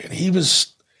especially, man, he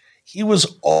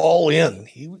was all in.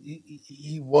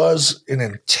 He was an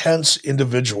intense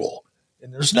individual,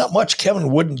 and there's not much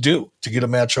Kevin wouldn't do to get a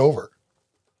match over.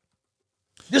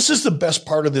 This is the best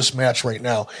part of this match right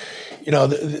now.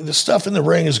 The stuff in the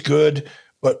ring is good,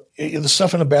 but the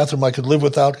stuff in the bathroom I could live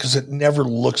without because it never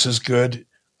looks as good.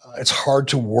 It's hard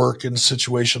to work in a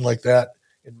situation like that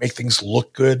and make things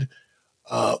look good.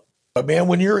 But man,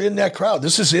 when you're in that crowd,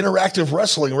 this is interactive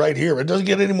wrestling right here. It doesn't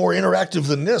get any more interactive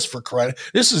than this, for crying.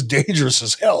 This is dangerous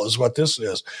as hell is what this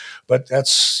is. But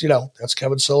that's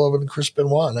Kevin Sullivan and Chris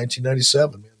Benoit in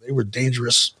 1997. Man, they were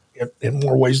dangerous in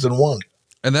more ways than one.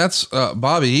 And that's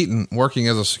Bobby Eaton working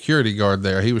as a security guard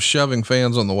there. He was shoving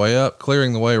fans on the way up,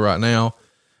 clearing the way right now.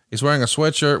 He's wearing a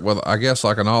sweatshirt with, I guess,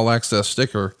 like an all access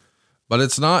sticker, but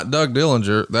it's not Doug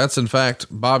Dillinger. That's in fact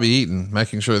Bobby Eaton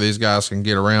making sure these guys can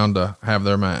get around to have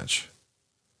their match.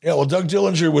 Yeah. Well, Doug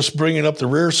Dillinger was bringing up the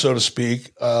rear, so to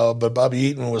speak. But Bobby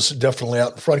Eaton was definitely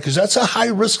out in front because that's a high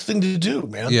risk thing to do,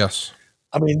 man. Yes.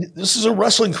 This is a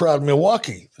wrestling crowd in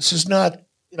Milwaukee. This is not,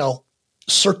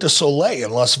 Cirque du Soleil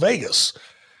in Las Vegas.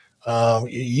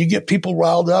 You get people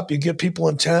riled up, you get people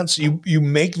intense, you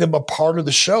make them a part of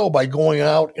the show by going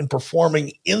out and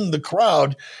performing in the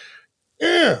crowd.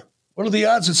 Yeah. What are the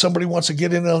odds that somebody wants to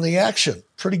get in on the action?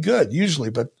 Pretty good usually.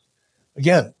 But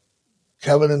again,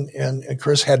 Kevin and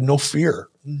Chris had no fear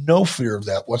of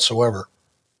that whatsoever.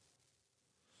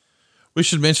 We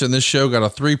should mention this show got a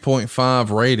 3.5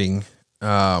 rating.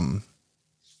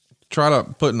 try to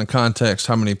put into context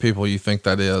how many people you think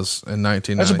that is in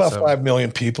 1997. That's about 5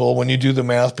 million people when you do the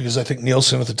math, because I think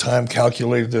Nielsen at the time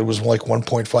calculated there was like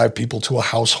 1.5 people to a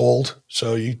household.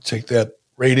 So you take that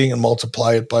rating and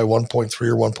multiply it by 1.3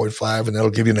 or 1.5, and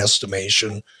that'll give you an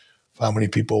estimation of how many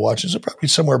people watch. It's probably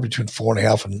somewhere between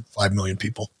 4.5 and 5 million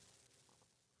people.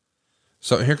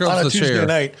 So here comes on a the Tuesday chair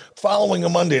night following a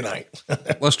Monday night.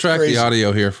 Let's track Crazy. the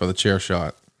audio here for the chair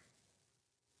shot.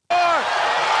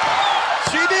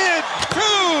 She did. 2,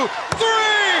 3.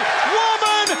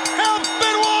 Woman helps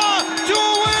Benoit to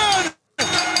a win.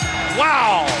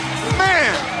 Wow.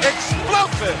 Man,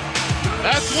 explosive.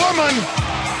 That's woman.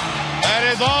 That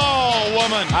is all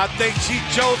woman. I think she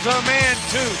chose her man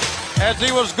too. As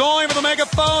he was going for the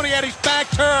megaphone, he had his back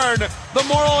turned. The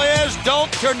moral is,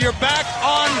 don't turn your back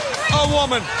on a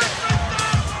woman.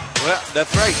 Well,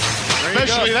 that's right.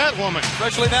 Especially that woman.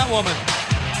 Especially that woman.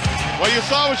 Well, you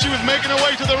saw when she was making her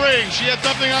way to the ring. She had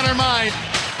something on her mind.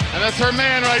 And that's her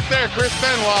man right there, Chris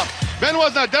Benoit.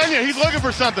 Benoit's not done yet. He's looking for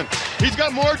something. He's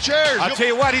got more chairs. I'll tell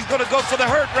you what, he's going to go for the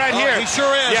hurt right here. He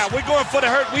sure is. Yeah, we're going for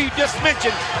the hurt. We just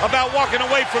mentioned about walking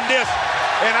away from this.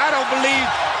 And I don't believe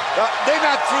they're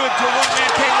not through until one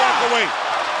man can't walk away.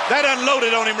 That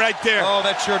unloaded on him right there. Oh,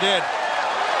 that sure did.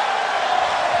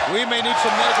 We may need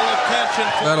some medical attention.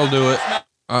 That'll do it.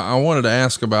 I wanted to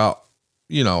ask about,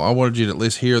 I wanted you to at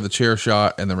least hear the chair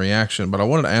shot and the reaction, but I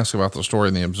wanted to ask about the story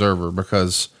in the Observer,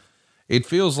 because it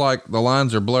feels like the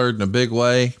lines are blurred in a big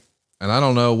way, and I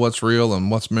don't know what's real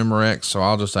and what's Memorex, so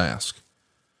I'll just ask.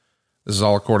 This is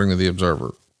all according to the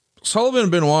Observer. Sullivan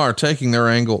and Benoit are taking their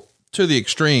angle to the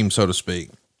extreme, so to speak.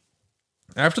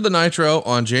 After the Nitro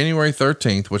on January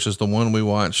 13th, which is the one we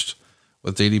watched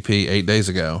with DDP 8 days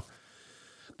ago,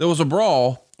 there was a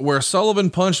brawl where Sullivan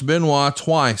punched Benoit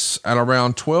twice at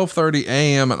around 12:30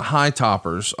 a.m. at High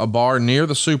Toppers, a bar near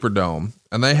the Superdome,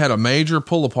 and they had a major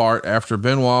pull apart after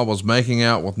Benoit was making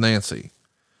out with Nancy.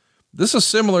 This is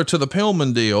similar to the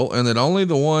Pillman deal in that only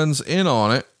the ones in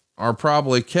on it are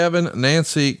probably Kevin,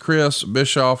 Nancy, Chris,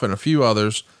 Bischoff, and a few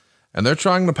others, and they're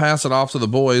trying to pass it off to the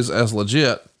boys as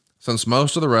legit since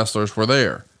most of the wrestlers were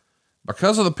there.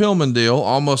 Because of the Pillman deal,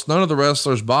 almost none of the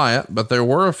wrestlers buy it, but there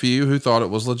were a few who thought it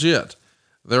was legit.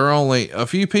 There are only a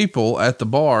few people at the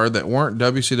bar that weren't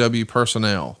WCW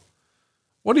personnel.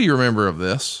 What do you remember of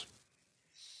this?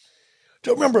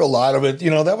 Don't remember a lot of it.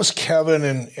 That was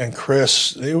Kevin and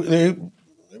Chris. They were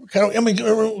kind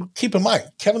of, keep in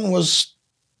mind, Kevin was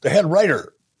the head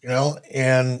writer,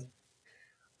 and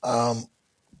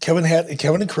Kevin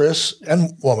and Chris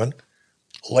and woman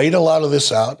laid a lot of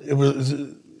this out.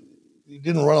 He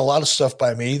didn't run a lot of stuff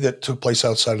by me that took place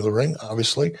outside of the ring,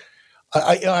 obviously.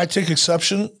 I take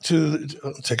exception.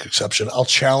 I'll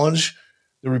challenge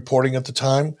the reporting at the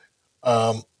time.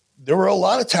 There were a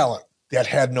lot of talent that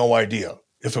had no idea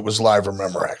if it was live or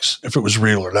Memorex, if it was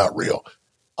real or not real.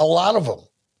 A lot of them.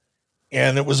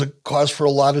 And it was a cause for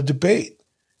a lot of debate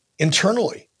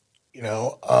internally.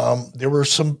 There were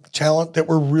some talent that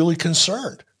were really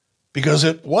concerned because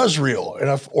it was real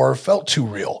or felt too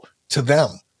real to them.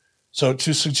 So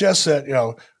to suggest that,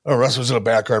 wrestlers in the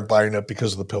back aren't buying it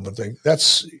because of the Pillman thing,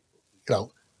 that's,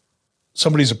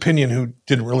 somebody's opinion who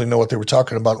didn't really know what they were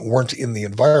talking about and weren't in the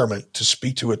environment to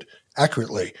speak to it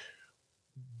accurately.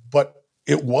 But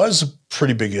it was a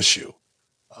pretty big issue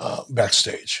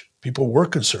backstage. People were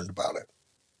concerned about it.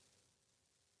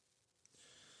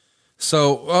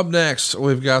 So up next,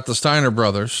 we've got the Steiner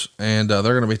brothers, and they're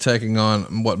going to be taking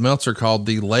on what Meltzer called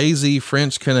the lazy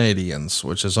French Canadians,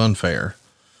 which is unfair.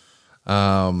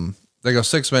 They go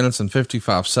 6 minutes and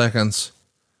 55 seconds.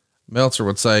 Meltzer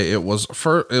would say it was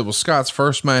Scott's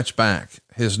first match back.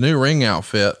 His new ring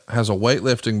outfit has a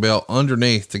weightlifting belt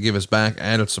underneath to give his back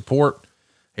added support.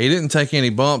 He didn't take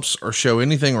any bumps or show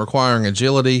anything requiring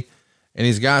agility, and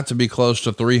he's got to be close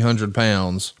to 300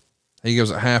 pounds. He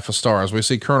gives it half a star as we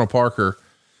see Colonel Parker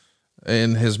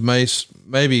in his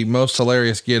maybe most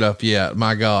hilarious get up yet.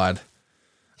 My God.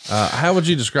 How would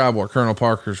you describe what Colonel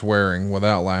Parker's wearing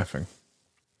without laughing?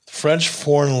 French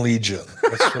Foreign Legion.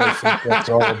 That's what I think that's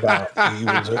all about.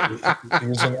 He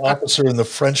was an officer in the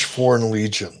French Foreign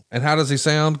Legion. And how does he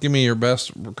sound? Give me your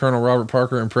best Colonel Robert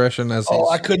Parker impression.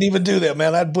 I couldn't even do that,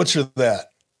 man. I'd butcher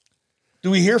that. Do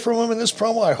we hear from him in this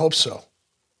promo? I hope so.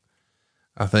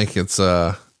 I think it's,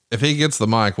 if he gets the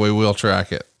mic, we will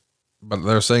track it, but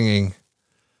they're singing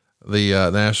the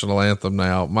national anthem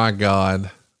now. My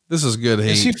God, this is good.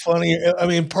 Is he funny? I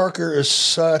mean, Parker is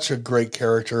such a great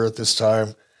character at this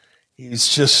time.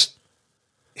 He's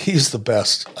the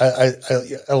best. I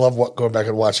love going back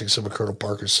and watching some of Colonel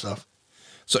Parker's stuff.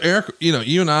 So Eric, you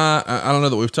and I don't know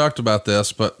that we've talked about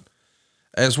this, but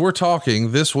as we're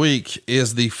talking, this week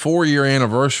is the 4-year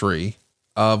anniversary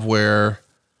of where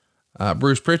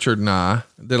Bruce Pritchard and I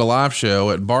did a live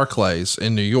show at Barclays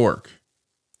in New York.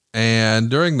 And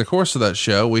during the course of that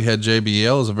show, we had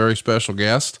JBL as a very special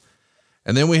guest.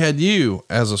 And then we had you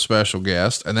as a special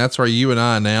guest. And that's where you and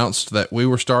I announced that we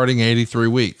were starting 83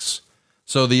 weeks.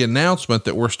 So the announcement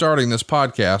that we're starting this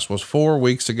podcast was 4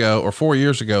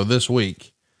 years ago this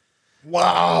week.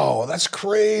 Wow. That's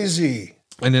crazy.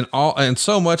 And then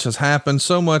so much has happened.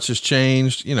 So much has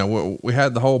changed. You know, we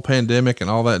had the whole pandemic and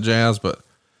all that jazz, but,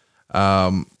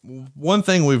 one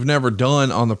thing we've never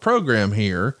done on the program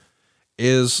here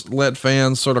is let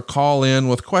fans sort of call in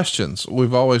with questions.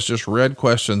 We've always just read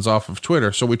questions off of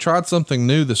Twitter. So we tried something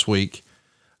new this week,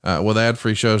 with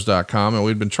adfreeshows.com. And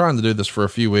we'd been trying to do this for a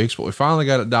few weeks, but we finally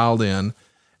got it dialed in,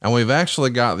 and we've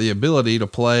actually got the ability to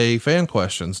play fan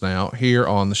questions now here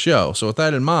on the show. So with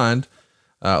that in mind,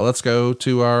 let's go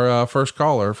to our first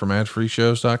caller from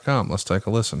adfreeshows.com. Let's take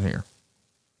a listen here.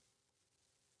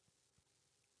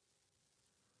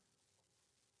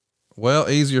 Well,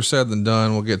 easier said than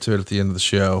done. We'll get to it at the end of the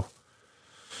show.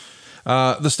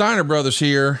 The Steiner brothers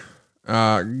here,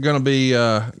 going to be,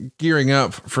 gearing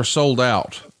up for Sold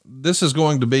Out. This is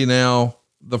going to be now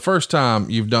the first time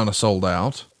you've done a Sold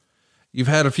Out. You've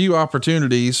had a few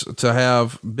opportunities to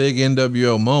have big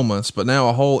NWO moments, but now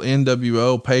a whole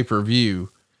NWO pay-per-view.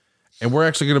 And we're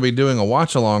actually going to be doing a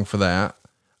watch along for that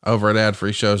over at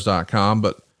adfreeshows.com.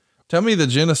 But tell me the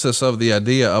genesis of the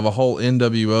idea of a whole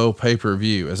NWO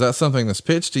pay-per-view. Is that something that's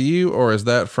pitched to you, or is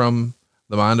that from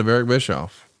the mind of Eric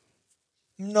Bischoff?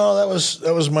 No, that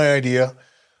was my idea.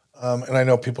 And I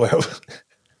know people have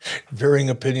varying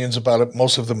opinions about it.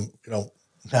 Most of them,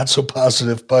 not so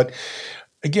positive, but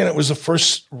again, it was the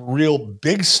first real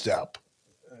big step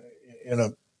in a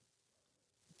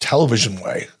television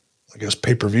way, I guess,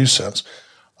 pay-per-view sense,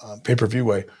 pay-per-view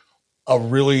way,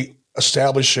 of really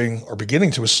establishing or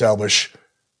beginning to establish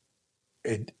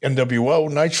a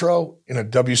NWO Nitro in a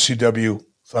WCW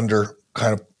Thunder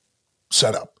kind of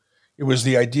setup. It was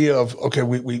the idea of, okay,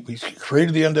 we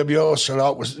created the NWO, started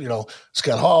out with,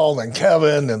 Scott Hall, then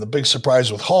Kevin, and the big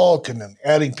surprise with Hulk, and then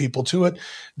adding people to it.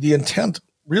 The intent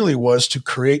really was to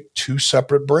create two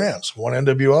separate brands, one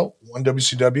NWO, one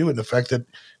WCW, and the fact that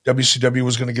WCW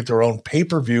was going to get their own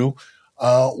pay-per-view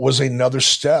was another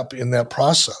step in that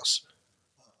process.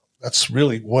 That's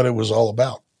really what it was all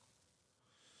about.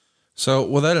 So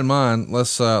with that in mind,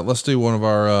 let's do one of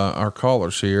our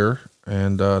callers here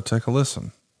and take a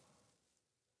listen.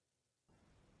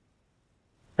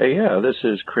 Hey, yeah, this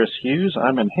is Chris Hughes.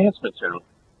 I'm in Huntsville.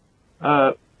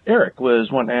 Eric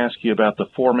was wanting to ask you about the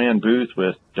 4-man booth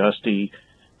with Dusty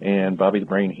and Bobby the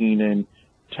Brain Heenan,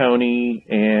 Tony,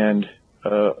 and,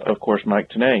 of course, Mike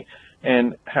Tenay,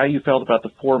 and how you felt about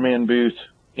the 4-man booth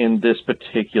in this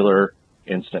particular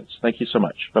instance. Thank you so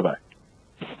much. Bye-bye.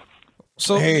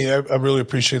 So, hey, I really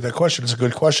appreciate that question. It's a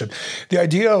good question. The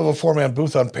idea of a 4-man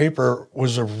booth on paper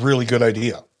was a really good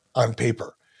idea on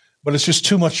paper, but it's just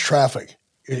too much traffic.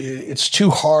 It's too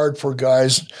hard for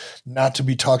guys not to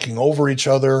be talking over each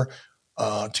other,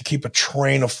 to keep a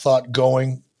train of thought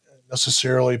going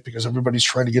necessarily, because everybody's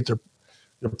trying to get their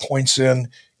points in.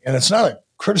 And it's not a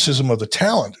criticism of the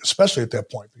talent, especially at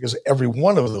that point, because every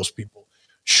one of those people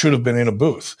should have been in a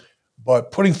booth.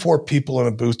 But putting 4 people in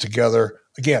a booth together,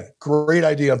 again, great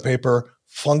idea on paper.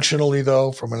 Functionally,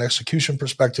 though, from an execution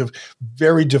perspective,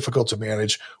 very difficult to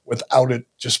manage without it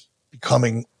just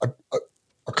becoming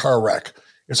a car wreck.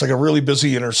 It's like a really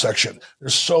busy intersection.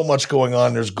 There's so much going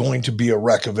on. There's going to be a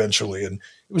wreck eventually. And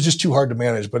it was just too hard to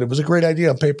manage, but it was a great idea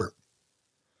on paper.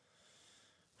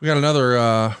 We got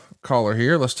another caller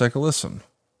here. Let's take a listen.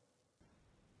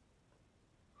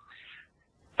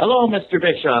 Hello, Mr.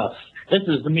 Bischoff. This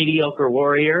is the Mediocre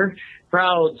Warrior,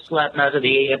 proud slapnut of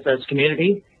the AFS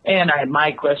community. And I have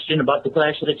my question about the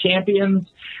Clash of the Champions.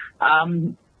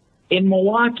 In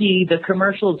Milwaukee, the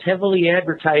commercials heavily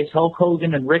advertised Hulk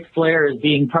Hogan and Ric Flair as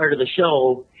being part of the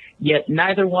show, yet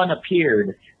neither one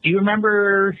appeared. Do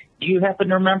you happen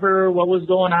to remember what was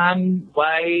going on,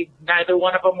 why neither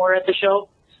one of them were at the show?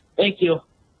 Thank you.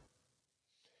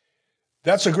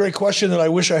 That's a great question that I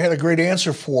wish I had a great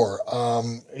answer for.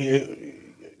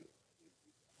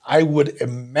 I would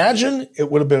imagine it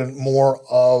would have been more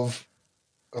of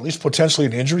at least potentially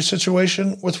an injury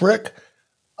situation with Rick.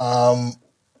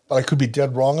 But I could be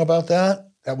dead wrong about that.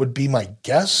 That would be my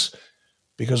guess,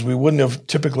 because we wouldn't have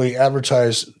typically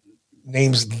advertised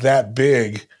names that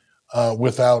big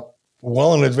without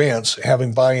well in advance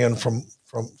having buy-in from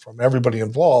everybody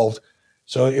involved.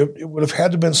 So it would have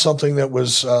had to have been something that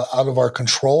was out of our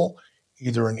control,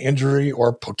 either an injury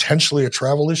or potentially a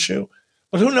travel issue.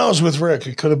 But who knows with Rick?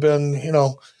 It could have been,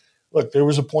 look, there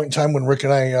was a point in time when Rick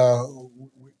and I,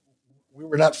 we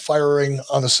were not firing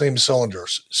on the same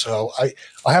cylinders. So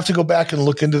I'll have to go back and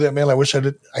look into that, man. I wish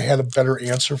I had a better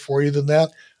answer for you than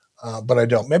that. But I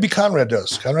don't. Maybe Conrad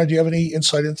does. Conrad, do you have any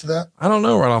insight into that? I don't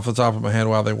know right off the top of my head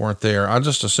why they weren't there. I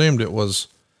just assumed it was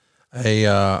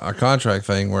a contract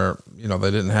thing where,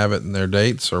 they didn't have it in their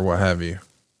dates or what have you.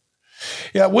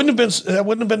 Yeah, that wouldn't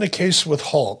have been the case with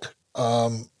Hulk.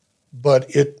 But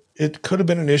it could have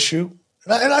been an issue.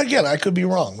 And again, I could be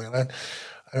wrong, man.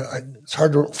 It's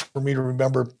hard for me to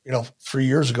remember, 3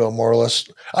 years ago, more or less.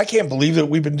 I can't believe that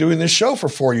we've been doing this show for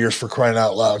 4 years, for crying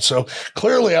out loud. So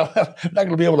clearly I'm not going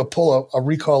to be able to pull a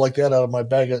recall like that out of my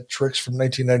bag of tricks from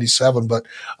 1997, but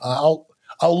I'll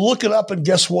look it up, and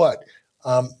guess what?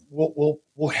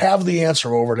 We'll have the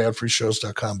answer over at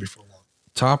adfreeshows.com before long.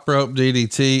 Top rope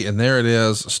DDT. And there it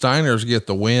is. Steiners get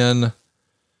the win.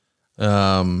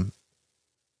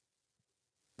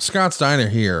 Scott Steiner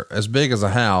here, as big as a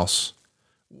house.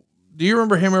 Do you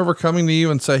remember him ever coming to you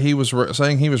and say he was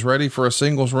saying he was ready for a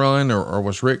singles run, or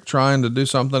was Rick trying to do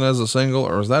something as a single,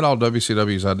 or is that all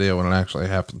WCW's idea when it actually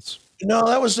happens? No,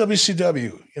 that was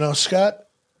WCW.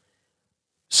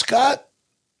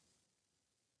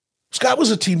 Scott was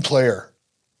a team player,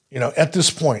 at this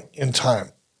point in time.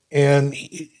 And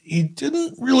he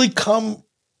didn't really come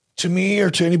to me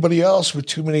or to anybody else with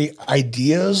too many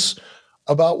ideas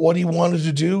about what he wanted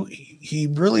to do. He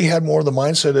really had more of the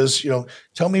mindset as,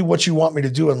 tell me what you want me to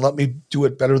do and let me do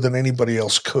it better than anybody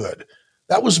else could.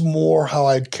 That was more how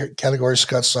I'd categorize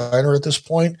Scott Steiner at this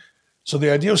point. So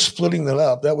the idea of splitting that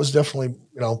up, that was definitely,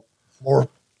 more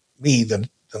me than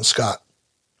Scott.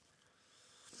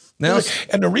 Now,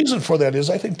 and the reason for that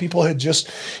is I think people had just,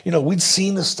 we'd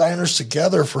seen the Steiners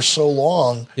together for so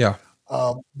long. Yeah.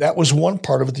 That was one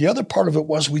part of it. The other part of it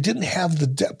was we didn't have the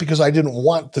depth, because I didn't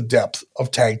want the depth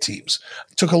of tag teams.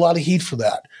 I took a lot of heat for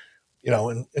that,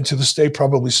 and to this day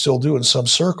probably still do in some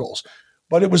circles.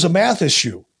 But it was a math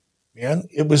issue, man.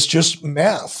 It was just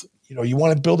math. You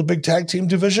want to build a big tag team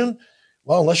division?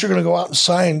 Well, unless you're going to go out and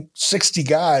sign 60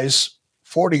 guys,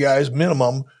 40 guys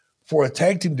minimum for a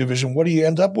tag team division, what do you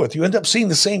end up with? You end up seeing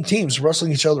the same teams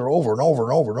wrestling each other over and over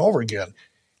and over and over again.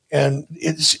 And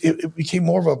it became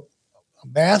more of a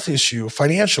math issue, a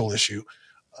financial issue,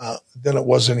 than it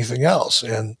was anything else.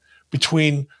 And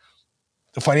between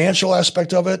the financial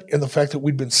aspect of it and the fact that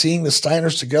we'd been seeing the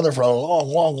Steiners together for a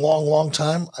long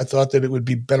time, I thought that it would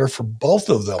be better for both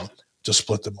of them to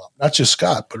split them up. Not just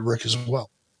Scott, but Rick as well.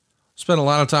 Spent a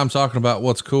lot of time talking about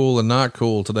what's cool and not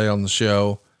cool today on the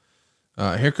show.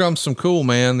 Here comes some cool,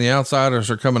 man. The Outsiders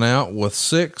are coming out with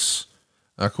 6.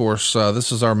 Of course,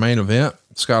 this is our main event.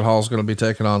 Scott Hall's going to be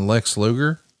taking on Lex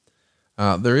Luger.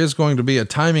 There is going to be a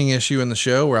timing issue in the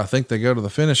show where I think they go to the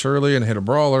finish early and hit a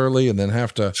brawl early and then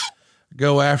have to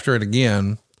go after it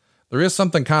again. There is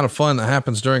something kind of fun that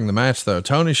happens during the match though.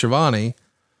 Tony Schiavone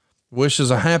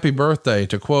wishes a happy birthday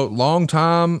to, quote,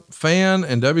 longtime fan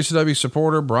and WCW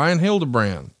supporter Brian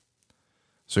Hildebrand.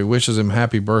 So he wishes him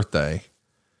happy birthday.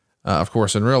 Of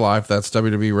course, in real life, that's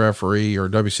WWE referee or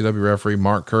WCW referee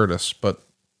Mark Curtis. But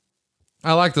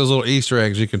I like those little Easter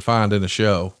eggs you can find in a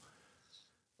show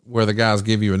where the guys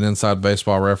give you an inside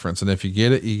baseball reference. And if you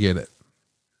get it, you get it.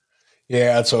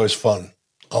 Yeah. It's always fun.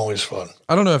 Always fun.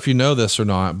 I don't know if you know this or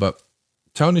not, but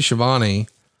Tony Schiavone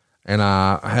and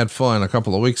I had fun a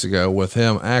couple of weeks ago with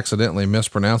him accidentally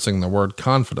mispronouncing the word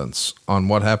confidence on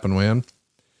What Happened When.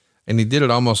 And he did it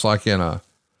almost like in a,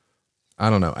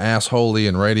 assholey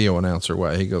and radio announcer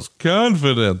way. He goes,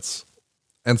 confidence.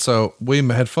 And so we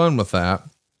had fun with that.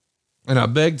 And I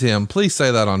begged him, please say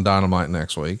that on Dynamite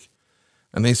next week.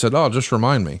 And he said, oh, just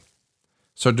remind me.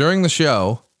 So during the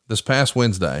show this past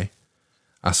Wednesday,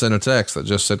 I sent a text that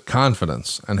just said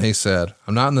confidence. And he said,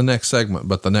 I'm not in the next segment,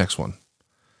 but the next one.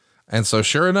 And so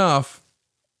sure enough,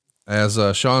 as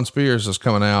Sean Spears is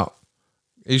coming out,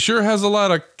 he sure has a lot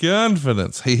of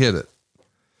confidence. He hit it.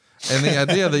 And the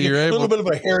idea that you're able a little bit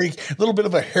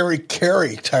of a Harry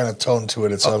Carey kind of tone to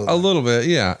it. It's a little bit.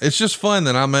 Yeah. It's just fun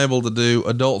that I'm able to do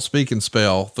adult speak and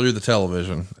spell through the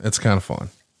television. It's kind of fun.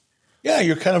 Yeah.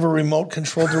 You're kind of a remote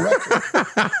control director.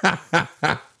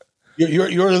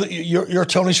 You're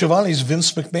Tony Schiavone's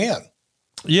Vince McMahon.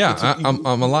 Yeah. I'm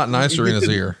a lot nicer in his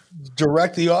ear.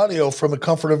 Direct the audio from the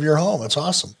comfort of your home. It's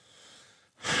awesome.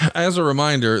 As a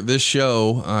reminder, this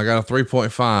show got a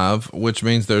 3.5, which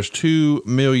means there's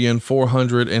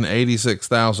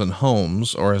 2,486,000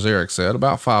 homes, or as Eric said,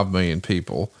 about 5 million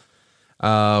people.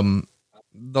 The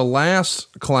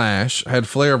last Clash had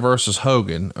Flair versus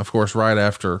Hogan, of course, right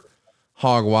after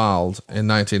Hog Wild in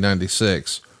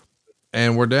 1996.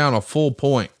 And we're down a full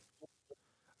point.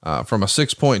 from a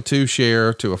 6.2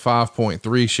 share to a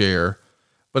 5.3 share.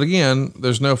 But again,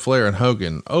 there's no Flair and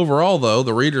Hogan. Overall, though,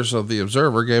 the readers of the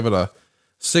Observer gave it a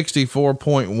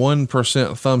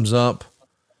 64.1% thumbs up.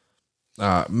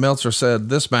 Meltzer said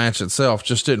this match itself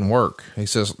just didn't work. He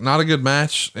says, not a good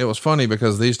match. It was funny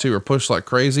because these two were pushed like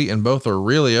crazy and both are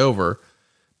really over,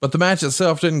 but the match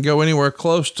itself didn't go anywhere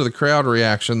close to the crowd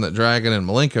reaction that Dragon and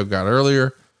Malenko got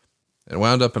earlier. It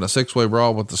wound up in a 6-way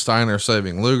brawl with the Steiners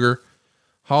saving Luger.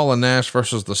 Hall and Nash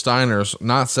versus the Steiners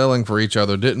not selling for each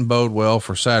other didn't bode well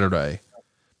for Saturday.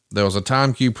 There was a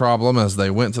time cue problem as they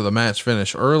went to the match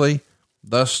finish early,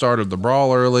 thus started the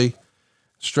brawl early,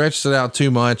 stretched it out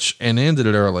too much and ended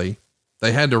it early.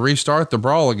 They had to restart the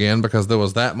brawl again because there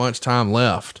was that much time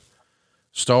left.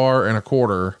 Star and a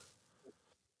quarter.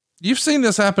 You've seen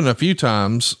this happen a few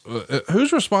times.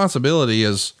 Whose responsibility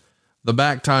is the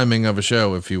back timing of a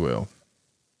show, if you will?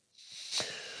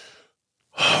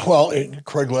 Well,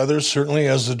 Craig Leathers, certainly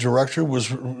as the director,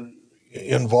 was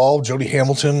involved. Jody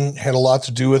Hamilton had a lot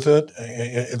to do with it,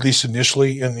 at least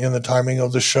initially in the timing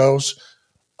of the shows.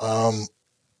 The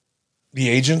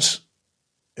agents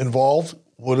involved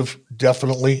would have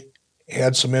definitely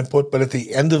had some input, but at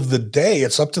the end of the day,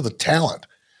 it's up to the talent.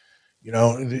 You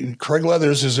know, Craig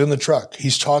Leathers is in the truck.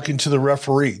 He's talking to the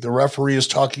referee. The referee is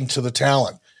talking to the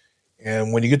talent.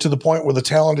 And when you get to the point where the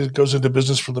talent goes into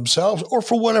business for themselves or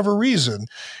for whatever reason,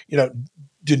 you know,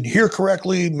 didn't hear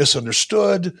correctly,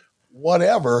 misunderstood,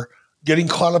 whatever, getting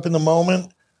caught up in the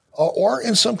moment, or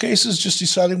in some cases just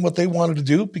deciding what they wanted to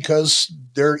do because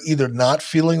they're either not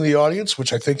feeling the audience,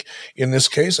 which I think in this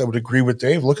case, I would agree with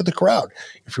Dave. Look at the crowd.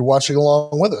 If you're watching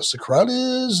along with us, the crowd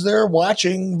is there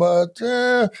watching, but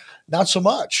not so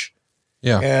much.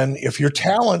 Yeah. And if you're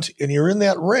talent and you're in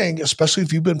that ring, especially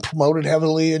if you've been promoted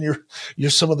heavily and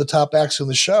you're some of the top acts in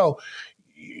the show,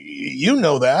 you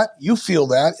know that, you feel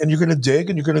that, and you're going to dig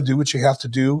and you're going to do what you have to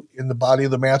do in the body of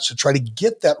the match to try to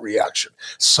get that reaction.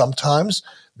 Sometimes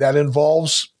that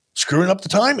involves screwing up the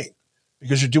timing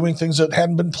because you're doing things that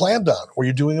hadn't been planned on, or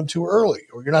you're doing them too early,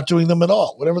 or you're not doing them at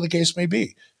all, whatever the case may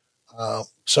be.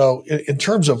 So in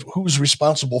terms of who's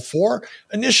responsible for,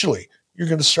 initially, you're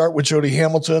going to start with Jody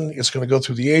Hamilton. It's going to go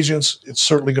through the agents. It's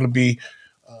certainly going to be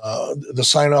the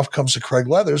sign-off comes to Craig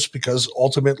Leathers because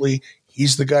ultimately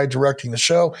he's the guy directing the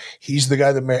show. He's the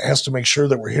guy that has to make sure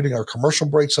that we're hitting our commercial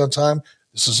breaks on time.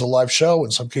 This is a live show.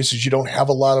 In some cases, you don't have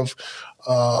a lot of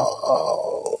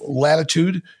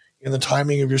latitude in the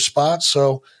timing of your spots.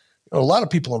 So a lot of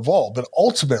people involved, but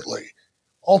ultimately,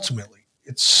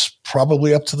 it's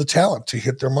probably up to the talent to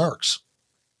hit their marks.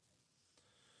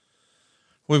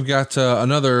 We've got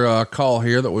another call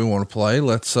here that we want to play.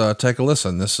 Let's take a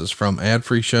listen. This is from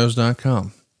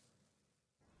adfreeshows.com.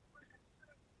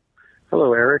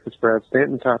 Hello, Eric. It's Brad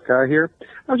Stanton, Top Guy here.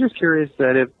 I was just curious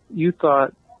that if you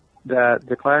thought that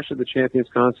the Clash of the Champions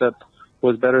concept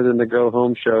was better than the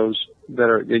go-home shows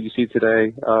that you see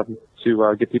today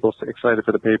to get people excited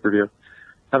for the pay-per-view.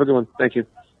 Have a good one. Thank you.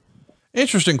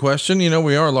 Interesting question. You know,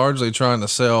 we are largely trying to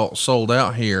sell sold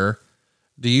out here.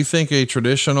 Do you think a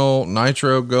traditional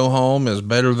Nitro go home is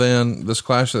better than this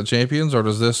Clash of the Champions, or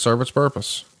does this serve its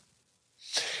purpose?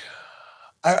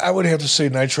 I would have to say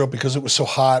Nitro because it was so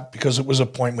hot, because it was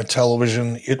appointment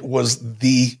television. It was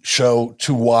the show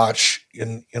to watch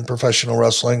in professional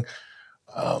wrestling.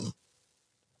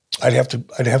 I'd have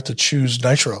to choose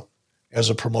Nitro as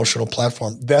a promotional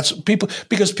platform. That's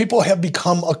because people have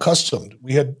become accustomed.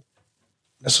 We had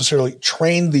necessarily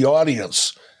trained the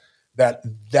audience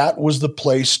that was the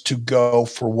place to go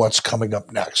for what's coming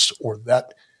up next, or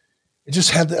that it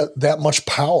just had that much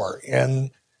power. And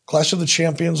Clash of the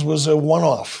Champions was a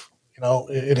one-off. You know,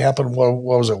 it happened, what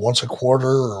was it, once a quarter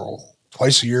or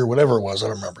twice a year, whatever it was. I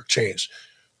don't remember. It changed.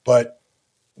 But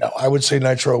no, I would say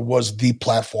Nitro was the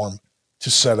platform to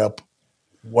set up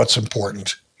what's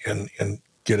important and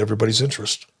get everybody's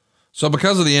interest. So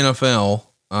because of the NFL,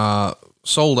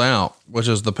 Sold Out, which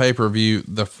is the pay-per-view,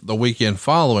 the weekend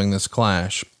following this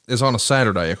Clash, is on a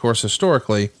Saturday. Of course,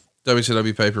 historically,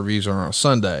 WCW pay-per-views are on a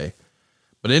Sunday,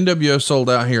 but NWO Sold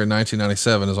Out here in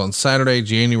 1997 is on Saturday,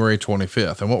 January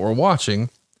 25th. And what we're watching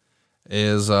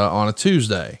is on a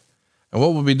Tuesday. And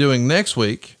what we'll be doing next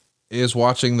week is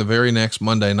watching the very next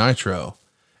Monday Nitro.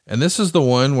 And this is the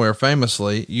one where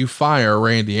famously you fire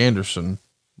Randy Anderson.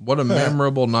 What a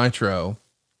memorable Nitro.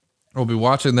 We'll be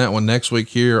watching that one next week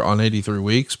here on 83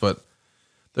 Weeks, but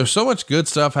there's so much good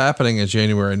stuff happening in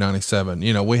January 97.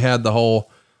 You know, we had the whole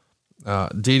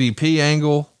DDP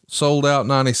angle, Sold Out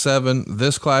 97,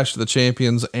 this Clash of the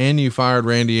Champions, and you fired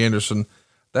Randy Anderson.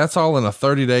 That's all in a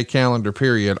 30-day calendar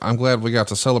period. I'm glad we got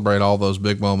to celebrate all those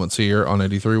big moments here on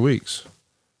 83 Weeks.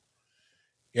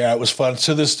 Yeah, it was fun.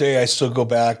 To this day, I still go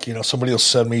back. Somebody will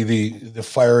send me the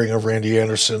firing of Randy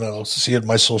Anderson, and I'll see it in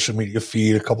my social media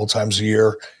feed a couple times a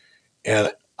year.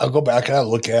 And I'll go back and I'll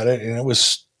look at it, and it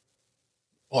was,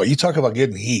 you talk about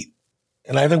getting heat.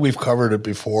 And I think we've covered it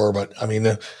before, but I mean,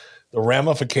 the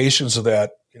ramifications of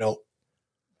that,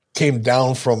 came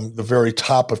down from the very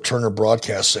top of Turner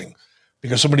Broadcasting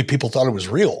because so many people thought it was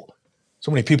real.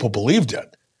 So many people believed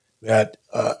it. That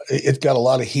it got a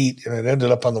lot of heat, and it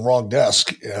ended up on the wrong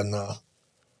desk. And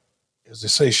as they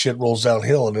say, shit rolls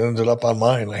downhill, and it ended up on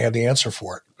mine. I had the answer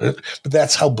for it. But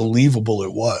that's how believable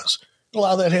it was. A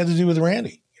lot of that had to do with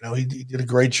Randy. He did a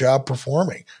great job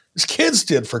performing. His kids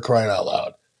did, for crying out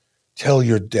loud. Tell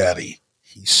your daddy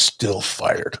he's still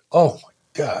fired. Oh, my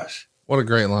gosh. What a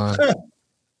great line.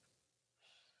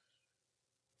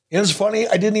 It's funny.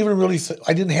 I didn't even really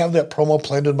I didn't have that promo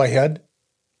planned in my head.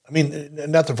 I mean,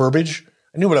 not the verbiage.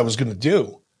 I knew what I was going to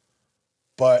do,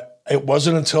 but it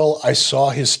wasn't until I saw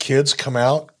his kids come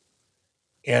out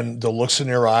and the looks in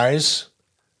their eyes.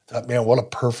 I thought, man, what a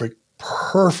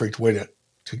perfect way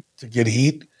to get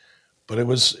heat. But it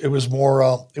was more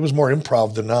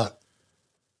improv than not.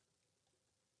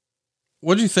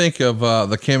 What do you think of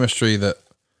the chemistry that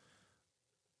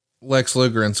Lex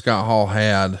Luger and Scott Hall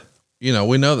had?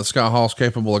 We know that Scott Hall's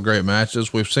capable of great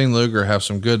matches. We've seen Luger have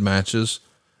some good matches,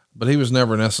 but he was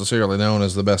never necessarily known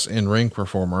as the best in-ring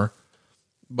performer.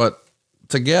 But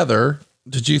together,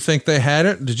 did you think they had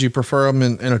it? Did you prefer them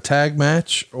in a tag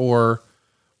match, or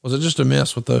was it just a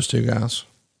miss with those two guys?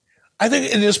 I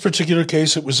think in this particular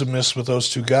case, it was a miss with those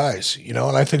two guys, and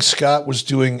I think Scott was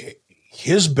doing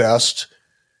his best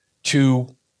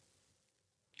to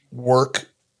work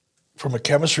from a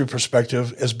chemistry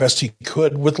perspective as best he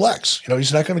could with Lex.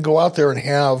 He's not going to go out there and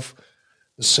have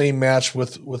the same match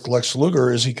with Lex Luger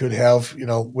as he could have,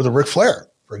 with a Ric Flair,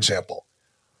 for example.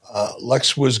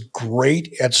 Lex was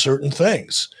great at certain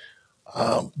things.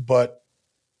 But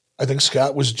I think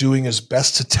Scott was doing his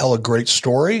best to tell a great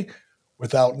story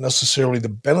without necessarily the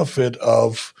benefit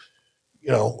of,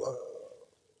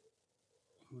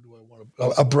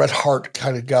 a Bret Hart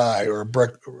kind of guy or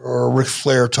a Ric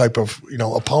Flair type of,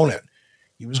 opponent.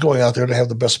 He was going out there to have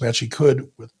the best match he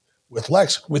could with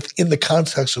Lex within the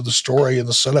context of the story and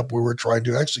the setup we were trying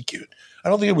to execute. I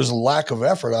don't think it was a lack of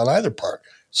effort on either part.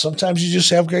 Sometimes you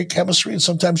just have great chemistry and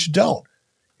sometimes you don't.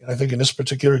 And I think in this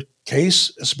particular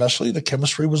case, especially, the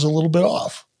chemistry was a little bit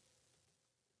off.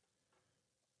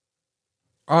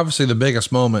 Obviously the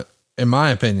biggest moment, in my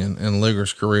opinion, in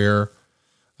Luger's career,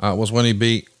 was when he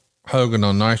beat Hogan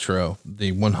on Nitro,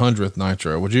 the 100th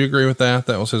Nitro. Would you agree with that?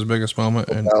 That was his biggest moment.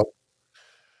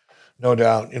 No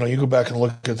doubt. You go back and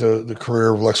look at the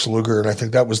career of Lex Luger, and I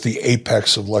think that was the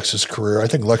apex of Lex's career. I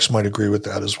think Lex might agree with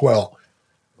that as well.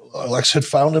 Lex had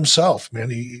found himself, man.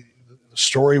 The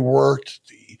story worked.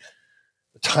 The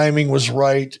timing was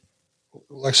right.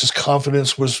 Lex's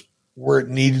confidence was where it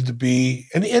needed to be.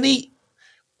 And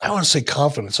I want to say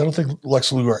confidence. I don't think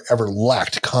Lex Luger ever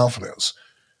lacked confidence,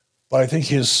 but I think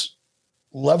his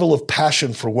level of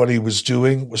passion for what he was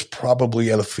doing was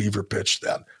probably at a fever pitch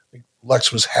then.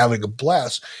 Lex was having a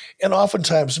blast. And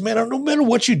oftentimes, man, no matter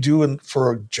what you do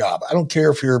for a job, I don't care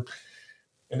if you're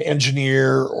an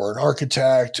engineer or an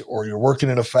architect or you're working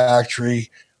in a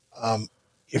factory,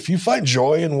 if you find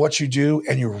joy in what you do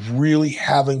and you're really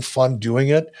having fun doing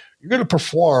it, you're going to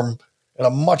perform at a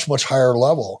much, much higher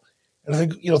level. And I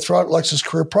think, throughout Lex's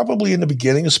career, probably in the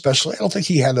beginning especially, I don't think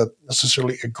he had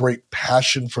necessarily a great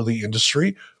passion for the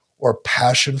industry or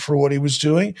passion for what he was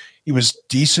doing. He was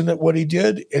decent at what he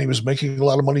did, and he was making a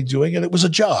lot of money doing it. It was a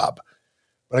job.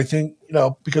 But I think,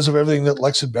 because of everything that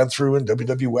Lex had been through in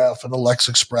WWF and the Lex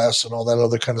Express and all that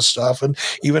other kind of stuff, and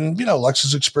even,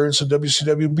 Lex's experience in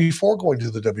WCW before going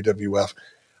to the WWF,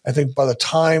 I think by the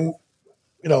time,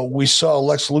 we saw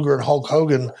Lex Luger and Hulk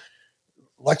Hogan,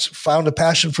 Lex found a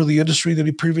passion for the industry that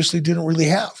he previously didn't really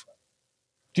have.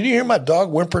 Did you hear my dog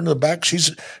whimpering in the back?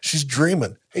 She's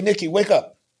dreaming. Hey, Nikki, wake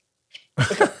up.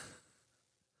 Wake up.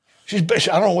 I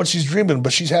don't know what she's dreaming,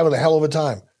 but she's having a hell of a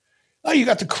time. Oh, you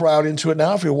got the crowd into it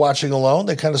now. If you're watching alone,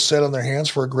 they kind of sat on their hands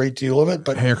for a great deal of it.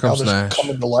 But here comes now Nash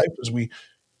coming to life as we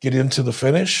get into the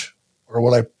finish, or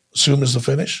what I assume is the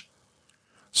finish.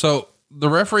 So the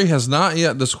referee has not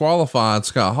yet disqualified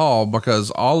Scott Hall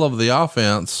because all of the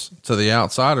offense to the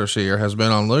outsiders here has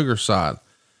been on Luger's side.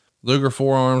 Luger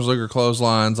forearms, Luger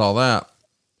clotheslines, all that.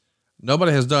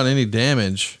 Nobody has done any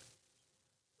damage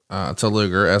to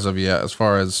Luger as of yet, as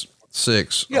far as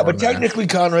 6. Yeah, but technically,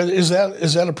 Conrad, is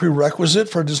that a prerequisite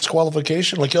for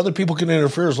disqualification? Like, other people can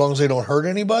interfere as long as they don't hurt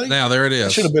anybody. Now there it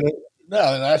is.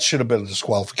 That should have been a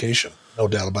disqualification, no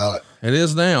doubt about it. It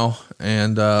is now,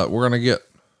 and we're gonna get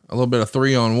a little bit of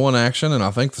 3-on-1 action, and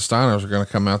I think the Steiners are going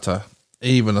to come out to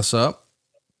even us up.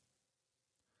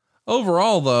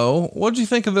 Overall, though, what do you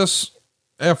think of this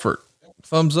effort?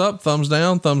 Thumbs up, thumbs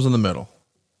down, thumbs in the middle?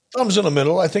 Thumbs in the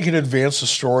middle. I think it advanced the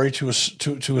story to a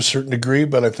certain degree,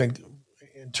 but I think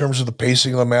in terms of the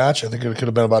pacing of the match, I think it could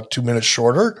have been about 2 minutes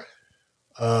shorter.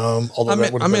 Although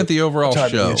I meant the overall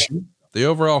show. The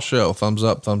overall show, thumbs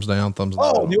up, thumbs down, thumbs in the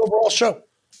middle. The overall show.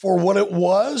 For what it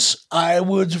was, I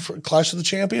would, for Clash of the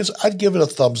Champions, I'd give it a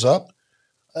thumbs up.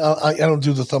 I don't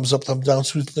do the thumbs up, thumbs down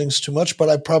things too much, but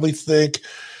I probably think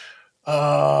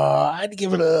I'd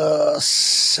give it a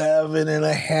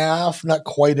 7.5, not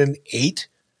quite an 8,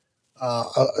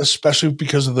 especially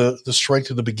because of the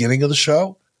strength at the beginning of the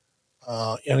show.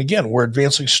 And again, we're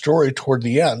advancing story toward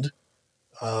the end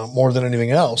more than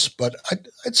anything else, but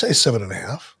I'd say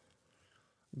 7.5.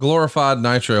 Glorified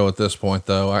Nitro at this point,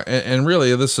 though, and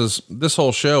really, this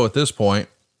whole show at this point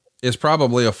is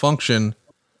probably a function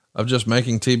of just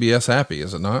making TBS happy,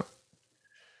 is it not?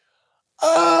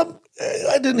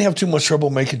 I didn't have too much trouble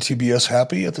making TBS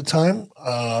happy at the time.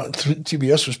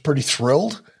 TBS was pretty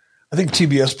thrilled. I think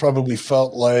TBS probably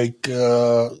felt like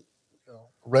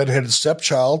redheaded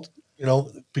stepchild,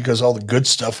 because all the good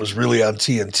stuff was really on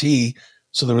TNT.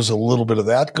 So there was a little bit of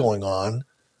that going on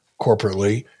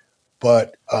corporately,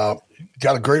 but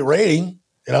got a great rating,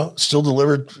 still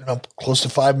delivered close to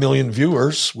 5 million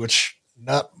viewers, which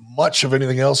not much of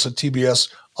anything else at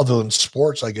TBS other than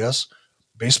sports, I guess,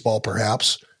 baseball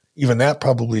perhaps. Even that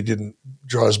probably didn't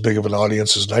draw as big of an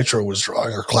audience as Nitro was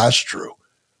drawing or Clash drew.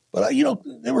 But,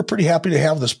 they were pretty happy to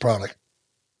have this product.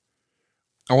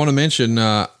 I want to mention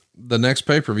the next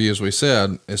pay-per-view, as we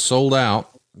said, is sold out.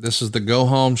 This is the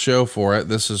go-home show for it.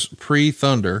 This is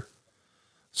pre-Thunder.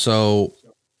 So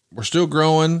we're still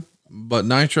growing, but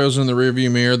Nitro's in the rearview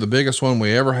mirror, the biggest one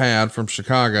we ever had from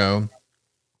Chicago.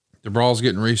 The Brawl's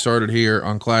getting restarted here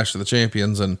on Clash of the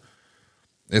Champions, and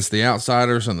it's the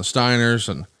Outsiders and the Steiners,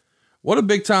 and what a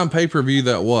big time pay-per-view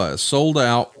that was. Sold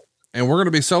out, and we're going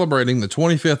to be celebrating the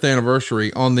 25th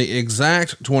anniversary on the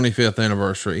exact 25th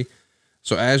anniversary.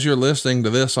 So as you're listening to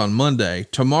this on Monday,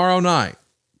 tomorrow night,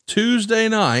 Tuesday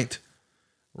night,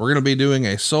 we're going to be doing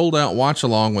a sold out watch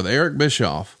along with Eric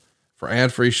Bischoff for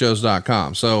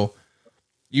adfreeshows.com. So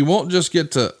you won't just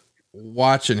get to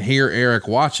watch and hear Eric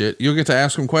watch it. You'll get to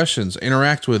ask him questions,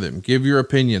 interact with him, give your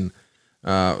opinion,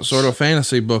 sort of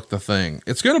fantasy book the thing.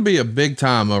 It's going to be a big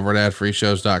time over at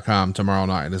adfreeshows.com tomorrow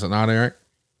night. Is it not, Eric?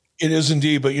 It is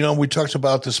indeed. But, we talked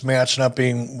about this match not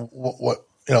being what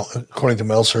according to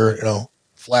Meltzer,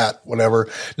 flat, whatever,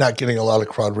 not getting a lot of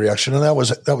crowd reaction. And that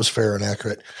was fair and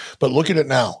accurate, but look at it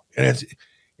now. And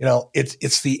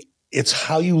it's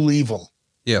how you leave them.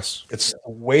 Yes. It's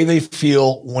the way they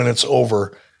feel when it's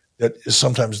over. That is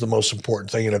sometimes the most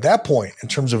important thing. And at that point, in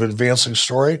terms of advancing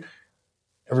story,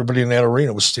 everybody in that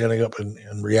arena was standing up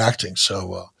and reacting.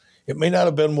 So it may not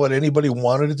have been what anybody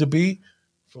wanted it to be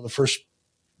for the first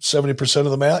 70%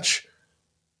 of the match,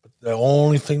 but the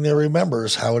only thing they remember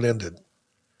is how it ended.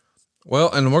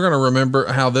 Well, and we're going to remember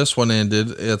how this one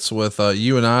ended. It's with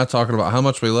you and I talking about how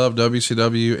much we love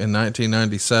WCW in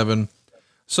 1997.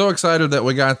 So excited that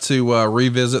we got to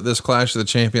revisit this Clash of the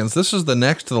Champions. This is the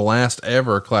next to the last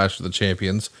ever Clash of the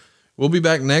Champions. We'll be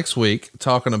back next week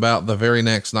talking about the very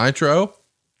next Nitro.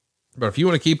 But if you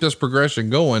want to keep this progression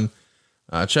going,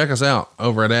 check us out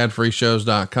over at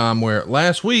adfreeshows.com, where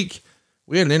last week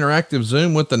we had an interactive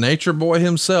Zoom with the Nature Boy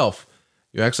himself.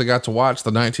 You actually got to watch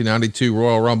the 1992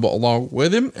 Royal Rumble along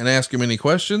with him and ask him any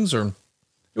questions, or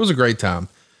it was a great time.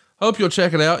 Hope you'll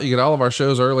check it out. You get all of our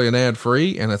shows early and ad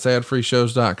free, and it's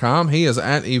adfreeshows.com. He is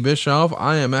at E Bischoff.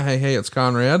 I am at Hey, it's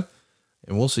Conrad,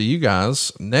 and we'll see you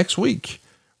guys next week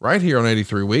right here on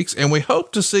 83 Weeks. And we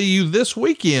hope to see you this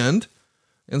weekend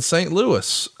in St.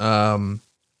 Louis.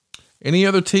 Any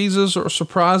other teases or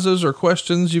surprises or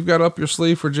questions you've got up your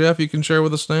sleeve for Jeff you can share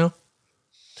with us now?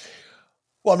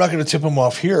 Well, I'm not going to tip him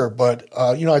off here, but,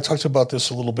 I talked about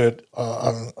this a little bit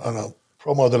on a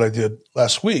promo that I did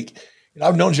last week.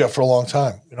 I've known Jeff for a long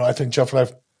time. I think Jeff and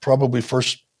I probably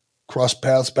first crossed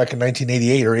paths back in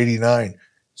 1988 or 89,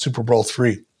 Super Bowl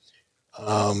III.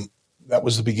 That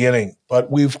was the beginning. But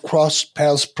we've crossed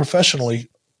paths professionally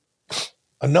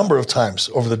a number of times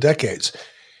over the decades.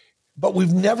 But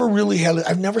we've never really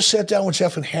I've never sat down with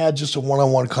Jeff and had just a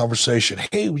one-on-one conversation.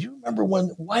 Hey, you remember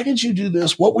why did you do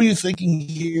this? What were you thinking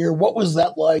here? What was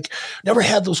that like? Never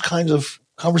had those kinds of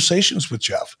conversations with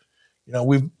Jeff.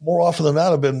 We've more often than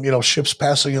not have been, ships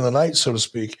passing in the night, so to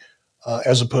speak,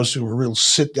 as opposed to a real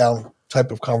sit down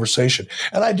type of conversation.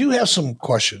 And I do have some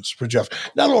questions for Jeff,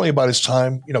 not only about his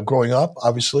time, growing up,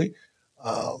 obviously,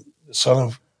 the son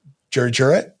of Jerry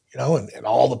Jarrett, and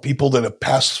all the people that have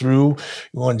passed through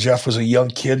when Jeff was a young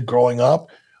kid growing up,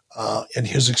 and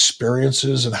his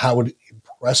experiences and how it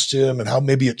impressed him and how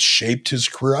maybe it shaped his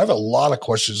career. I have a lot of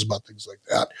questions about things like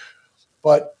that.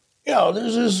 But,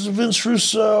 there's this Vince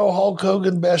Russo, Hulk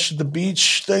Hogan Bash at the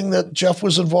Beach thing that Jeff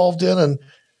was involved in. And,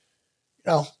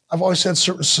 I've always had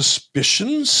certain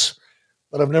suspicions,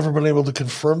 but I've never been able to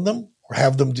confirm them or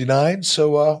have them denied.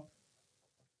 So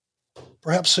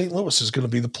perhaps St. Louis is going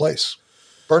to be the place.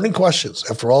 Burning questions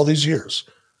after all these years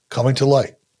coming to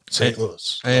light. St.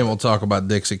 Louis. And we'll talk about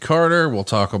Dixie Carter. We'll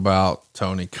talk about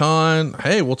Tony Khan.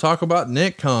 Hey, we'll talk about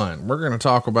Nick Khan. We're going to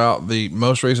talk about the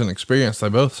most recent experience they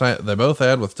both had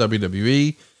with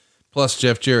WWE, plus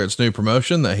Jeff Jarrett's new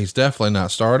promotion that he's definitely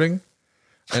not starting,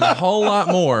 and a whole lot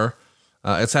more.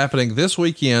 It's happening this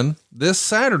weekend, this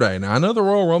Saturday. Now, I know the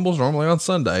Royal Rumble's normally on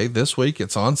Sunday. This week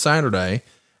it's on Saturday,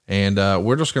 and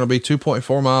we're just going to be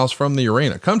 2.4 miles from the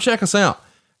arena. Come check us out.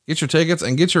 Get your tickets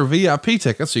and get your VIP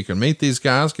tickets so you can meet these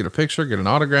guys, get a picture, get an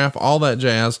autograph, all that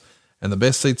jazz, and the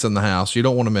best seats in the house. You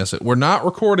don't want to miss it. We're not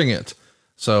recording it.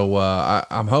 So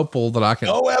I'm hopeful that I can.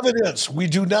 No evidence. We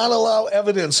do not allow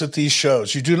evidence at these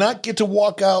shows. You do not get to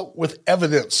walk out with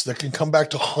evidence that can come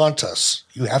back to haunt us.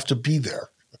 You have to be there.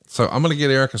 So I'm going to get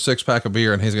Eric a 6-pack of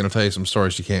beer and he's going to tell you some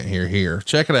stories you can't hear here.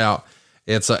 Check it out.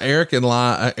 It's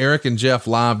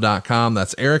ericandjefflive.com.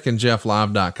 That's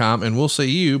ericandjefflive.com. And we'll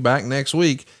see you back next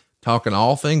week talking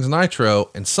all things Nitro,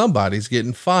 and somebody's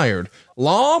getting fired.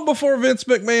 Long before Vince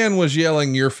McMahon was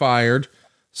yelling, "You're fired,"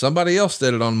 somebody else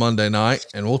did it on Monday night,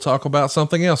 and we'll talk about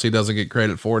something else he doesn't get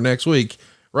credit for next week,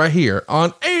 right here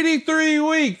on 83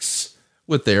 Weeks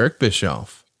with Eric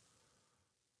Bischoff.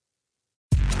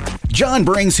 John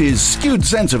brings his skewed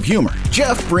sense of humor.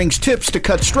 Jeff brings tips to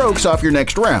cut strokes off your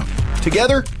next round.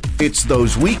 Together, it's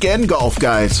those weekend golf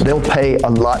guys. They'll pay a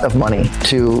lot of money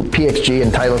to PXG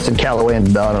and Titleist and Callaway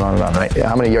and on and on and on, right?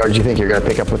 How many yards do you think you're going to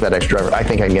pick up with that extra driver? I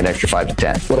think I can get an extra 5 to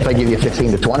 10. What if I give you 15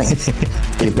 to 20?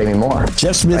 You pay me more.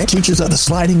 Jeff Smith teaches on a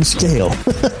sliding scale.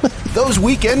 Those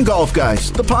Weekend Golf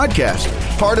Guys, the podcast,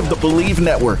 part of the Believe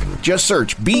Network. Just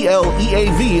search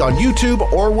BLEAV on YouTube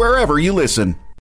or wherever you listen.